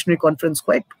 1855 Missionary Conference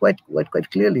quite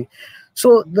clearly.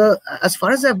 So as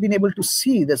far as I've been able to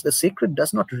see, the sacred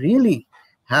does not really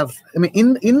have. I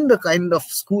mean, in the kind of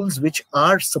schools which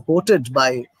are supported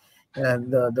by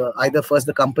either first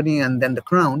the company and then the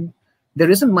crown, there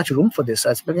isn't much room for this.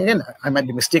 Again, I might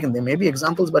be mistaken. There may be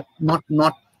examples, but not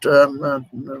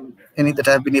any that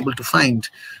I've been able to find.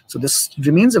 So this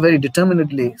remains a very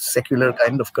determinedly secular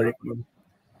kind of curriculum.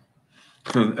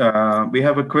 So we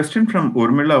have a question from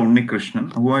Urmila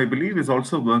Unnikrishnan, who I believe is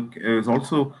also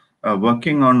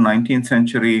working on 19th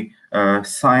century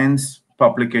science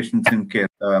publications in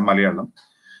Malayalam.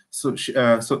 So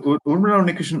Urmila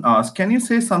Unnikrishnan asks, can you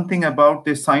say something about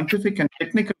the scientific and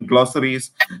technical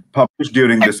glossaries published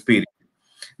during this period?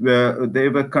 They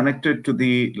were connected to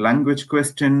the language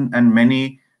question and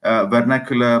many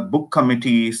vernacular book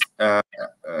committees that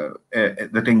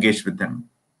engaged with them.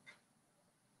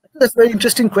 That's a very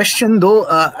interesting question, though.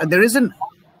 There is an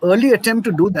early attempt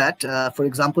to do that, for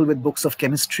example, with books of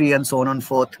chemistry and so on and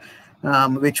forth,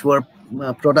 which were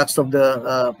products of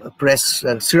the press,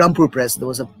 Srirampur Press. There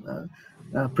was a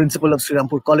principal of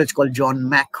Srirampur College called John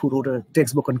Mack, who wrote a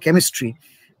textbook on chemistry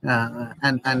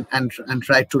and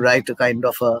tried to write a kind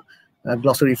of a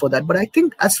glossary for that. But I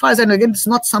think, as far as I know, again, it's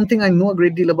not something I know a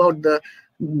great deal about. The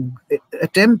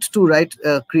attempt to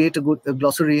create a good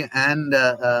glossary and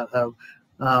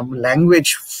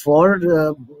language for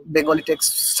Bengali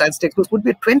science textbooks would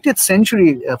be a 20th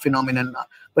century phenomenon.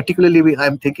 Particularly,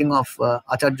 I'm thinking of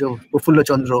Acharya Prafulla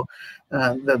Chandra,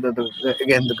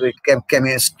 again, the great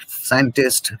chemist,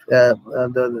 scientist, the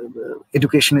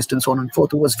educationist, and so on and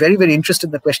forth, who was very, very interested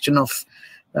in the question of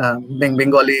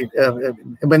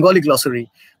Bengali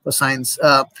glossary for science.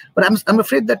 But I'm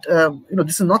afraid that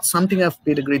this is not something I've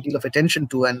paid a great deal of attention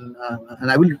to, and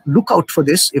I will look out for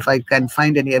this if I can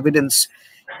find any evidence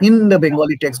in the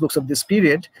Bengali textbooks of this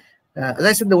period. As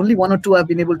I said, the only one or two I've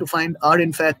been able to find are,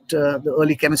 in fact, the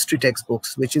early chemistry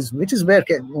textbooks, which is where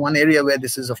one area where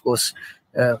this is, of course,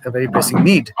 a very pressing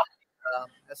need.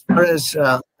 As far as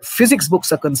physics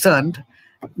books are concerned,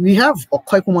 we have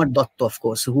Akhay Kumar Datta, of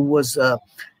course, who was a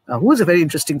very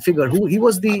interesting figure. He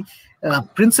was the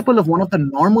principal of one of the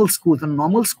normal schools. And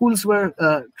normal schools were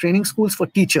training schools for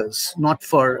teachers, not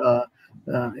for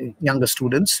younger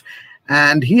students.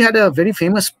 And he had a very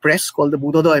famous press called the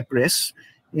Budhodaya Press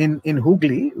in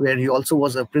Hooghly, where he also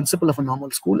was a principal of a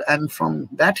normal school. And from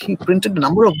that, he printed a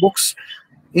number of books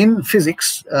in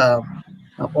physics,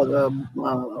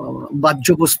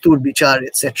 Bajjabastur Bichar,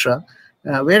 etc.,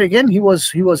 where again he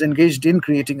was engaged in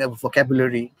creating a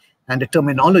vocabulary and a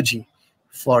terminology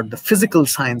for the physical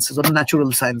sciences or the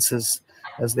natural sciences,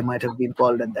 as they might have been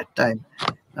called at that time.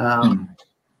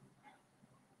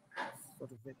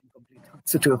 Sort of very incomplete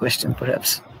answer to a question,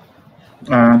 perhaps.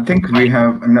 I think we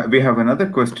have another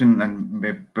question, and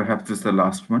perhaps this is the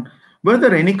last one. Were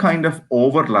there any kind of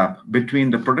overlap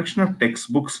between the production of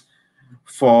textbooks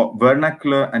for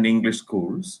vernacular and English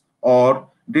schools, or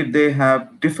did they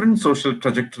have different social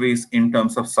trajectories in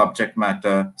terms of subject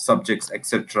matter, subjects,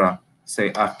 etc.,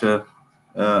 say after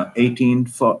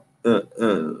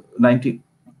 1890?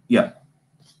 Yeah.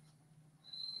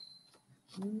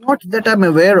 Not that I'm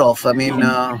aware of. I mean,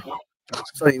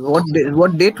 sorry, what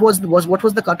date was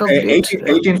the cutoff date?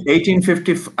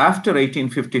 1850, after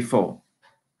 1854.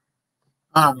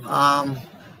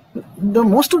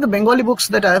 Most of the Bengali books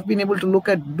that I have been able to look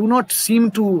at do not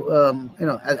seem to,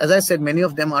 as I said, many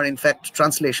of them are in fact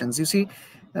translations. You see,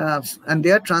 and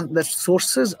the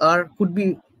sources could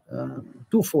be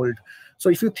twofold. So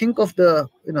if you think of the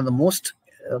most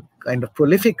kind of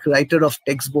prolific writer of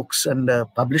textbooks and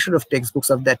publisher of textbooks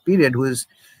of that period, who is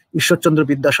Ishwar Chandra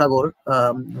Vidyasagar,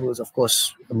 who is of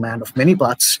course a man of many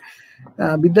parts.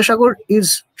 Vidyasagar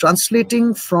is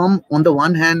translating from, on the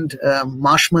one hand,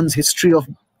 Marshman's History of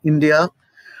India,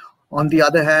 On the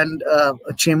other hand,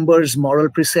 Chambers' moral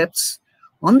precepts.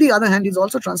 On the other hand, he's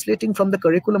also translating from the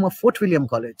curriculum of Fort William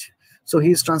College. So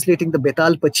he's translating the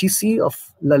Betal Pachisi of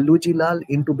Lalluji Lal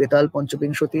into Betal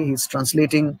Panchavinshati. He's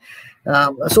translating.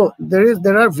 So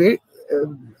there are very,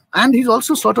 and he's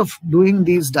also sort of doing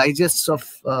these digests of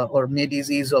or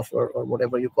medizis of or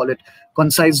whatever you call it,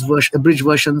 concise abridged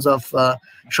versions of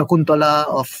Shakuntala,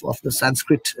 of the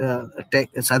Sanskrit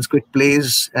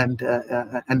plays and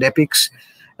epics.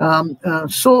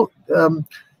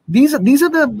 These are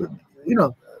the, you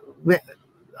know,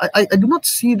 I do not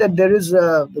see that there is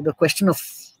the question of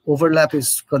overlap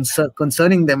is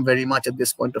concerning them very much at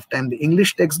this point of time. The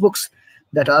English textbooks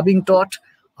that are being taught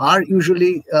are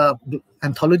usually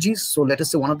anthologies. So let us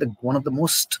say one of the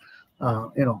most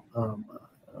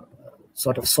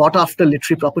sort of sought after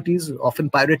literary properties, often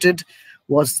pirated,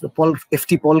 was the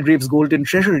F.T. Palgrave's Golden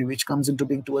Treasury, which comes into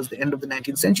being towards the end of the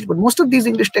 19th century. But most of these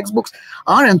English textbooks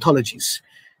are anthologies,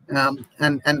 or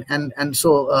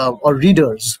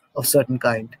readers of certain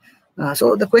kind.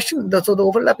 So the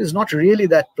overlap is not really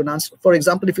that pronounced. For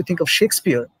example, if you think of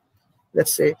Shakespeare,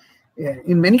 let's say,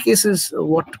 in many cases,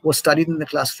 what was studied in the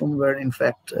classroom were, in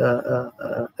fact,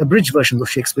 abridged versions of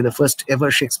Shakespeare. The first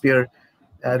ever Shakespeare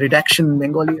redaction in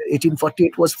Bengali,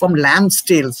 1848, was from Lamb's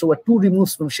Tale, so 2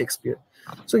 removes from Shakespeare.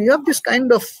 So you have this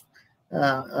kind of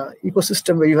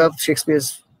ecosystem where you have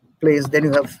Shakespeare's plays, then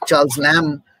you have Charles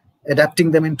Lamb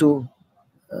adapting them into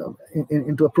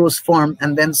a prose form,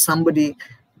 and then somebody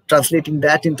translating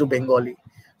that into Bengali.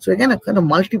 So again, a kind of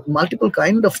multiple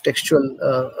kind of textual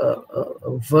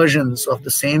versions of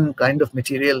the same kind of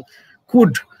material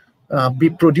could be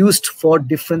produced for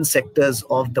different sectors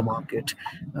of the market,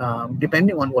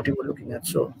 depending on what you were looking at.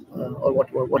 So, or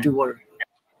what you were,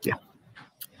 yeah.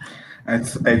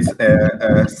 It's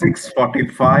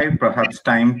 6:45. Perhaps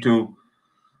time to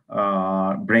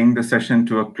bring the session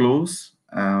to a close.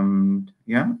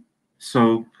 Yeah.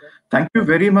 So thank you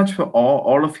very much for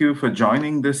all of you for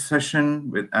joining this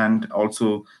session and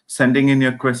also sending in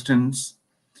your questions.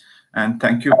 And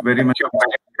thank you very much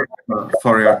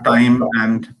for your time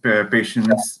and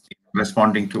patience in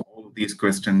responding to all of these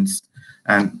questions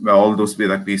and all those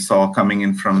that we saw coming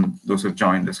in from those who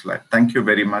joined us live. Thank you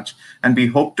very much. And we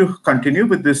hope to continue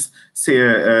with this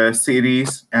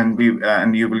series, and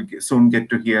you will soon get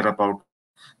to hear about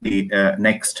the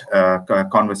next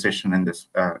conversation in this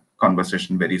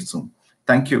conversation very soon.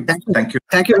 Thank you. Thank you.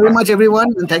 Thank you very much,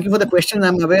 everyone. And thank you for the question.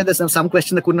 I'm aware there's some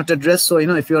questions I could not address. So,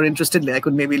 if you're interested, I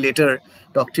could maybe later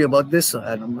talk to you about this.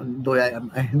 Though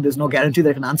there's no guarantee that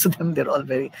I can answer them. They're all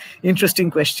very interesting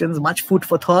questions, much food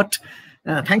for thought.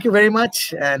 Thank you very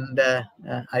much. And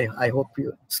I hope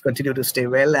you continue to stay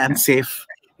well and safe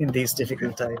in these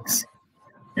difficult times.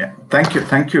 Yeah. Thank you.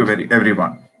 Thank you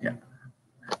everyone. Yeah.